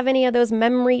don't have any of those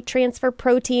memory transfer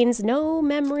proteins. No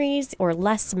memories, or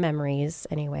less memories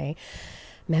anyway.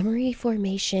 Memory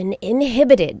formation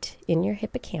inhibited in your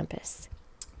hippocampus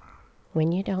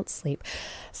when you don't sleep.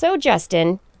 So,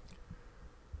 Justin,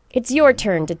 it's your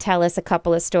turn to tell us a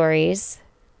couple of stories.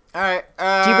 All right.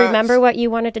 Do you remember what you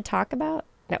wanted to talk about?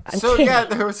 No, I'm kidding.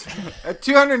 There was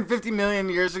 250 million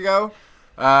years ago,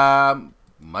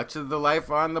 much of the life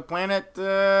on the planet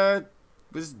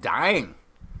was dying.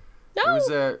 No.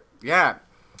 It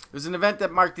was an event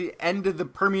that marked the end of the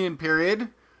Permian period.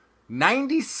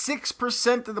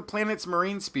 96% of the planet's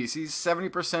marine species,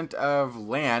 70% of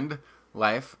land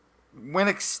life, went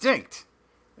extinct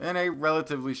in a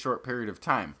relatively short period of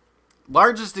time.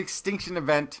 Largest extinction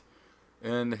event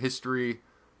in the history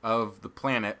of the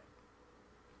planet.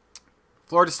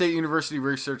 Florida State University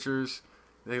researchers,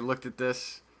 they looked at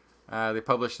this. They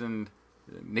published in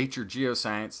Nature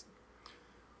Geoscience.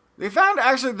 They found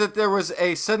actually that there was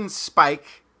a sudden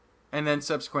spike and then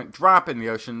subsequent drop in the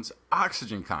ocean's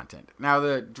oxygen content. Now,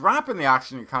 the drop in the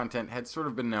oxygen content had sort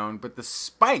of been known, but the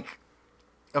spike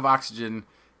of oxygen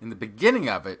in the beginning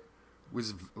of it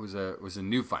was a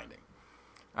new finding.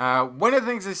 One of the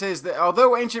things they say is that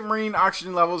although ancient marine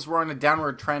oxygen levels were on a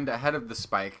downward trend ahead of the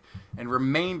spike and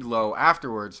remained low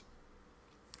afterwards,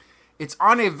 it's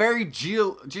on a very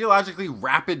geologically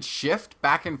rapid shift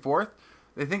back and forth.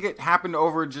 They think it happened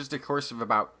over just a course of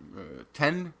about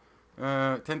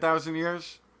 10,000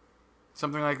 years,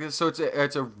 something like this. So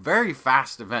it's a very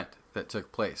fast event that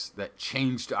took place that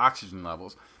changed oxygen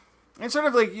levels. And sort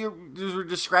of like you were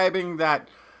describing that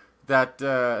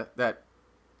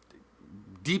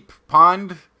deep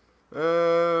pond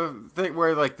thing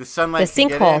where like the sunlight the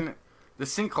sinkhole. Get in, the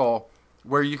sinkhole,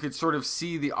 where you could sort of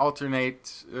see the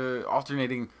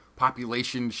alternating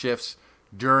population shifts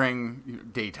during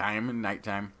daytime and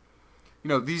nighttime. You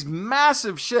know, these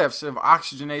massive shifts of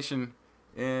oxygenation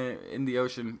in the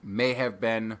ocean may have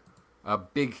been a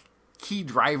big key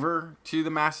driver to the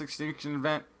mass extinction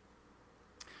event.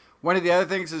 One of the other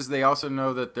things is they also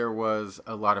know that there was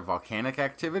a lot of volcanic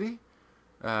activity.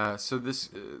 So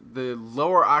the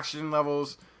lower oxygen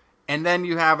levels, and then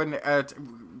you have the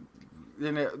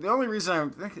only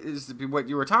reason I think is what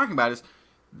you were talking about is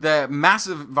the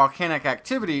massive volcanic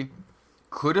activity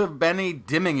could have been a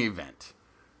dimming event.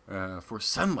 For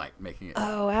sunlight making it.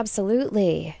 Oh,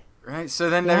 absolutely. Right. So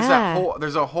then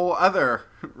there's a whole other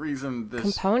reason this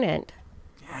component.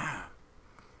 Yeah.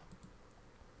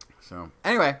 So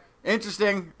anyway,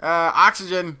 interesting.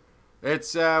 Oxygen.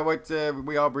 It's what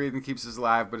we all breathe and keeps us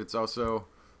alive, but it's also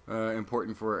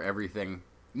important for everything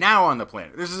now on the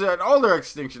planet. This is an older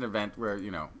extinction event where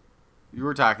you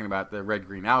were talking about the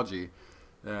red-green algae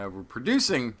were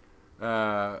producing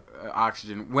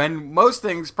oxygen when most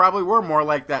things probably were more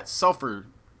like that sulfur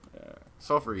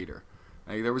eater.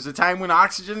 There was a time when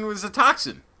oxygen was a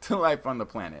toxin to life on the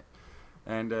planet,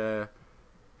 and the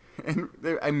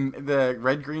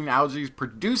red-green algae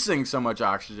producing so much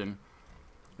oxygen,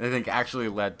 I think actually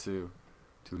led to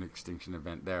an extinction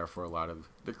event there for a lot of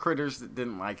the critters that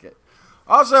didn't like it.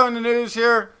 Also in the news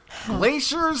here,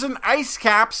 glaciers and ice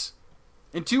caps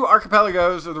in 2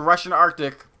 archipelagos of the Russian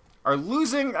Arctic are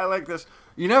losing, I like this,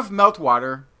 enough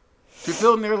meltwater to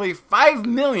fill nearly 5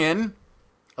 million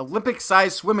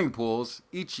Olympic-sized swimming pools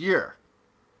each year.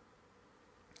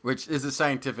 Which is a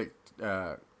scientific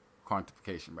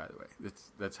quantification, by the way.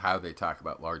 That's how they talk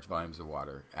about large volumes of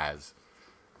water as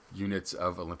units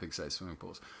of Olympic-sized swimming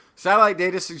pools. Satellite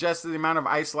data suggests that the amount of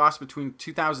ice lost between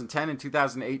 2010 and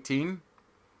 2018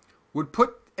 would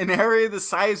put an area the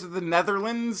size of the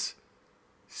Netherlands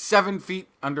 7 feet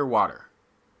underwater.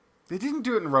 They didn't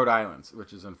do it in Rhode Island,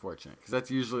 which is unfortunate, because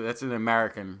that's an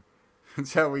American.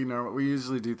 That's how we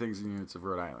usually do things in units of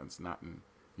Rhode Island, not in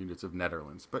units of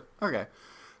Netherlands. But okay.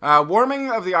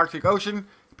 Warming of the Arctic Ocean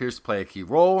appears to play a key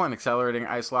role in accelerating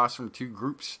ice loss from 2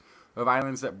 groups of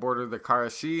islands that border the Kara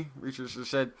Sea. Researchers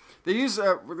said they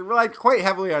relied quite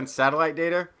heavily on satellite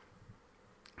data,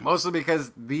 mostly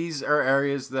because these are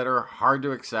areas that are hard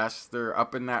to access. They're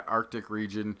up in that Arctic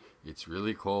region. It's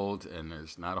really cold, and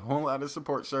there's not a whole lot of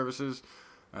support services.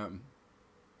 But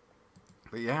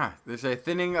yeah, they say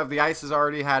thinning of the ice has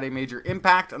already had a major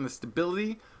impact on the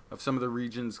stability of some of the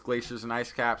region's glaciers and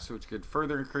ice caps, which could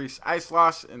further increase ice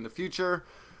loss in the future.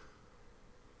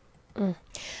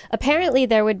 Apparently,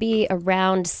 there would be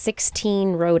around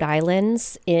 16 Rhode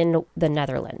Islands in the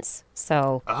Netherlands.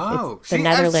 So the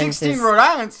Netherlands 16 Rhode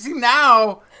Islands. See,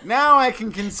 now I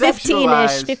can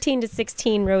conceptualize 15 to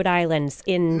 16 Rhode Islands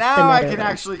in the Netherlands. Now I can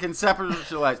actually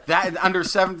conceptualize that under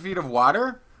 7 feet of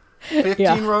water.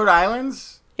 15 Rhode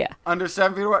Islands. Yeah. Under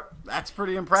 7 feet of water. That's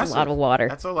pretty impressive. That's a lot of water.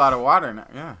 That's a lot of water now.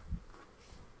 Yeah.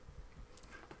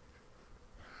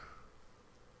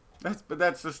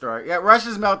 That's the story. Yeah,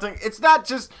 Russia's melting. It's not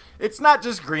just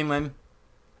Greenland.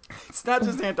 It's not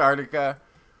just Antarctica.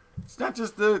 It's not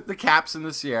just the caps and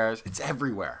the Sierras. It's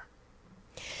everywhere.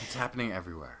 It's happening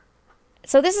everywhere.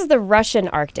 So this is the Russian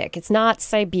Arctic. It's not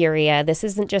Siberia. This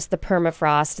isn't just the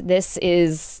permafrost. This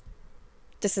is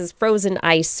frozen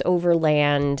ice over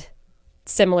land,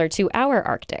 similar to our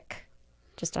Arctic,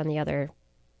 just on the other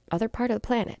part of the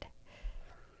planet.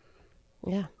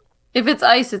 Yeah. If it's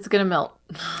ice, it's going to melt.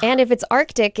 And if it's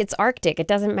Arctic, it's Arctic. It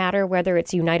doesn't matter whether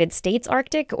it's United States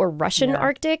Arctic or Russian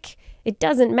Arctic. It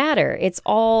doesn't matter. It's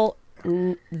all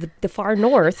the far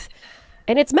north,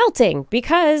 and it's melting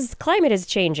because climate is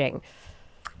changing.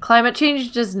 Climate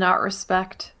change does not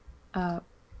respect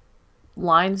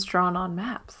lines drawn on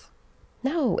maps.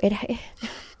 No, it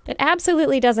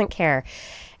absolutely doesn't care.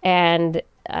 And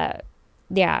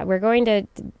we're going to...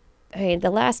 the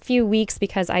last few weeks,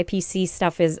 because IPCC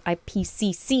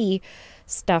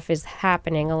stuff is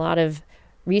happening, a lot of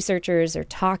researchers are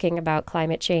talking about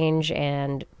climate change,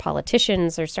 and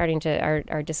politicians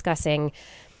are discussing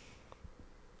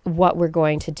what we're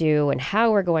going to do and how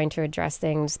we're going to address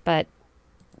things. But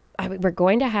we're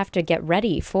going to have to get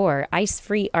ready for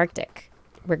ice-free Arctic.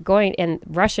 We're going in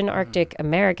Russian Arctic,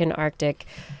 American Arctic.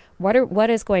 What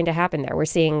is going to happen there? We're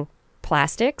seeing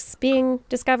plastics being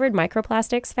discovered,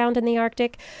 microplastics found in the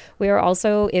Arctic. We are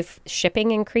also, if shipping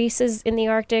increases in the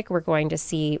Arctic, we're going to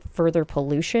see further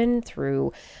pollution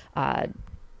through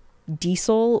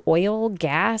diesel, oil,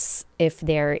 gas. If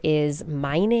there is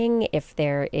mining, if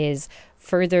there is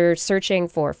further searching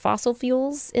for fossil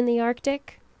fuels in the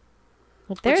Arctic.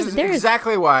 Which is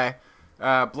exactly why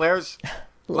Blair's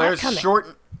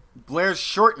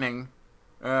shortening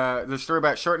the story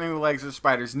about shortening the legs of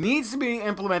spiders needs to be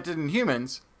implemented in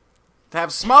humans to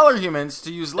have smaller humans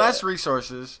to use less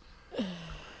resources.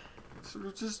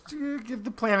 So just give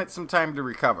the planet some time to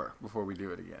recover before we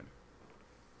do it again.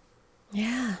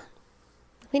 Yeah.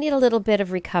 We need a little bit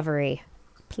of recovery.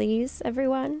 Please,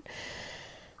 everyone.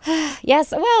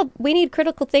 Yes, well, we need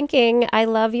critical thinking. I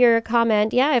love your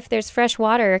comment. Yeah, if there's fresh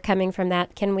water coming from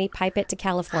that, can we pipe it to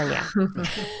California?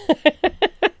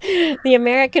 The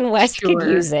American West could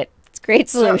use it. It's a great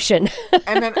solution.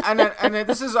 And then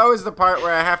this is always the part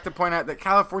where I have to point out that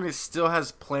California still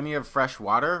has plenty of fresh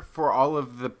water for all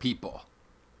of the people.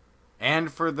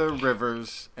 And for the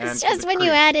rivers. It's just when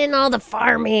you add in all the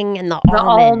farming and the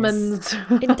almonds.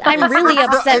 I'm really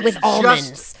upset with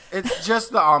almonds. It's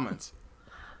just the almonds.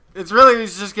 It's really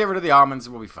just get rid of the almonds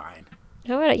and we'll be fine.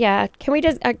 Yeah. Can we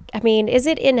just, is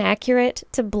it inaccurate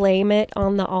to blame it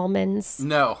on the almonds?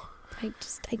 No. I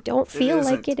don't feel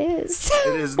like it is.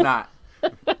 It is not.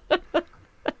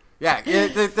 Yeah.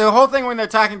 The whole thing when they're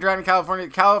talking drought in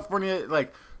California,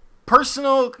 like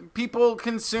personal people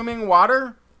consuming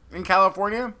water in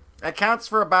California accounts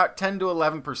for about 10 to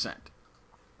 11%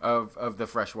 of the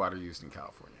fresh water used in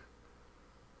California.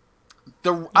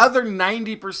 The other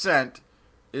 90%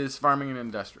 is farming and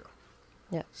industrial.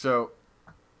 Yeah. So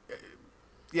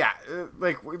yeah,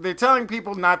 like they're telling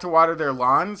people not to water their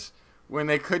lawns when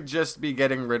they could just be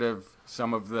getting rid of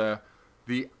some of the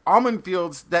almond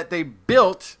fields that they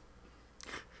built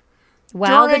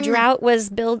while the during- drought was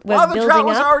building while the drought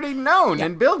was up. already known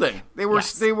and building. They were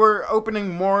Yes. they were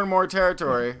opening more and more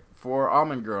territory for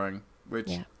almond growing, which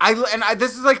Yeah.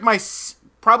 this is like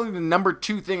probably the number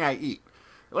 2 thing I eat.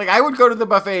 Like I would go to the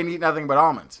buffet and eat nothing but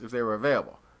almonds if they were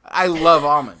available. I love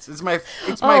almonds. It's my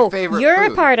favorite. You're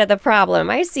food. a part of the problem.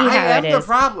 I see how I am it the is.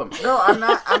 problem. No, I'm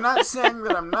not. I'm not saying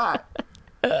that I'm not.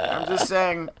 I'm just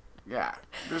saying, yeah,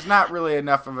 there's not really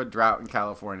enough of a drought in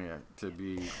California to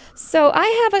be. So I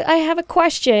have a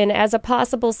question as a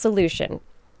possible solution.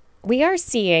 We are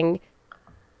seeing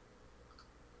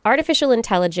artificial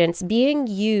intelligence being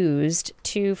used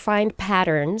to find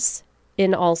patterns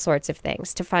in all sorts of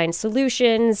things, to find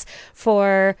solutions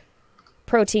for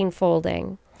protein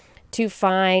folding, to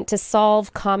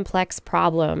solve complex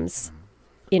problems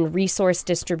in resource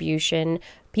distribution.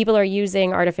 People are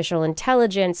using artificial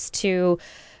intelligence to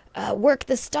work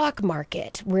the stock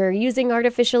market. We're using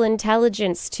artificial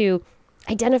intelligence to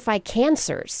identify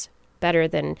cancers better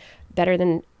than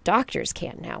doctors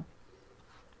can now.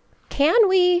 Can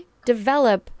we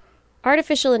develop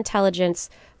artificial intelligence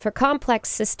for complex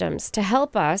systems to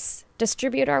help us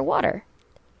distribute our water?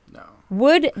 No.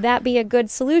 Would that be a good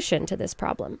solution to this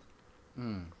problem?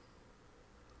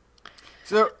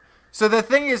 So the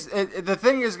thing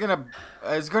is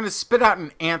gonna spit out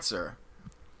an answer,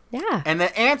 Yeah. and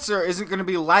the answer isn't gonna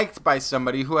be liked by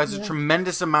somebody who has a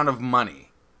tremendous amount of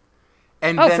money,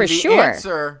 and Oh, then for the sure.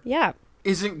 answer Yeah.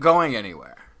 isn't going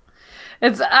anywhere.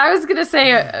 I was gonna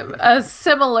say a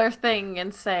similar thing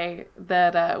and say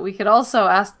that we could also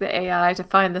ask the AI to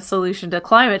find the solution to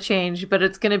climate change, but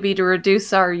it's gonna be to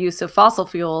reduce our use of fossil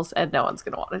fuels, and no one's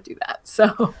gonna want to do that.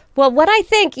 So, Well, what I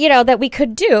think, that we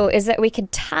could do is that we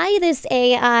could tie this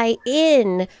AI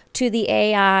in to the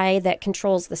AI that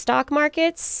controls the stock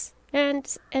markets and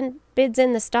bids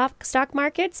in the stock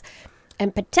markets.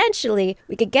 And potentially,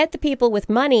 we could get the people with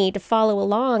money to follow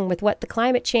along with what the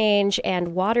climate change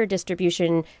and water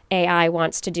distribution AI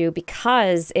wants to do,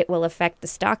 because it will affect the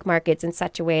stock markets in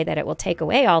such a way that it will take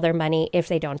away all their money if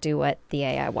they don't do what the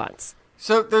AI wants.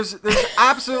 So there's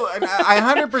absolutely, I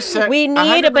 100%. We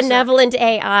need 100%. a benevolent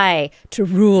AI to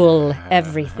rule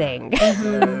everything.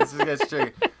 This gets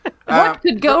tricky. what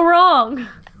could go wrong?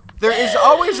 There is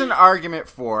always an argument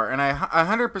for, and I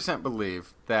 100%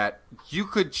 believe that you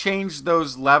could change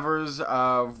those levers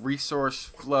of resource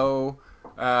flow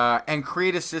and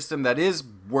create a system that is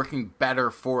working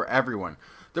better for everyone.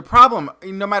 The problem,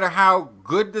 no matter how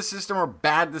good the system or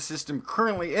bad the system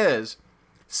currently is,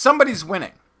 somebody's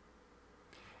winning.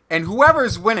 And whoever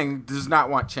is winning does not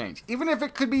want change. Even if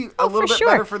it could be a little bit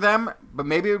better for them, but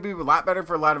maybe it would be a lot better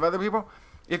for a lot of other people.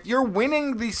 If you're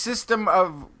winning the system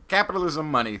of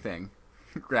capitalism money thing,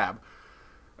 grab,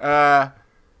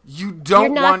 you don't You're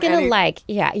not want gonna any...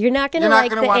 you're not gonna You're not like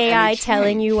gonna the want any AI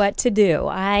telling change. you what to do.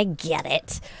 I get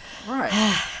it. Right.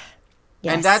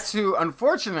 Yes. And that's who,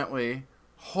 unfortunately,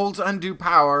 holds undue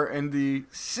power in the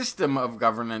system of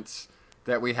governance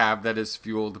that we have that is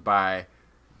fueled by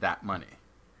that money.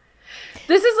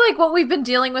 This is like what we've been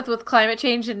dealing with climate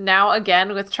change, and now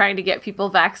again with trying to get people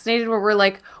vaccinated, where we're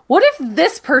like, what if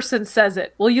this person says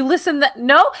it? Will you listen?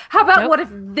 No? How about what if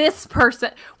this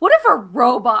person? What if a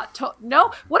robot?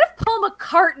 No? What if Paul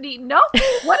McCartney? No?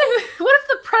 What if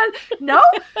the no?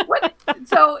 What?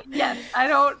 So yes, I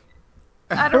don't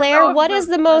Blair, know if what is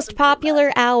the most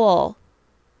popular owl?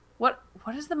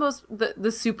 What is the most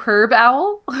the superb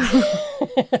owl?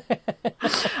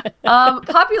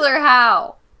 Popular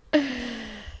how?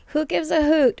 Who gives a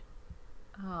hoot?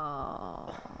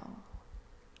 Oh.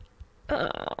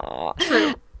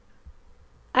 True.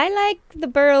 I like the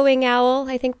burrowing owl.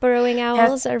 I think burrowing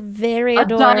owls are very A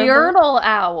adorable. diurnal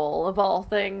owl, of all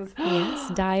things. Yes,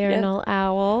 diurnal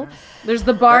owl. There's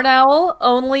the barn owl,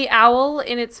 only owl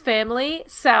in its family,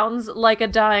 sounds like a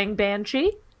dying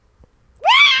banshee.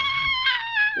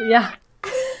 Yeah.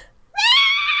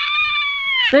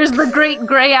 There's the great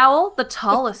gray owl, the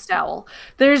tallest owl.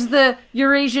 There's the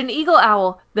Eurasian eagle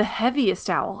owl, the heaviest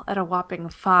owl, at a whopping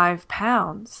 5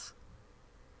 pounds.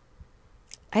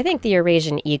 I think the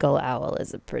Eurasian eagle owl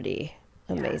is a pretty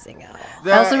amazing owl.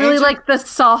 The I also really ancient- like the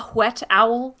saw-whet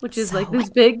owl, which is like this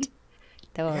big.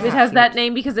 Those It are has that cute.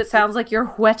 name because it sounds like you're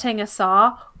whetting a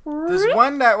saw. There's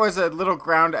one that was a little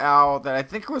ground owl that I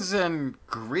think was in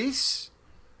Greece.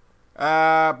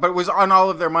 But it was on all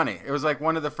of their money. It was like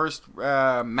one of the first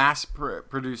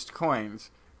mass-produced coins,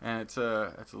 and it's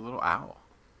a little owl.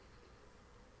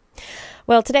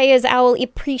 Well, today is Owl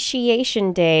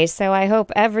Appreciation Day, so I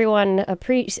hope everyone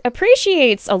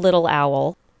appreciates a little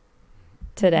owl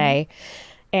today.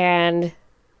 And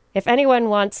if anyone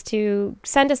wants to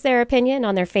send us their opinion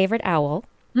on their favorite owl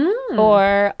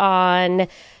or on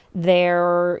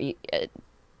their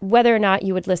whether or not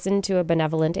you would listen to a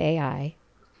benevolent AI,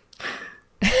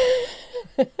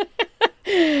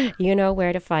 you know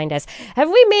where to find us. Have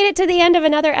we made it to the end of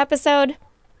another episode?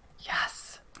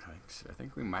 Yes. I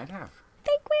think we might have. I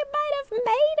think we might have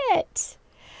made it.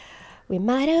 We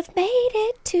might have made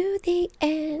it to the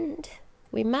end.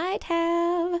 We might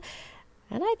have.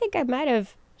 And I think I might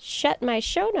have shut my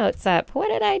show notes up. What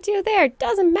did I do there?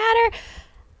 Doesn't matter.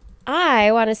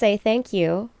 I want to say thank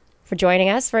you for joining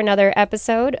us for another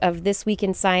episode of This Week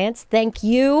in Science. Thank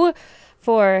you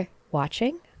for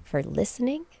watching, for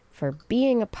listening, for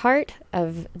being a part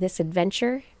of this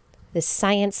adventure, this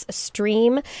science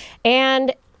stream.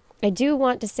 And I do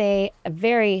want to say a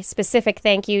very specific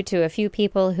thank you to a few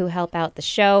people who help out the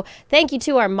show. Thank you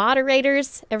to our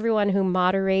moderators, everyone who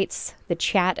moderates the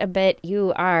chat a bit.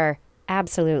 You are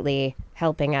absolutely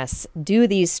helping us do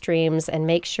these streams and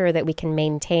make sure that we can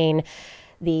maintain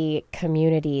the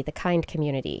community, the kind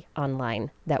community online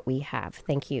that we have.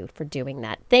 Thank you for doing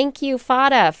that. Thank you,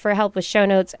 Fada, for help with show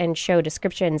notes and show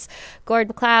descriptions.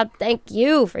 Gordon Cloud, thank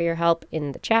you for your help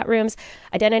in the chat rooms.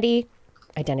 Identity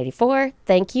 4,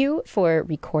 thank you for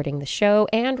recording the show.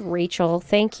 And Rachel,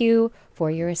 thank you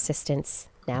for your assistance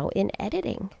now in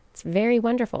editing. It's very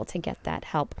wonderful to get that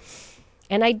help.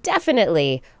 And I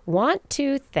definitely want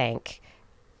to thank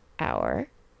our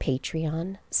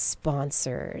Patreon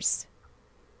sponsors.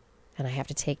 And I have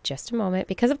to take just a moment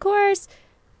because, of course,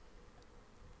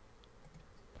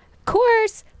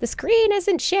 the screen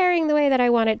isn't sharing the way that I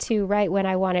want it to right when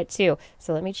I want it to.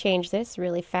 So let me change this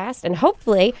really fast. And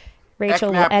hopefully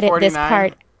Rachel will edit this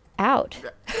part out.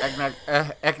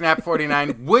 Eknap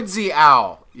 49, Woodsy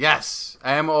Owl. Yes,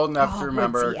 I am old enough to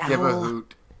remember. Give a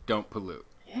hoot, don't pollute.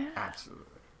 Yeah. Absolutely.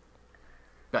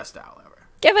 Best owl ever.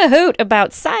 Give a hoot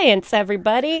about science,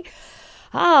 everybody.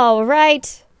 All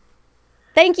right.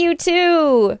 Thank you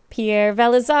to Pierre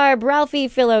Velazarb, Ralphie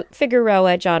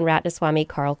Figueroa, John Ratnaswamy,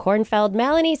 Carl Kornfeld,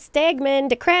 Melanie Stegman,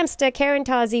 DeCramsta, Karen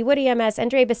Tozzi, Woody MS,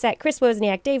 Andre Bissett, Chris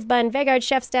Wozniak, Dave Bunn, Vegard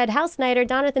Shefstead, Hal Snyder,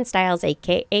 Donathan Stiles,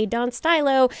 a.k.a. Don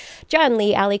Stylo, John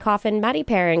Lee, Ali Coffin, Maddie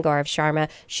Perrin, Gaurav Sharma,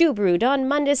 Shubru, Don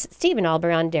Mundus, Stephen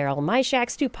Alberon, Daryl Myshak,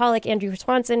 Stu Pollock, Andrew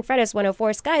Swanson,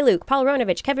 Fredis104, Sky Luke, Paul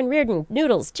Ronovich, Kevin Reardon,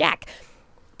 Noodles, Jack,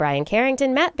 Brian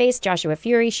Carrington, Matt Bass, Joshua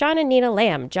Fury, Sean and Nina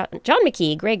Lamb, John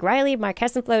McKee, Greg Riley, Mark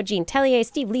Hessenflow, Gene Tellier,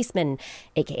 Steve Leisman,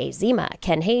 a.k.a. Zima,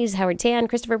 Ken Hayes, Howard Tan,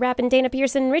 Christopher Rappin, Dana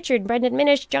Pearson, Richard, Brendan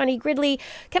Minish, Johnny Gridley,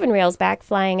 Kevin Railsback,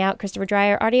 Flying Out, Christopher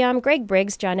Dreyer, Artyom, Greg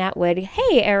Briggs, John Atwood,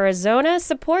 Hey Arizona,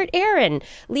 Support Aaron,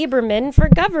 Lieberman for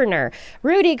Governor,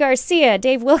 Rudy Garcia,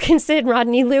 Dave Wilkinson,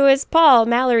 Rodney Lewis, Paul,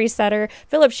 Mallory Sutter,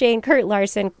 Philip Shane, Kurt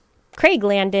Larson, Craig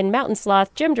Landon, Mountain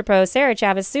Sloth, Jim DePro, Sarah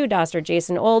Chavez, Sue Doster,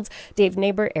 Jason Olds, Dave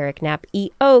Neighbor, Eric Knapp,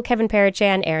 E.O., Kevin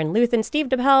Parachan, Aaron Luthen, Steve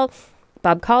DePel,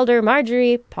 Bob Calder,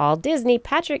 Marjorie, Paul Disney,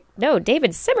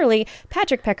 David Simmerly,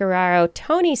 Patrick Pecoraro,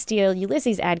 Tony Steele,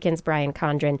 Ulysses Adkins, Brian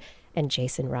Condren, and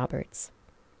Jason Roberts.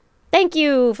 Thank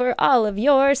you for all of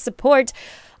your support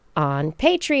on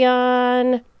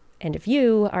Patreon. And if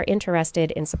you are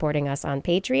interested in supporting us on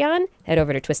Patreon, head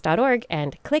over to twist.org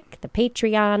and click the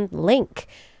Patreon link.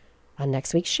 On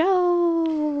next week's show,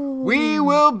 we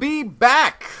will be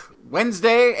back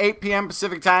Wednesday, 8 p.m.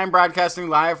 Pacific Time, broadcasting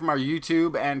live from our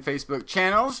YouTube and Facebook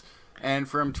channels and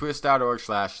from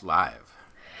twist.org/live.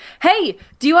 Hey,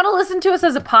 do you want to listen to us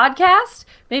as a podcast?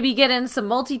 Maybe get in some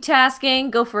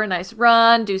multitasking, go for a nice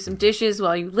run, do some dishes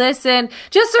while you listen.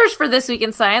 Just search for This Week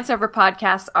in Science wherever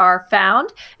podcasts are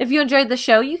found. If you enjoyed the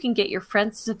show, you can get your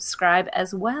friends to subscribe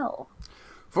as well.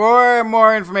 For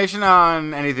more information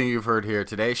on anything you've heard here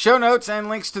today, show notes and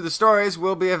links to the stories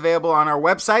will be available on our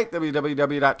website,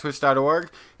 www.twist.org,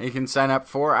 and you can sign up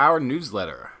for our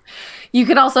newsletter. You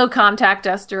can also contact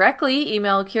us directly.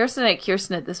 Email Kirsten at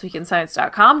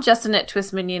kirsten@thisweekinscience.com, Justin at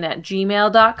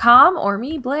twistminion@gmail.com, or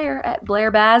me, Blair, at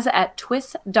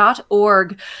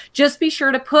blairbaz@twist.org. Just be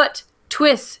sure to put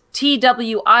TWIS,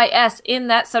 TWIS, in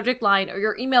that subject line, or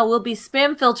your email will be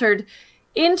spam filtered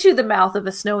into the mouth of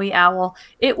a snowy owl.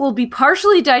 It will be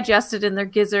partially digested in their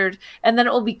gizzard, and then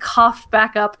it will be coughed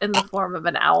back up in the form of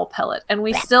an owl pellet, and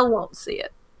we still won't see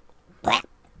it.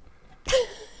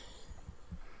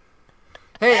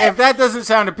 Hey, if that doesn't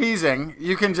sound appeasing,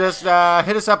 you can just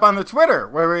hit us up on the Twitter,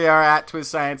 where we are at TWIS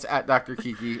Science, at Dr.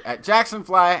 Kiki, at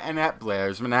Jacksonfly, and at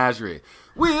Blair's Menagerie.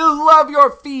 We'll love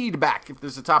your feedback. If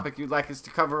there's a topic you'd like us to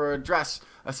cover or address,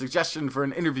 a suggestion for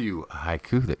an interview, a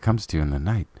haiku that comes to you in the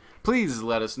night, please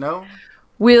let us know.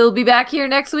 We'll be back here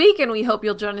next week, and we hope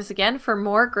you'll join us again for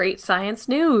more great science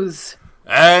news.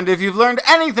 And if you've learned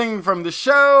anything from the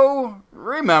show,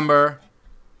 remember,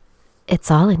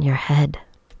 it's all in your head.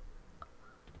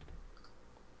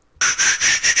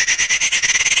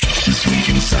 This week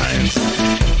in science.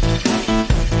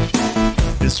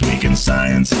 This week in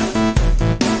science.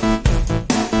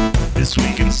 This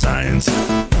week in science.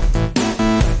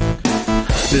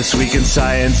 This week in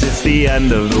science, it's the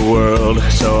end of the world.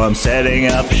 So I'm setting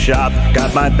up shop,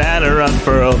 got my banner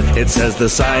unfurled. It says the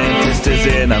scientist is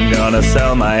in, I'm gonna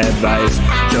sell my advice.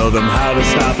 Show them how to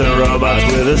stop the robots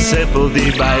with a simple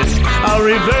device. I'll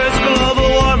reverse global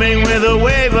warming with a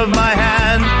wave of my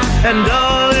hand. And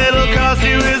all it'll cost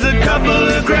you is a couple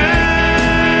of grand.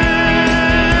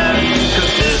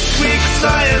 'Cause this week's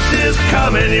science is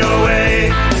coming your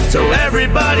way. So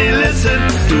everybody listen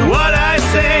to what I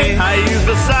say. I use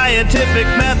the scientific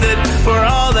method for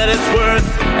all that it's worth.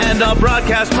 And I'll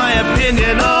broadcast my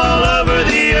opinion all over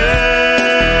the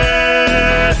earth.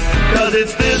 'Cause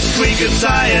it's This Week in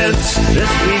Science. This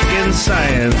Week in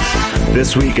Science.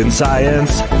 This Week in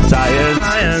Science. Science.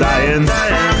 Science.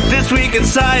 This Week in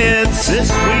Science.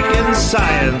 This Week in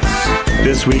Science.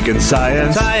 This Week in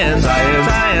Science. Science. Science.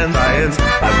 Science. Science.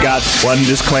 I've got one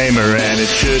disclaimer and it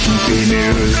shouldn't be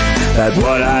news. That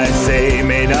what I say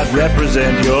may not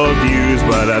represent your views.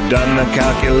 But I've done the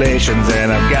calculations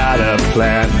and I've got a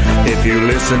plan. If you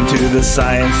listen to the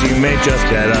science you may just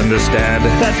yet understand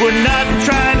that we're not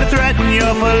trying to threaten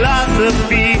your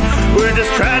philosophy. We're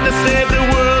just trying to save the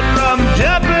world from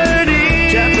jeopardy.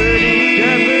 Jeopardy.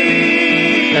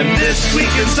 Jeopardy. And This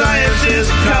Week in Science is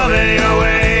coming your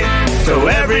way. So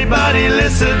everybody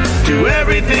listen to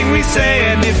everything we say.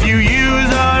 And if you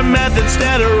use our method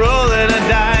instead of rolling a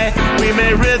die, we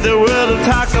may rid the world of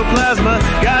toxoplasma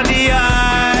gondii.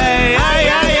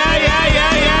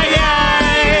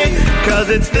 'Cause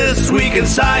it's This Week in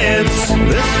Science.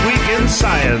 This Week in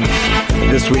Science.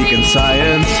 This Week in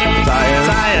Science. Science.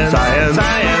 Science. Science.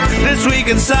 Science. This Week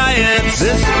in Science.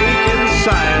 This Week in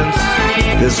Science.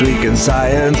 This Week in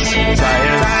Science. Science.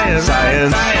 Science.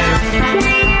 Science.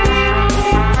 Science.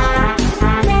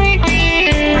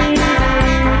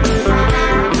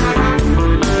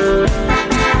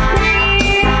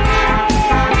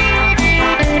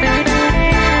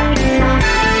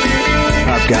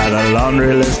 Got a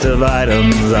laundry list of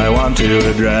items I want to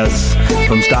address.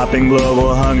 From stopping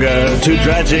global hunger to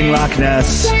dredging Loch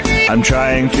Ness. I'm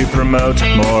trying to promote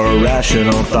more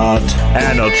rational thought.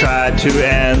 And I'll try to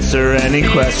answer any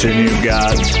question you've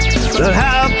got. So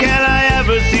how can I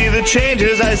ever see the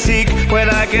changes I seek when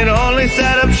I can only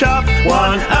set up shop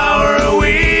 1 hour a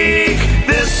week?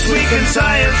 This Week in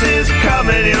Science is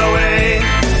coming your way.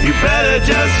 You better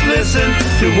just listen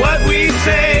to what we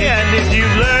say. And if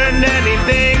you've learned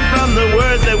anything from the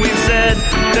words that we've said,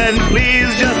 then please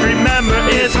just remember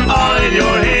it's all in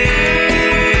your head.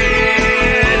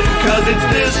 'Cause it's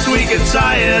This Week in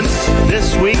Science.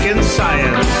 This Week in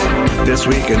Science. This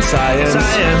Week in Science.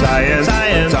 Science. Science.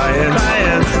 Science. Science.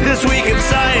 Science. This Week in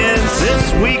Science.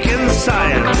 This Week in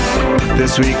Science.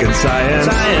 This Week in Science.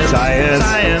 Science. Science.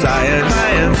 Science. Science.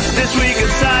 Science. This Week in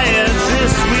Science.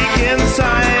 This Week in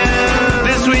Science.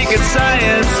 This Week in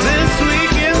Science. This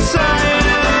Week in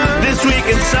Science. This Week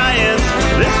in Science.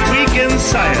 This Week in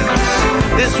Science.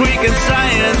 This Week in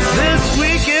Science. This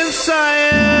Week in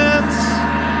Science.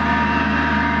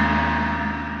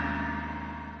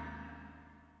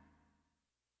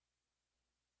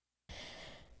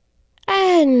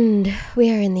 And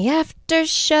we are in the after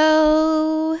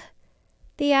show.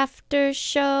 The after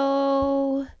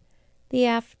show. The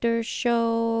after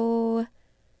show.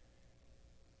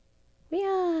 We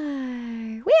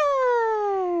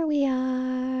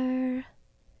are.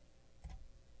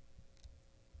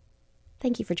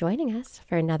 Thank you for joining us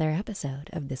for another episode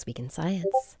of This Week in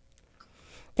Science.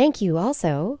 Thank you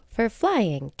also for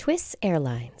flying TWIS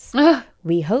Airlines.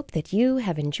 We hope that you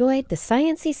have enjoyed the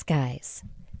sciencey skies.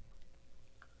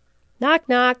 Knock,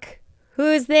 knock.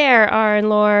 Who's there,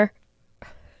 Arnlore?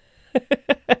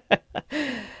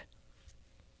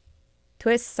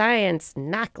 TWIS Science.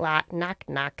 Knock, knock, knock,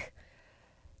 knock.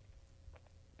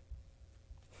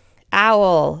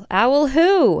 Owl. Owl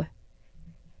who?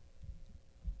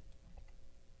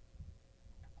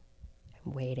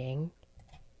 I'm waiting.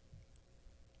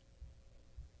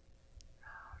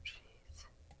 Oh, jeez.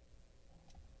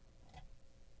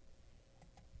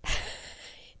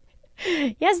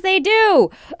 Yes, they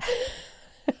do.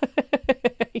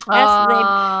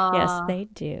 Yes, they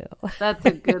do. That's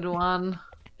a good one.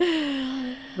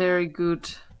 Very good.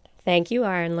 Thank you,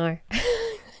 Arnlore.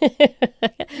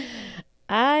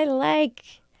 I like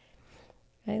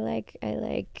I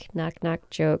like knock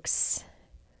jokes.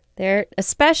 They're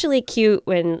especially cute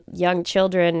when young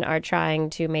children are trying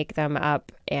to make them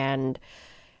up and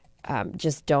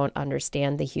just don't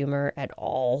understand the humor at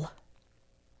all.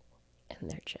 And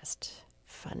they're just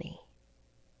funny.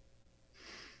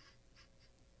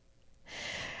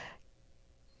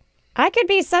 I could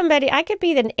be somebody. I could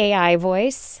be an AI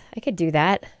voice. I could do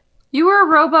that. You were a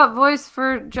robot voice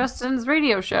for Justin's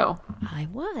radio show. I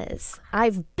was.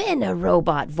 I've been a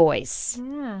robot voice.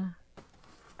 Yeah.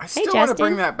 I still want to Justin.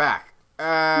 bring that back.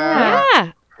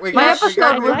 Yeah. My episode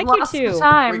I'd like was you lost to. to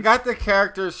time. We got the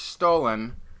characters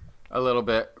stolen a little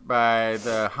bit by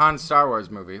the Han Star Wars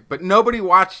movie, but nobody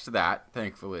watched that,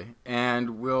 thankfully,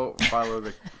 and we'll follow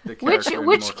the character. in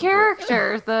Which more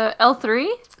character? The L3?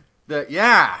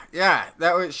 Yeah,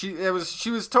 that was she.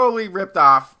 She was totally ripped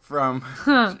off from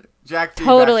Jack Feedback's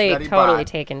Totally Betty Bot,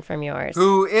 taken from yours.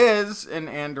 who is an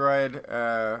android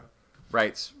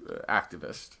rights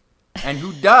activist, and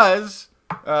who does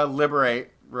liberate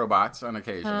robots on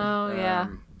occasion. Oh, yeah.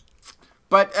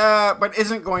 But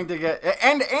isn't going to get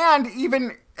and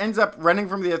even ends up running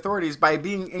from the authorities by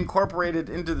being incorporated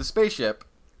into the spaceship.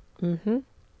 Mm-hmm.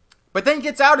 But then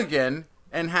gets out again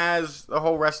and has the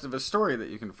whole rest of his story that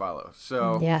you can follow.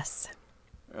 So Yes.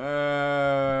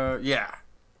 yeah.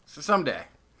 So someday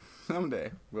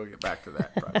we'll get back to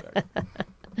that project.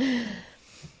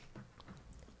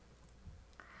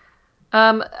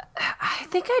 I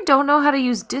think I don't know how to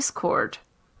use Discord.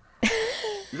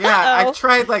 Yeah, I've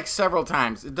tried like several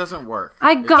times. It doesn't work.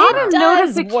 I got a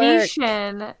does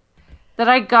notification that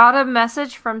I got a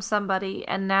message from somebody,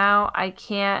 and now I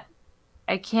can't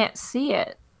see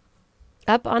it.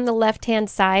 Up on the left-hand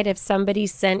side, if somebody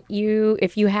sent you,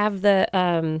 if you have the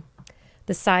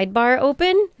sidebar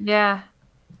open, Yeah.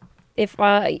 if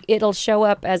it'll show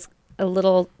up as a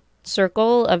little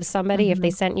circle of somebody if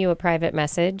they sent you a private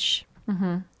message.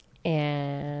 Mm-hmm.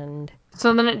 And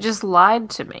So then it just lied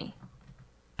to me.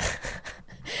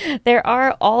 there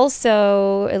are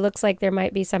also, it looks like there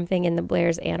might be something in the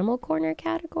Blair's Animal Corner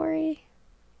category.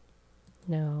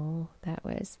 No, that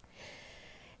was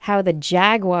how the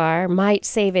jaguar might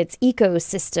save its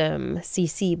ecosystem.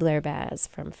 CC Blair Baz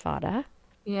from FODA.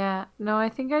 Yeah. No, I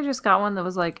think I just got one that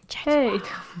was like, hey.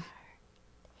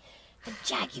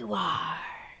 Jaguar. All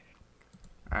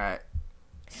right.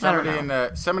 I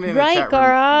don't Somebody in the Right, chat room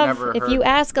never Gaurav. If heard you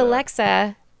ask the-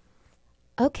 Alexa,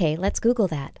 okay, let's Google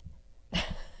that.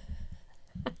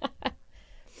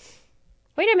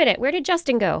 Wait a minute. Where did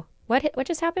Justin go? What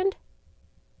just happened?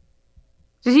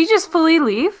 Did he just fully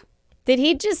leave? Did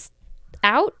he just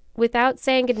out without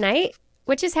saying goodnight?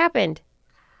 What just happened?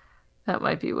 That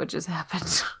might be what just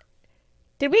happened.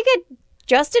 Did we get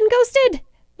Justin ghosted?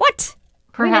 What?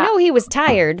 I mean, I Perhaps. know he was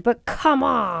tired, but come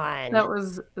on. That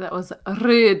was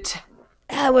rude.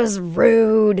 That was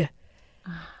rude.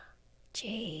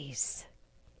 Jeez.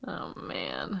 Oh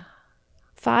man.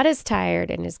 Fada's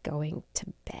tired and is going to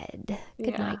bed. Good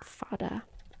Yeah. night, Fada.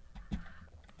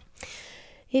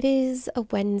 It is a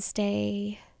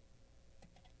Wednesday.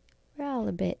 We're all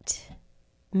a bit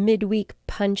midweek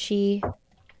punchy,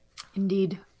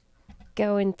 Indeed.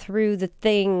 going through the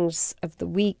things of the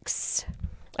weeks.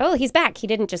 Oh, he's back. He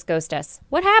didn't just ghost us.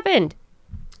 What happened?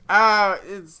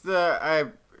 It's the I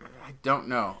don't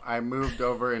know. I moved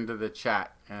over into the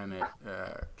chat and it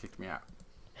kicked me out.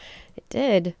 It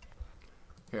did.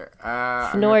 Here,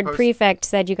 I'm Nord gonna post- Prefect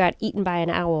said you got eaten by an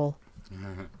owl.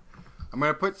 I'm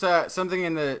gonna put something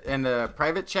in the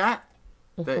private chat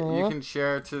that you can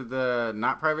share to the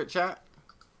not private chat.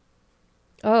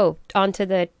 Oh, onto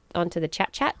the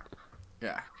chat.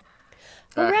 Yeah.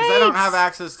 All Because I don't right. have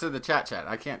access to the chat.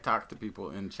 I can't talk to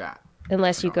people in chat.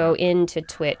 Unless you go into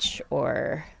Twitch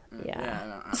or Yeah. I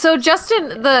don't- So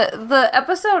Justin, the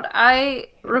episode I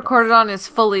recorded on is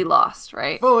fully lost,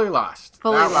 right? Fully lost.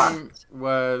 Fully that lost. one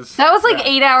was. That was like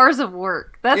yeah. 8 hours of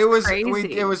work. That's It was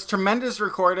crazy. it was tremendous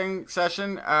recording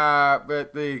session,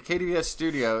 but the KDVS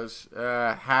studios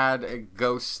had a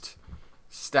ghost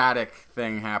static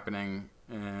thing happening,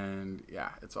 and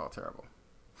yeah, it's all terrible.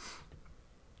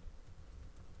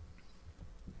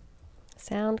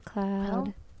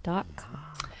 SoundCloud.com.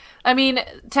 I mean,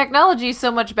 technology is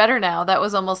so much better now. That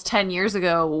was almost 10 years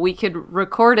ago. We could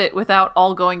record it without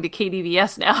all going to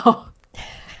KDVS now.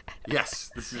 Yes,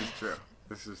 this is true.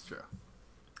 This is true.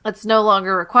 It's no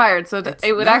longer required, so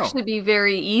it would no. actually be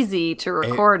very easy to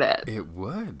record it. It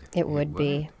would. It would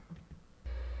be.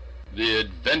 The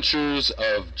Adventures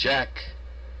of Jack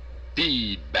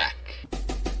Feedback.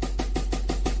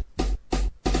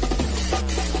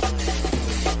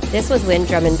 This was when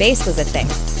drum and bass was a thing.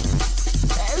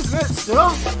 Isn't it still?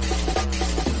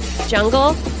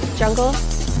 Jungle.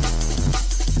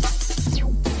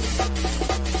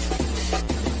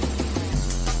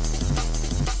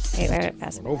 Okay, wait,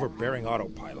 fast. An overbearing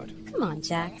autopilot. Come on,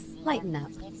 Jack. Lighten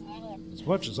up. As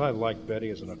much as I like Betty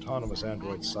as an autonomous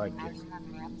android sidekick,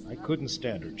 I couldn't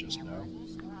stand her just now.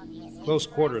 Close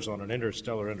quarters on an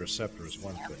interstellar interceptor is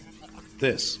one thing.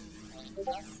 This,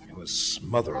 it was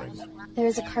smothering. There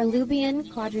is a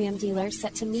Carlubian quadrium dealer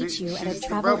set to meet you at a She's the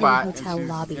Travel Inn robot, hotel and she's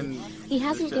lobby. in He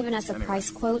hasn't the given ship. us a Anyway.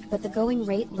 price quote, but the going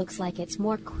rate looks like it's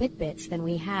more quid bits than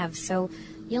we have, so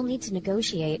you'll need to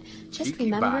negotiate. Just Kiki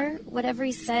remember, whatever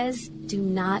he says, do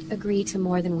not agree to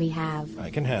more than we have.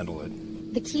 I can handle it.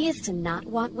 The key is to not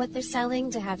want what they're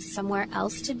selling, to have somewhere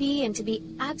else to be, and to be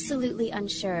absolutely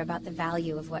unsure about the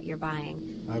value of what you're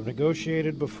buying. I've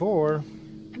negotiated before.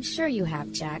 I'm sure you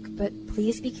have, Jack, but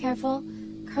please be careful.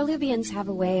 Carlubians have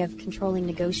a way of controlling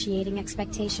negotiating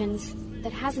expectations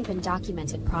that hasn't been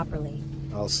documented properly.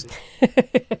 I'll see.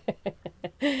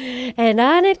 And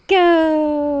on it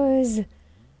goes.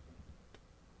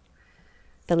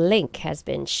 The link has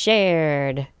been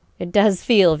shared. It does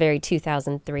feel very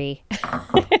 2003.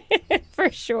 For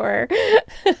sure.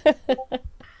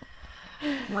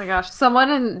 Oh my gosh.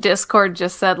 Someone in Discord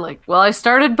just said, like, well, I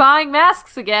started buying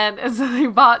masks again. And so they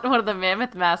bought one of the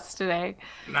mammoth masks today.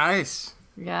 Nice.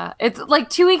 Yeah. It's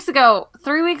like 2 weeks ago,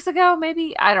 3 weeks ago,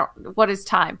 maybe. I don't, what is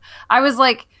time? I was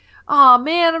like, oh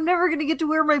man, I'm never going to get to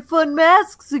wear my fun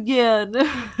masks again.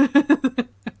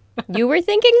 You were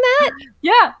thinking that?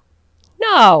 Yeah.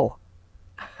 No.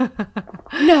 No.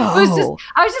 I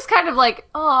was just kind of like,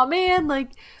 oh man, like,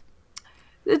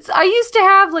 I used to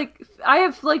have I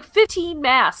have 15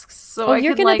 masks. So Oh,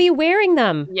 you're going to be wearing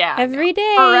them every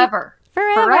day.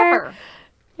 Forever.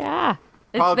 Yeah.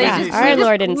 Apologies. Our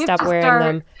Lord didn't stop wearing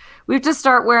them. We have to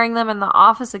start wearing them in the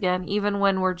office again, even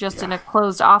when we're just in a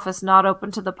closed office, not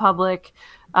open to the public,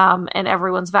 and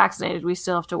everyone's vaccinated. We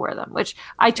still have to wear them, which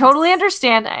I totally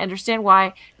understand. I understand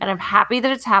why, and I'm happy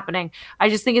that it's happening. I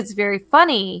just think it's very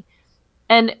funny,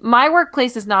 and my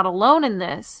workplace is not alone in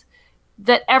this,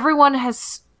 that everyone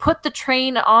has put the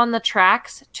train on the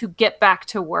tracks to get back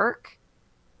to work.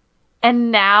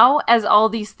 And now, as all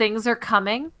these things are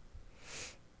coming,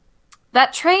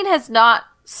 that train has not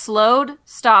slowed,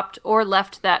 stopped, or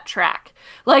left that track.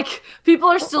 Like, people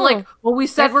are still like, well, we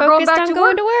said we're going back to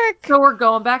work, so we're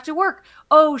going back to work.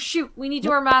 Oh, shoot, we need to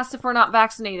wear masks if we're not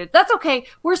vaccinated. That's okay.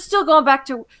 We're still going back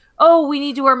to, oh, we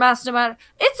need to wear masks no matter.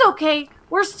 It's okay.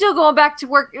 We're still going back to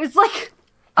work. It's like,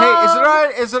 hey, is it all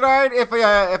right? Is it all right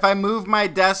if I move my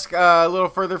desk a little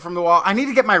further from the wall? I need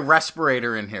to get my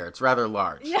respirator in here. It's rather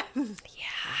large. Yes.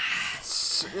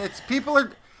 It's people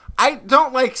are. I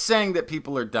don't like saying that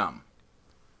people are dumb.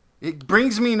 It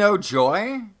brings me no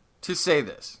joy to say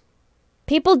this.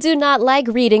 People do not like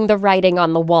reading the writing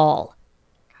on the wall.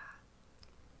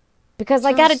 Because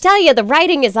I gotta tell you, the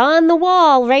writing is on the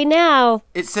wall right now.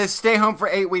 It says stay home for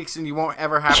 8 weeks and you won't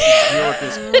ever have to deal with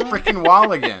this freaking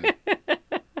wall again.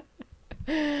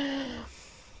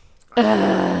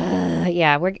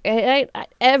 Yeah,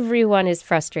 everyone is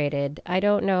frustrated. I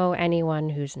don't know anyone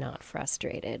who's not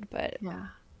frustrated, but yeah.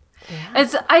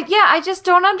 I just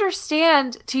don't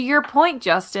understand. To your point,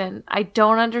 Justin, I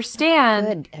don't understand.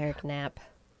 Good, Eric Knapp.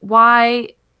 Why?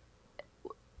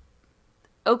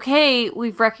 Okay,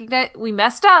 we've recognized we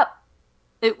messed up.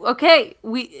 They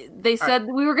said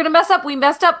we were going to mess up. We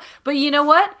messed up, but you know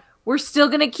what? We're still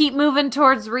going to keep moving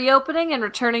towards reopening and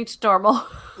returning to normal.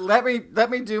 Let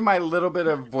me do my little bit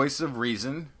of voice of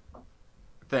reason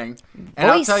thing.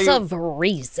 And Voice of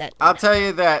reason. I'll tell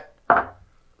you that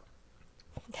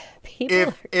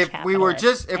People if we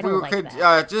could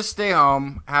just stay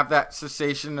home, have that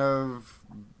cessation of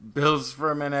bills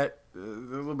for a minute, a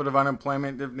little bit of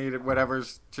unemployment if needed,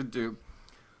 whatever's to do.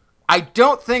 I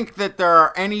don't think that there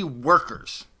are any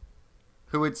workers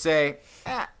who would say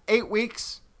 8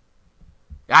 weeks.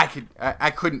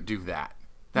 I couldn't do that.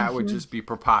 That would just be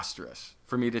preposterous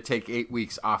for me to take 8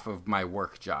 weeks off of my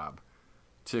work job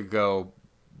to go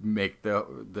make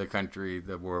the country,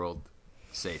 the world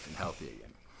safe and healthy again.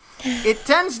 It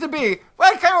tends to be,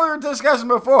 like we were discussing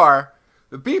before,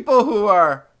 the people who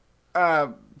are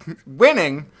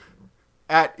winning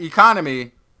at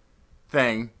economy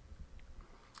thing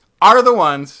are the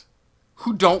ones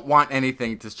who don't want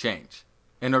anything to change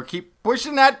and or keep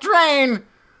pushing that train.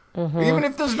 Even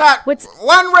if there's not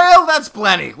one rail, that's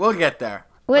plenty. We'll get there.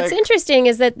 What's interesting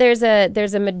is that there's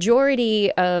a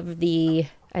majority of the,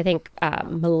 I think,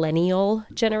 millennial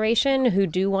generation who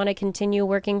do want to continue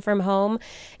working from home.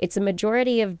 It's a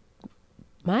majority of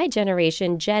my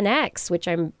generation, Gen X, which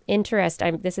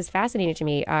this is fascinating to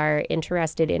me, are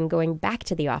interested in going back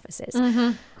to the offices.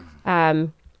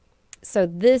 So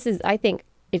this is, I think,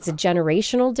 it's a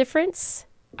generational difference.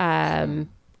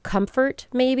 comfort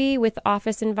maybe with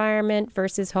office environment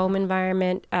versus home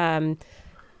environment.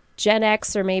 Gen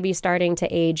X are maybe starting to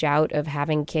age out of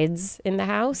having kids in the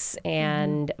house,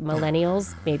 and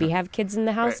millennials maybe have kids in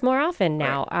the house more often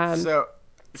now.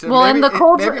 So well, maybe, and the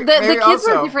kids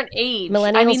also, are a different age.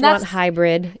 Millennials want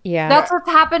hybrid. Yeah. That's what's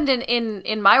happened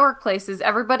in my workplace is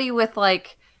everybody with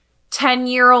like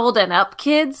 10-year-old and up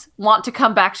kids want to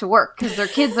come back to work because their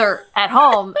kids are at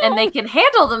home and they can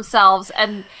handle themselves,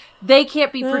 and they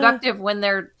can't be productive when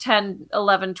their 10,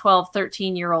 11, 12,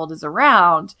 13-year-old is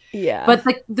around. Yeah. But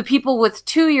the people with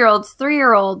 2-year-olds,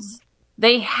 3-year-olds,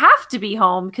 they have to be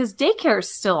home because daycares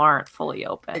still aren't fully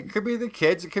open. It could be the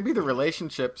kids. It could be the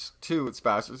relationships, too, with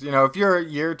spouses. You know, if you're a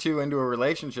year or two into a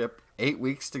relationship, 8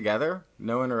 weeks together,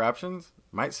 no interruptions,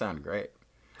 might sound great.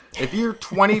 If you're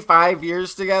 25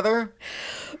 years together,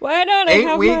 why not?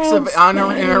 8 weeks of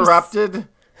uninterrupted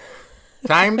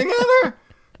time together?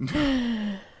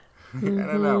 I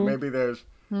don't know. Maybe there's...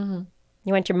 You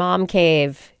want your mom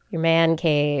cave, your man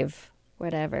cave,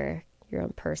 whatever, your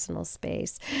own personal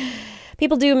space.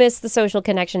 People do miss the social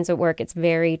connections at work. It's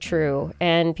very true.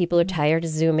 And people are tired of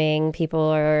Zooming. People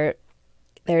are...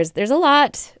 There's a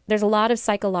lot of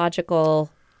psychological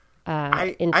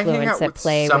influence at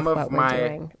play with what we're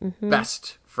doing. Some of my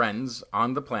best friends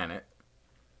on the planet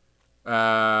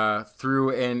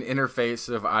through an interface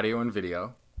of audio and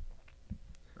video.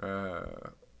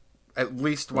 At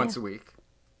least once a week.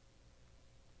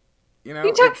 You know,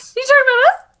 you talking about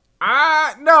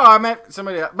us? No, I meant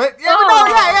somebody else. But yeah,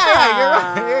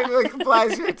 yeah, you're right. It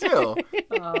applies here too.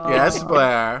 Yes,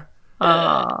 Blair.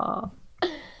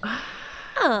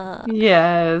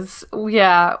 Yes.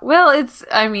 Yeah. Well, it's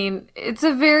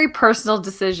a very personal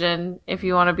decision if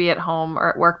you want to be at home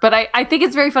or at work. But I think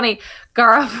it's very funny.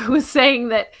 Gaurav was saying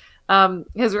that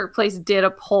his workplace did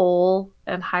a poll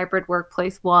and hybrid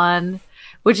workplace won,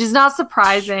 which is not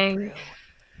surprising.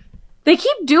 They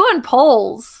keep doing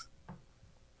polls.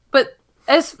 But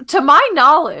as to my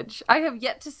knowledge, I have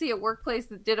yet to see a workplace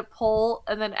that did a poll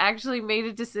and then actually made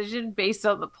a decision based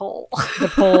on the poll. The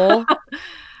poll?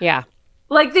 Yeah.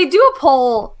 Like they do a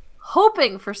poll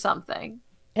hoping for something.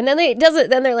 And then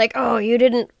then they're like, oh, you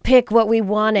didn't pick what we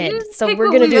wanted. So we're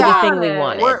going to do the thing we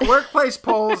wanted. Workplace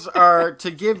polls are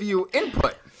to give you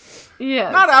input.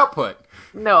 Yeah. Not output.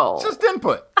 No. It's just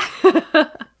input.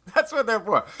 That's what they're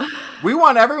for. We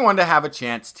want everyone to have a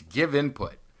chance to give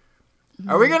input.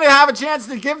 Are we going to have a chance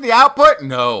to give the output?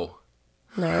 No.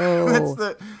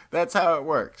 That's how it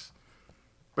works.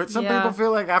 But some people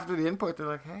feel like after the input, they're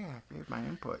like, hey, I gave my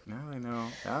input. Now they know.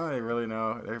 Now they really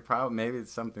know. They're probably, maybe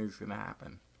something's going to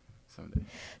happen someday.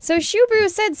 So Shubru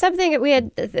said something that we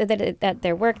had that at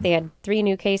their work. They had 3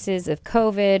 new cases of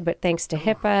COVID, but thanks to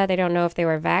HIPAA, they don't know if they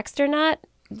were vaxxed or not.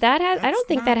 I don't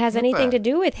think that has anything to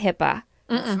do with HIPAA.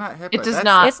 It's not HIPAA. It does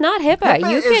not. It's not HIPAA.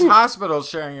 HIPAA is hospitals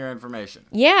sharing your information.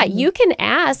 Yeah, you can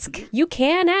ask. You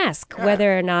can ask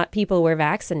whether or not people were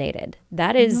vaccinated.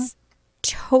 That is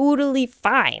totally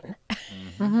fine.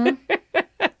 So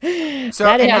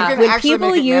that is, you can when actually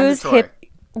people make it use mandatory.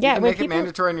 yeah, you can make it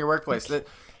mandatory in your workplace. That,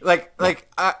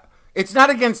 it's not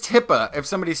against HIPAA if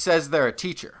somebody says they're a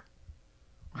teacher,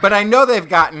 but I know they've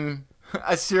gotten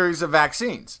a series of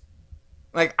vaccines.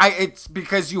 It's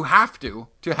because you have to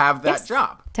have that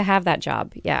job. To have that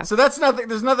job, yeah. So that's nothing.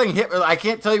 There's nothing HIPAA. I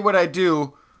can't tell you what I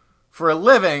do for a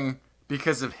living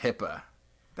because of HIPAA.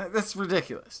 That's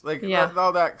ridiculous.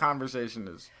 All that conversation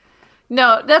is.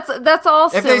 No, that's all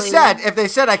silly. If they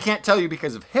said I can't tell you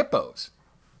because of hippos.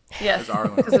 Yes,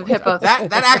 because of hippos.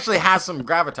 That actually has some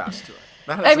gravitas to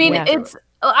it.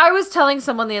 I was telling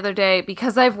someone the other day,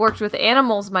 because I've worked with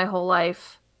animals my whole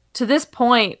life, to this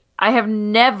point, I have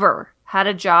never had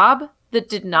a job that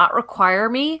did not require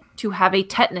me to have a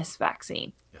tetanus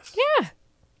vaccine. Yes. Yeah.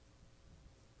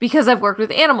 Because I've worked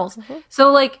with animals.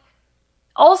 So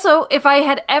also, if I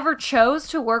had ever chose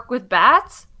to work with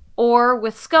bats or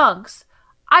with skunks,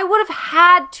 I would have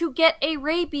had to get a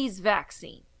rabies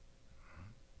vaccine.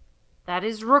 That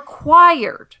is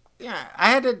required. Yeah,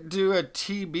 I had to do a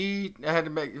TB. I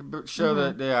had to show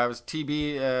that I was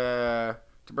TB,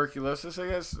 tuberculosis, I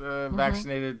guess,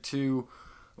 vaccinated to,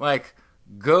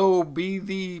 go be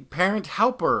the parent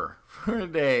helper for a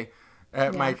day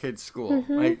at my kid's school.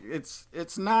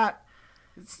 It's not.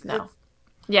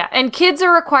 Yeah, and kids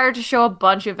are required to show a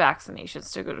bunch of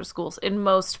vaccinations to go to schools in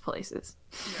most places.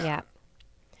 Yeah.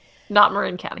 Not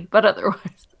Marin County, but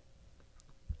otherwise.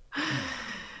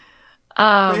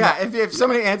 If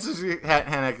somebody answers,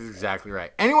 Hanek is exactly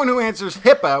right. Anyone who answers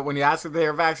HIPAA when you ask if they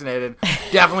are vaccinated,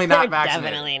 definitely not vaccinated.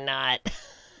 Definitely not.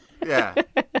 Yeah.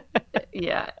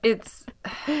 Yeah, it's...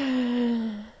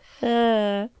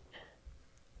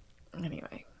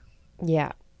 Anyway.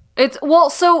 Yeah.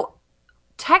 So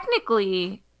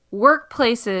technically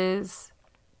workplaces,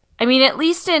 I mean, at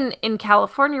least in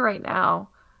California right now,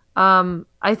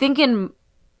 I think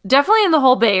definitely in the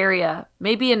whole Bay Area,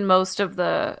 maybe in most of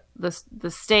the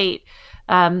state,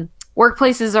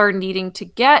 workplaces are needing to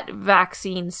get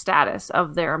vaccine status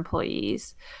of their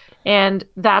employees. And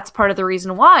that's part of the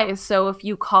reason why. So if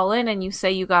you call in and you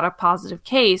say you got a positive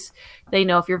case, they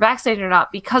know if you're vaccinated or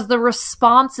not, because the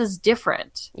response is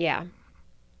different. Yeah.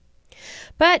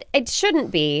 But it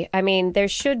shouldn't be. I mean, there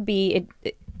should be,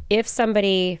 if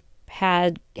somebody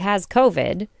has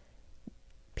COVID,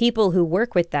 people who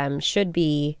work with them should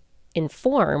be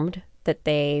informed that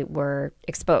they were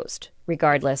exposed,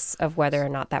 regardless of whether or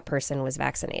not that person was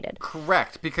vaccinated.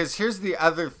 Correct. Because here's the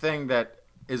other thing that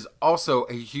is also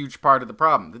a huge part of the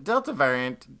problem. The Delta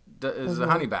variant is a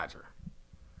honey badger.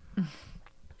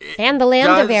 And the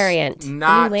Lambda variant. The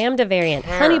new Lambda variant.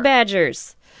 Care. Honey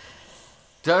badgers.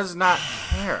 Does not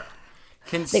care.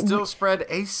 Can still spread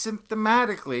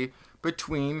asymptomatically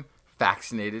between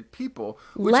vaccinated people.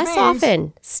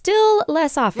 Still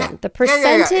less often. The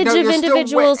percentage of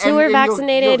individuals who are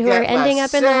vaccinated, who are ending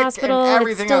up in the hospital,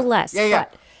 it's still less.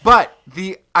 But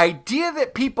the idea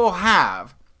that people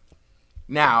have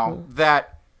now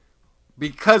that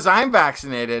because I'm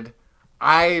vaccinated,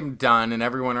 I'm done and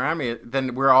everyone around me,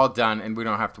 then we're all done and we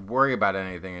don't have to worry about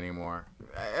anything anymore.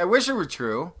 I wish it were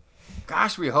true.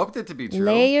 Gosh, we hoped it to be true.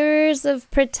 Layers of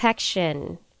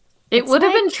protection. It would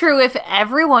have been true if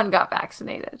everyone got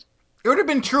vaccinated. It would have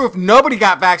been true if nobody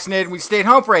got vaccinated and we stayed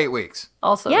home for 8 weeks.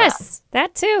 Also, yes,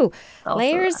 that too. Also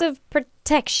Layers of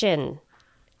protection.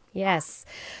 Yes.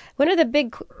 One of the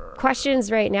big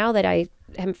questions right now that I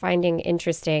am finding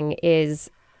interesting is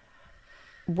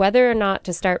whether or not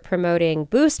to start promoting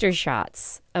booster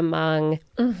shots among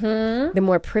the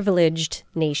more privileged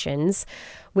nations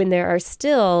when there are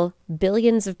still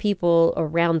billions of people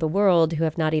around the world who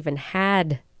have not even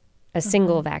had a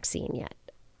single vaccine yet.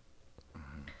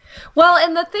 Well,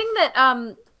 and the thing that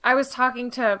I was talking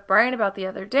to Brian about the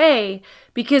other day,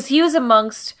 because he was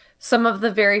amongst some of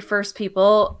the very first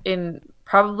people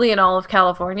probably in all of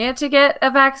California to get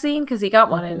a vaccine, because he got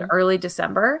one in early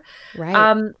December.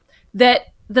 Right. That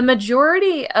the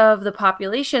majority of the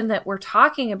population that we're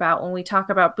talking about when we talk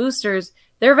about boosters,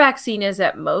 their vaccine is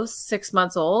at most 6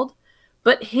 months old,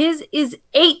 but his is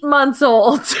 8 months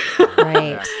old.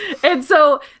 Right. And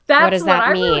so that's what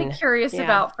I'm mean? really curious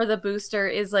about for the booster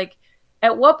is like,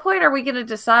 at what point are we going to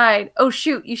decide, oh,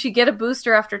 shoot, you should get a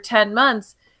booster after 10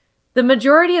 months? The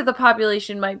majority of the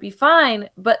population might be fine,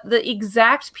 but the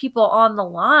exact people on the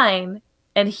line,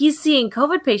 and he's seeing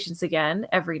COVID patients again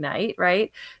every night,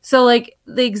 right? So like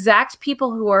the exact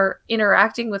people who are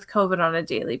interacting with COVID on a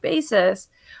daily basis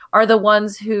are the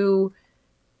ones who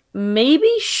maybe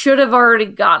should have already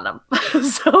gotten them.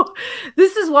 So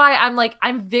this is why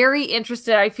I'm very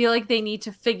interested. I feel like they need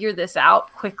to figure this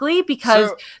out quickly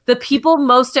because the people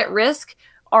most at risk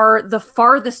are the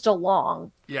farthest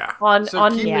along on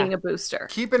needing a booster.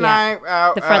 Keep an eye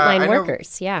out. The frontline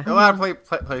workers, A lot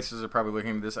of places are probably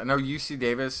looking at this. I know UC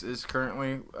Davis is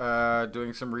currently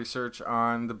doing some research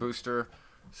on the booster,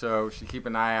 so should keep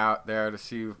an eye out there to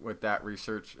see what that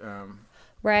research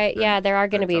right, there are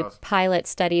going to be pilot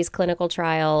studies, clinical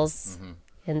trials,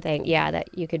 and things,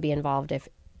 that you could be involved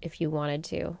if you wanted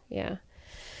to,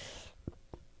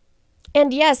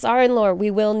 And yes, R&Lore, we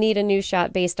will need a new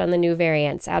shot based on the new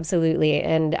variants, absolutely.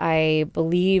 And I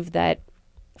believe that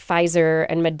Pfizer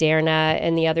and Moderna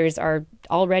and the others are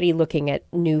already looking at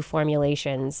new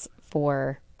formulations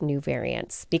for new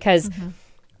variants. Because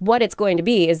what it's going to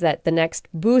be is that the next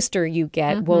booster you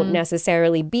get won't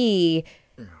necessarily be...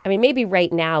 I mean, maybe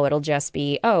right now it'll just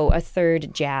be, a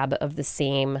third jab of the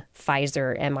same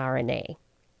Pfizer mRNA.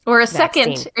 Or a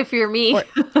vaccine. second, if you're me.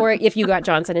 or if you got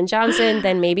Johnson & Johnson,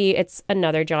 then maybe it's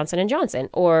another Johnson & Johnson.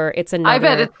 Or it's another... I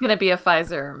bet it's going to be a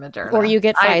Pfizer or Moderna. Or you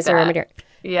get Pfizer or Moderna.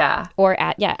 Yeah. Or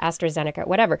AstraZeneca,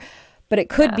 whatever. But it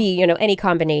could be, any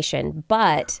combination.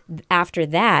 But after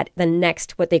that, the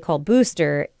next, what they call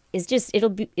booster, is just, it'll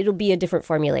be a different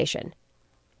formulation.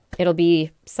 It'll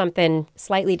be something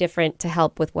slightly different to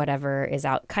help with whatever is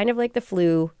out. Kind of like the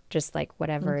flu, just like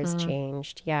whatever is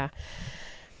changed. Yeah.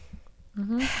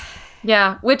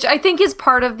 Yeah, which I think is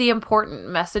part of the important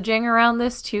messaging around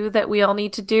this too that we all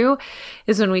need to do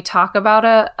is when we talk about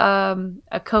a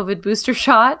COVID booster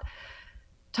shot,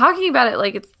 talking about it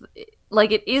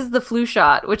like it is the flu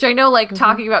shot, which I know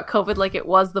talking about COVID like it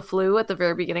was the flu at the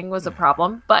very beginning was a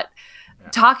problem, but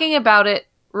talking about it,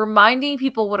 reminding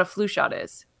people what a flu shot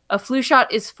is. A flu shot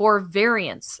is for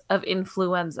variants of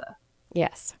influenza.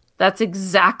 Yes. That's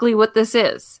exactly what this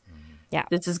is. Yeah.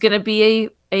 This is going to be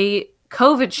a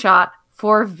COVID shot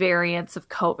for variants of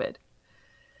COVID.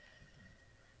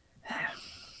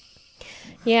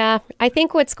 Yeah, I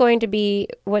think what's going to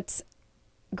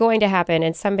happen,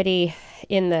 and somebody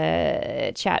in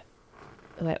the chat,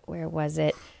 where was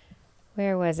it?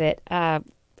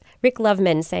 Rick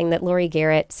Loveman saying that Lori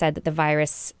Garrett said that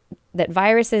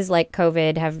viruses like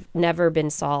COVID have never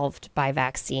been solved by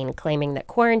vaccine, claiming that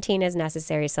quarantine is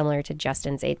necessary, similar to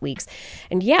Justin's 8 weeks.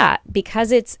 And yeah,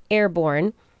 because it's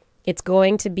airborne, it's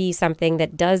going to be something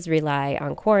that does rely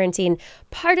on quarantine.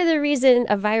 Part of the reason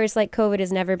a virus like COVID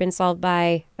has never been solved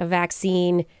by a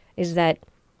vaccine is that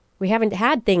we haven't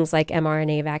had things like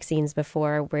mRNA vaccines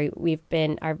before, where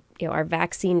our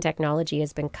vaccine technology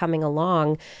has been coming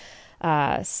along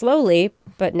slowly,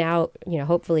 but now,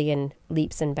 hopefully in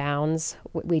leaps and bounds,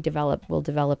 we'll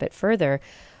develop it further.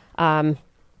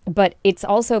 But it's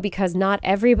also because not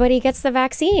everybody gets the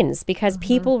vaccines, because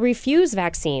people refuse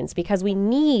vaccines, because we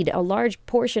need a large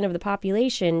portion of the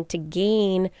population to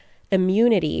gain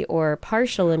immunity or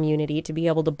partial immunity to be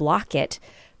able to block it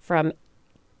from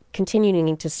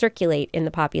continuing to circulate in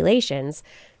the populations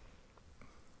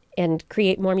and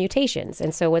create more mutations.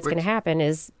 And so what's going to happen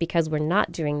is, because we're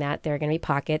not doing that, there are going to be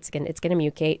pockets, it's going to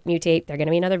mutate. There's going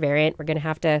to be another variant. We're going to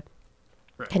have to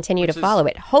continue to follow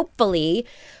it. Hopefully,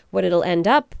 what'll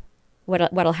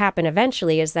happen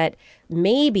eventually is that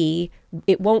maybe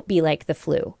it won't be like the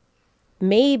flu.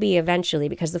 Maybe eventually,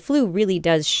 because the flu really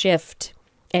does shift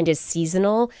and is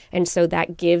seasonal. And so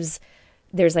there's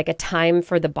like a time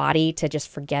for the body to just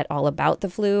forget all about the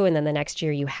flu. And then the next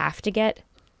year you have to get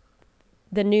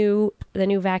the new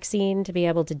vaccine to be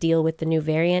able to deal with the new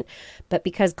variant. But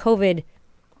because COVID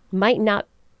might not,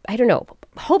 I don't know,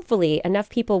 hopefully enough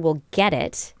people will get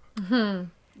it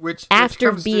which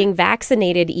after being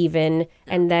vaccinated even,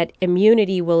 and that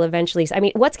immunity will eventually,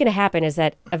 what's going to happen is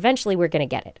that eventually we're going to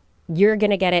get it. You're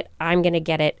going to get it. I'm going to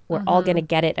get it. We're all going to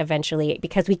get it eventually,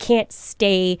 because we can't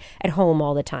stay at home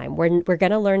all the time. We're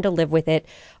going to learn to live with it.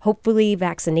 Hopefully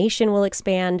vaccination will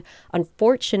expand.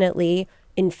 Unfortunately,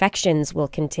 infections will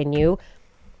continue,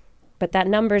 but that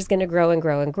number is going to grow and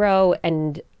grow and grow.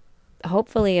 And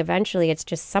hopefully eventually it's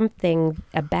just a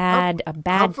bad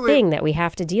thing that we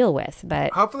have to deal with.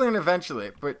 But hopefully and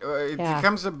eventually, but it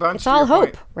becomes a bunch. It's all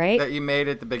hope, right? That you made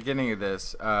at the beginning of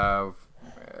this, of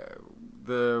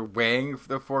the weighing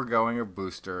the foregoing of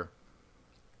booster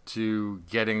to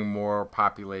getting more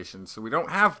population, so we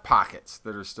don't have pockets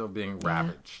that are still being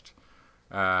ravaged.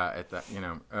 At that,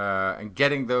 and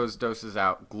getting those doses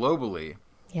out globally,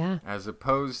 as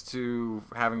opposed to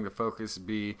having the focus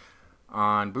be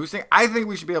on boosting. I think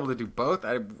we should be able to do both.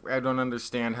 I don't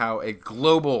understand how a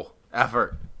global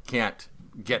effort can't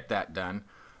get that done.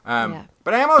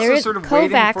 But I am also sort of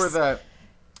waiting for the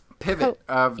pivot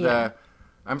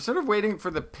I'm sort of waiting for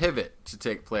the pivot to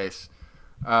take place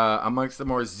amongst the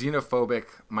more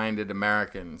xenophobic-minded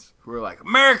Americans who are like,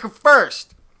 America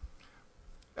first.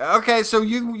 Okay, so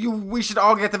we should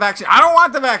all get the vaccine. I don't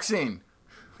want the vaccine.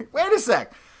 Wait a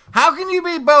sec. How can you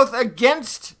be both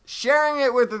against sharing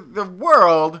it with the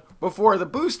world before the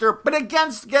booster, but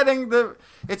against getting the...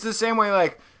 It's the same way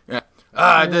like,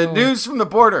 the news from the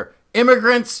border.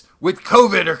 Immigrants with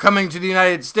COVID are coming to the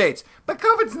United States. But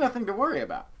COVID's nothing to worry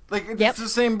about. Like, it's the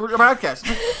same broadcast.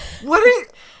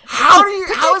 How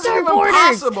is it even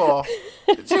possible?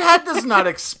 Your head does not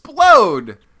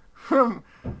explode from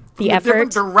the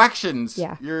different directions.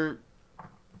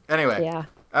 Anyway.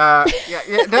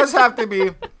 It does have to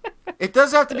be. It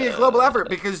does have to be a global effort,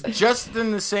 because just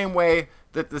in the same way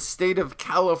that the state of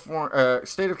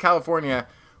California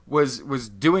was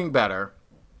doing better,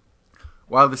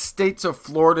 while the states of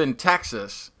Florida and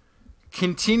Texas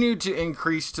continued to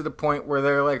increase to the point where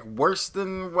they're like worse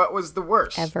than what was the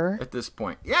worst ever at this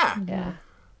point.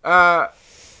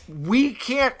 We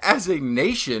can't, as a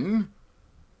nation,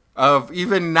 of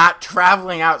even not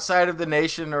traveling outside of the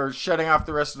nation or shutting off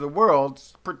the rest of the world,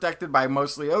 protected by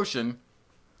mostly ocean,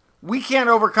 we can't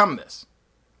overcome this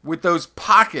with those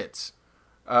pockets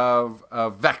of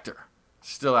vector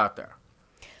still out there.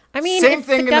 Same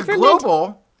thing in the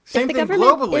global. Same thing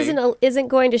globally. Isn't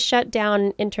going to shut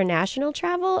down international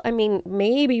travel.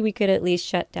 Maybe we could at least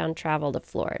shut down travel to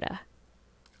Florida.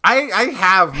 I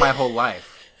have my whole life.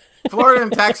 Florida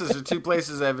and Texas are two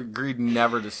places I've agreed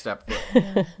never to step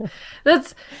foot.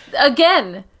 That's,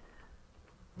 again,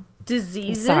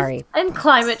 diseases and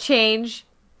climate change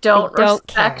don't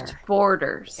respect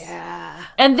borders. Yeah.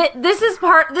 And this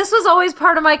was always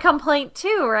part of my complaint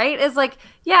too, right? Is like,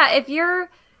 if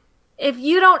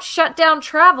you don't shut down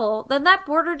travel, then that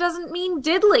border doesn't mean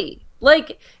diddly.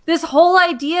 Like, this whole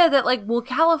idea that, like, well,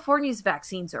 California's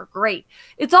vaccines are great.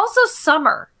 It's also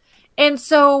summer. And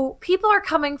so people are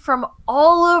coming from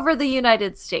all over the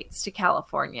United States to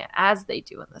California, as they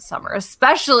do in the summer,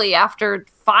 especially after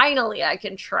finally I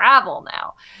can travel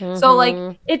now. So, like,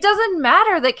 it doesn't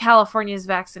matter that California's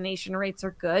vaccination rates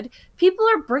are good. People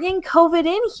are bringing COVID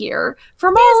in here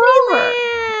from all over.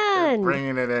 They're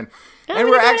bringing it in. And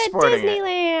we're exporting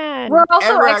it. We're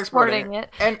also exporting it.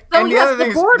 And so, the yes, other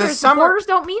thing the is, the borders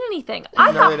don't mean anything.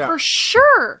 I thought for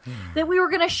sure that we were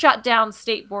going to shut down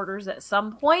state borders at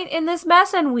some point in this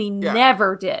mess, and we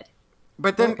never did.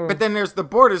 But then there's the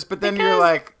borders. But then you're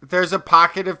like, there's a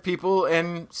pocket of people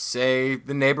in, say,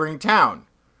 the neighboring town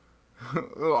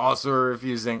who also are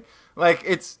refusing. Like,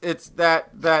 it's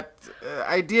that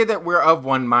idea that we're of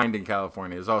one mind in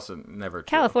California is also never true.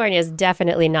 California is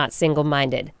definitely not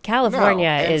single-minded. California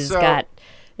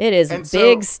it is a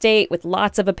big state with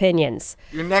lots of opinions.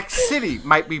 Your next city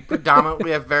might be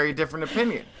predominantly a very different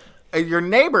opinion. Your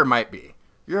neighbor might be.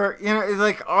 It's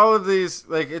like all of these,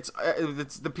 like, it's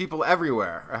the people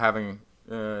everywhere are having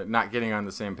not getting on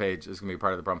the same page is going to be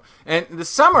part of the problem. And the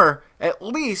summer, at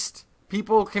least,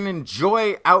 people can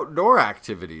enjoy outdoor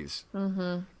activities.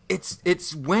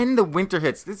 It's when the winter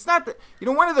hits. It's not that,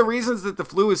 one of the reasons that the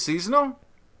flu is seasonal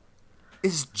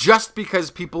is just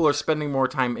because people are spending more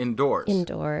time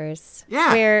indoors.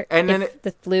 Yeah. Where and then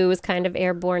the flu is kind of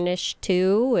airborne-ish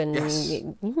too. And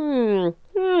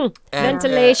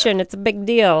ventilation, it's a big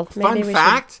deal. Fun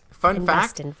fact,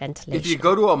 in ventilation. If you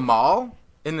go to a mall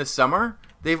in the summer,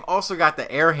 they've also got the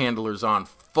air handlers on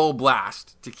full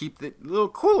blast to keep it a little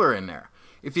cooler in there.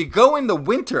 If you go in the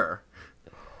winter,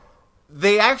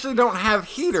 they actually don't have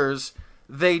heaters.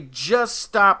 They just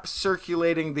stop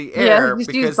circulating the air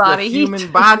because the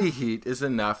human body heat is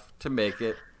enough to make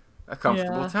it a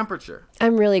comfortable temperature.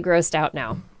 I'm really grossed out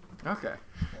now. Okay.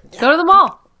 Go to the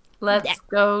mall. Let's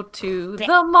go to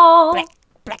the mall.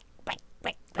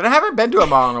 But I haven't been to a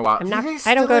mall in a while.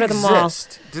 I don't go to the mall.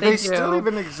 Do they still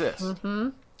even exist?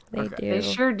 They do. They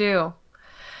sure do.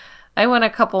 I went a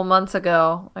couple months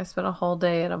ago. I spent a whole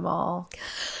day at a mall.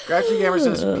 Grouchy Gamer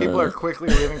says people are quickly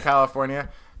leaving California.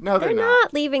 No, they're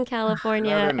not leaving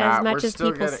California as much as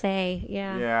people say.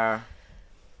 Yeah. Yeah.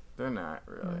 They're not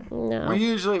really. No. We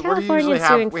usually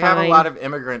have a lot of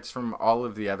immigrants from all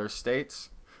of the other states.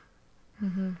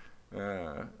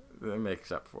 That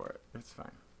makes up for it. It's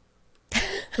fine.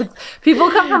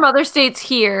 People come from other states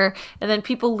here, and then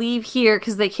people leave here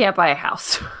because they can't buy a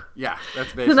house. Yeah,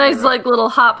 that's basically it's a nice like little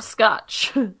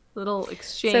hopscotch. Little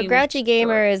exchange. So Grouchy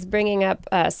Gamer is bringing up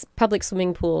public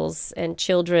swimming pools and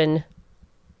children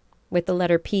with the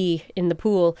letter P in the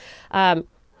pool,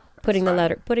 putting the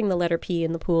letter P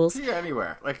in the pools. Yeah,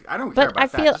 anywhere. Like, I don't care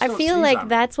about that. But I feel like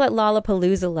that's what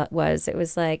Lollapalooza was. It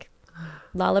was like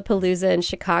Lollapalooza in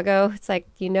Chicago. It's like,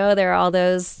 there are all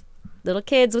those little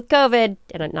kids with COVID,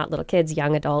 and not little kids,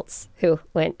 young adults who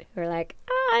were like,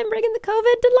 I'm bringing the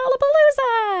COVID to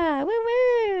Lollapalooza. Woo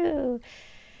woo.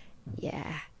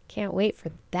 Yeah. Can't wait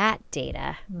for that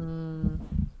data. Can't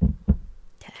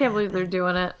believe they're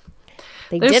doing it.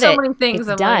 There's so many things.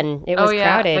 It's done. Like, it was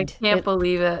crowded. I can't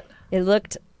believe it. It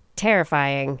looked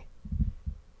terrifying.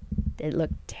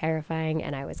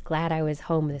 And I was glad I was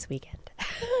home this weekend.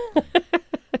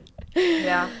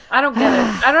 Yeah, I don't get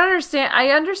it. I don't understand. I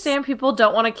understand people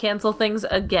don't want to cancel things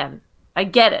again. I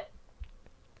get it.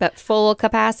 But full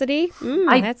capacity?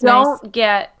 I don't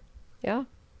get Yeah.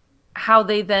 how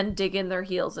they then dig in their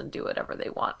heels and do whatever they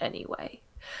want anyway.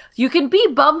 You can be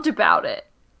bummed about it,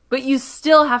 but you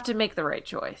still have to make the right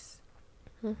choice.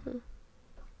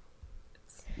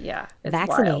 Yeah.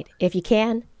 Vaccinate wild. if you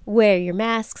can. Wear your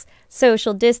masks.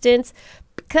 Social distance.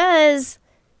 Because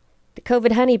the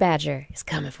COVID honey badger is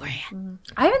coming for you.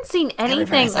 I haven't seen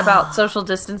anything about social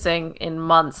distancing in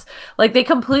months. Like, they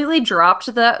completely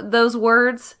dropped those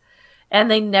words and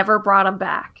they never brought them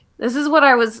back. This is what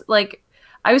I was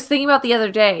thinking about the other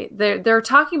day. They're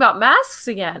talking about masks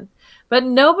again, but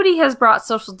nobody has brought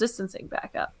social distancing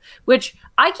back up, which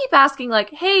I keep asking,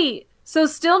 like, hey, so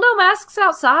still no masks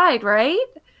outside, right?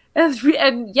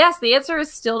 And yes, the answer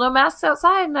is still no masks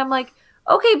outside. And I'm like,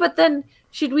 okay, but then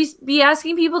should we be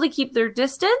asking people to keep their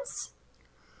distance?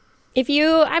 If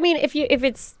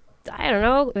it's, I don't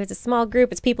know, if it's a small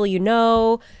group, it's people you're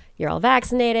all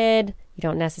vaccinated, you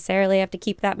don't necessarily have to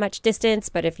keep that much distance.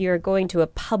 But if you're going to a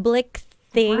public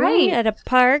thing at a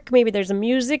park, maybe there's a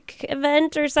music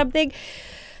event or something,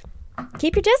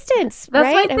 keep your distance, That's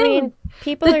right? my I thing. mean,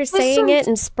 people are saying it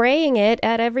and spraying it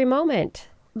at every moment.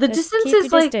 the Just distance keep your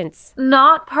is like distance.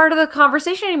 not part of the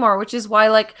conversation anymore, which is why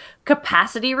like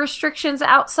capacity restrictions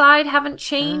outside haven't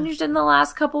changed in the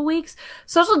last couple weeks.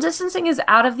 Social distancing is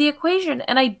out of the equation,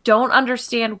 and I don't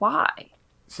understand why.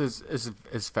 This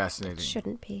is fascinating.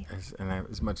 Shouldn't be.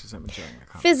 As much as I'm enjoying the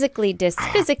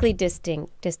conversation. Physically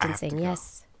distancing.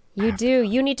 Yes, you do.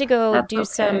 You need to go That's do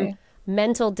some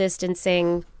mental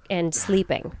distancing and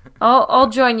sleeping. I'll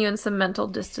join you in some mental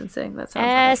distancing. That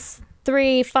sounds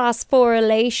S3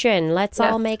 phosphorylation. Let's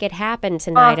all make it happen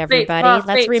tonight, everybody.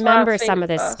 Let's remember some of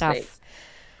this stuff.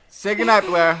 Say goodnight,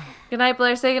 Blair. Good night,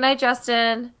 Blair. Say good night,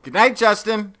 Justin. Good night,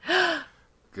 Justin.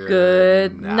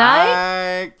 Good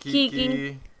night, Kiki.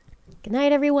 Kiki. Good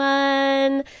night,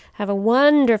 everyone. Have a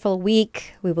wonderful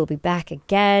week. We will be back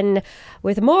again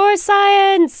with more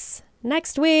science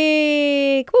next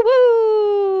week.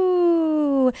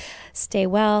 Woo-woo! Stay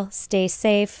well, stay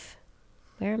safe,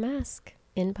 wear a mask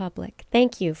in public.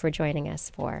 Thank you for joining us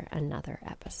for another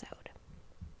episode.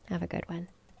 Have a good one.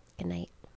 Good night.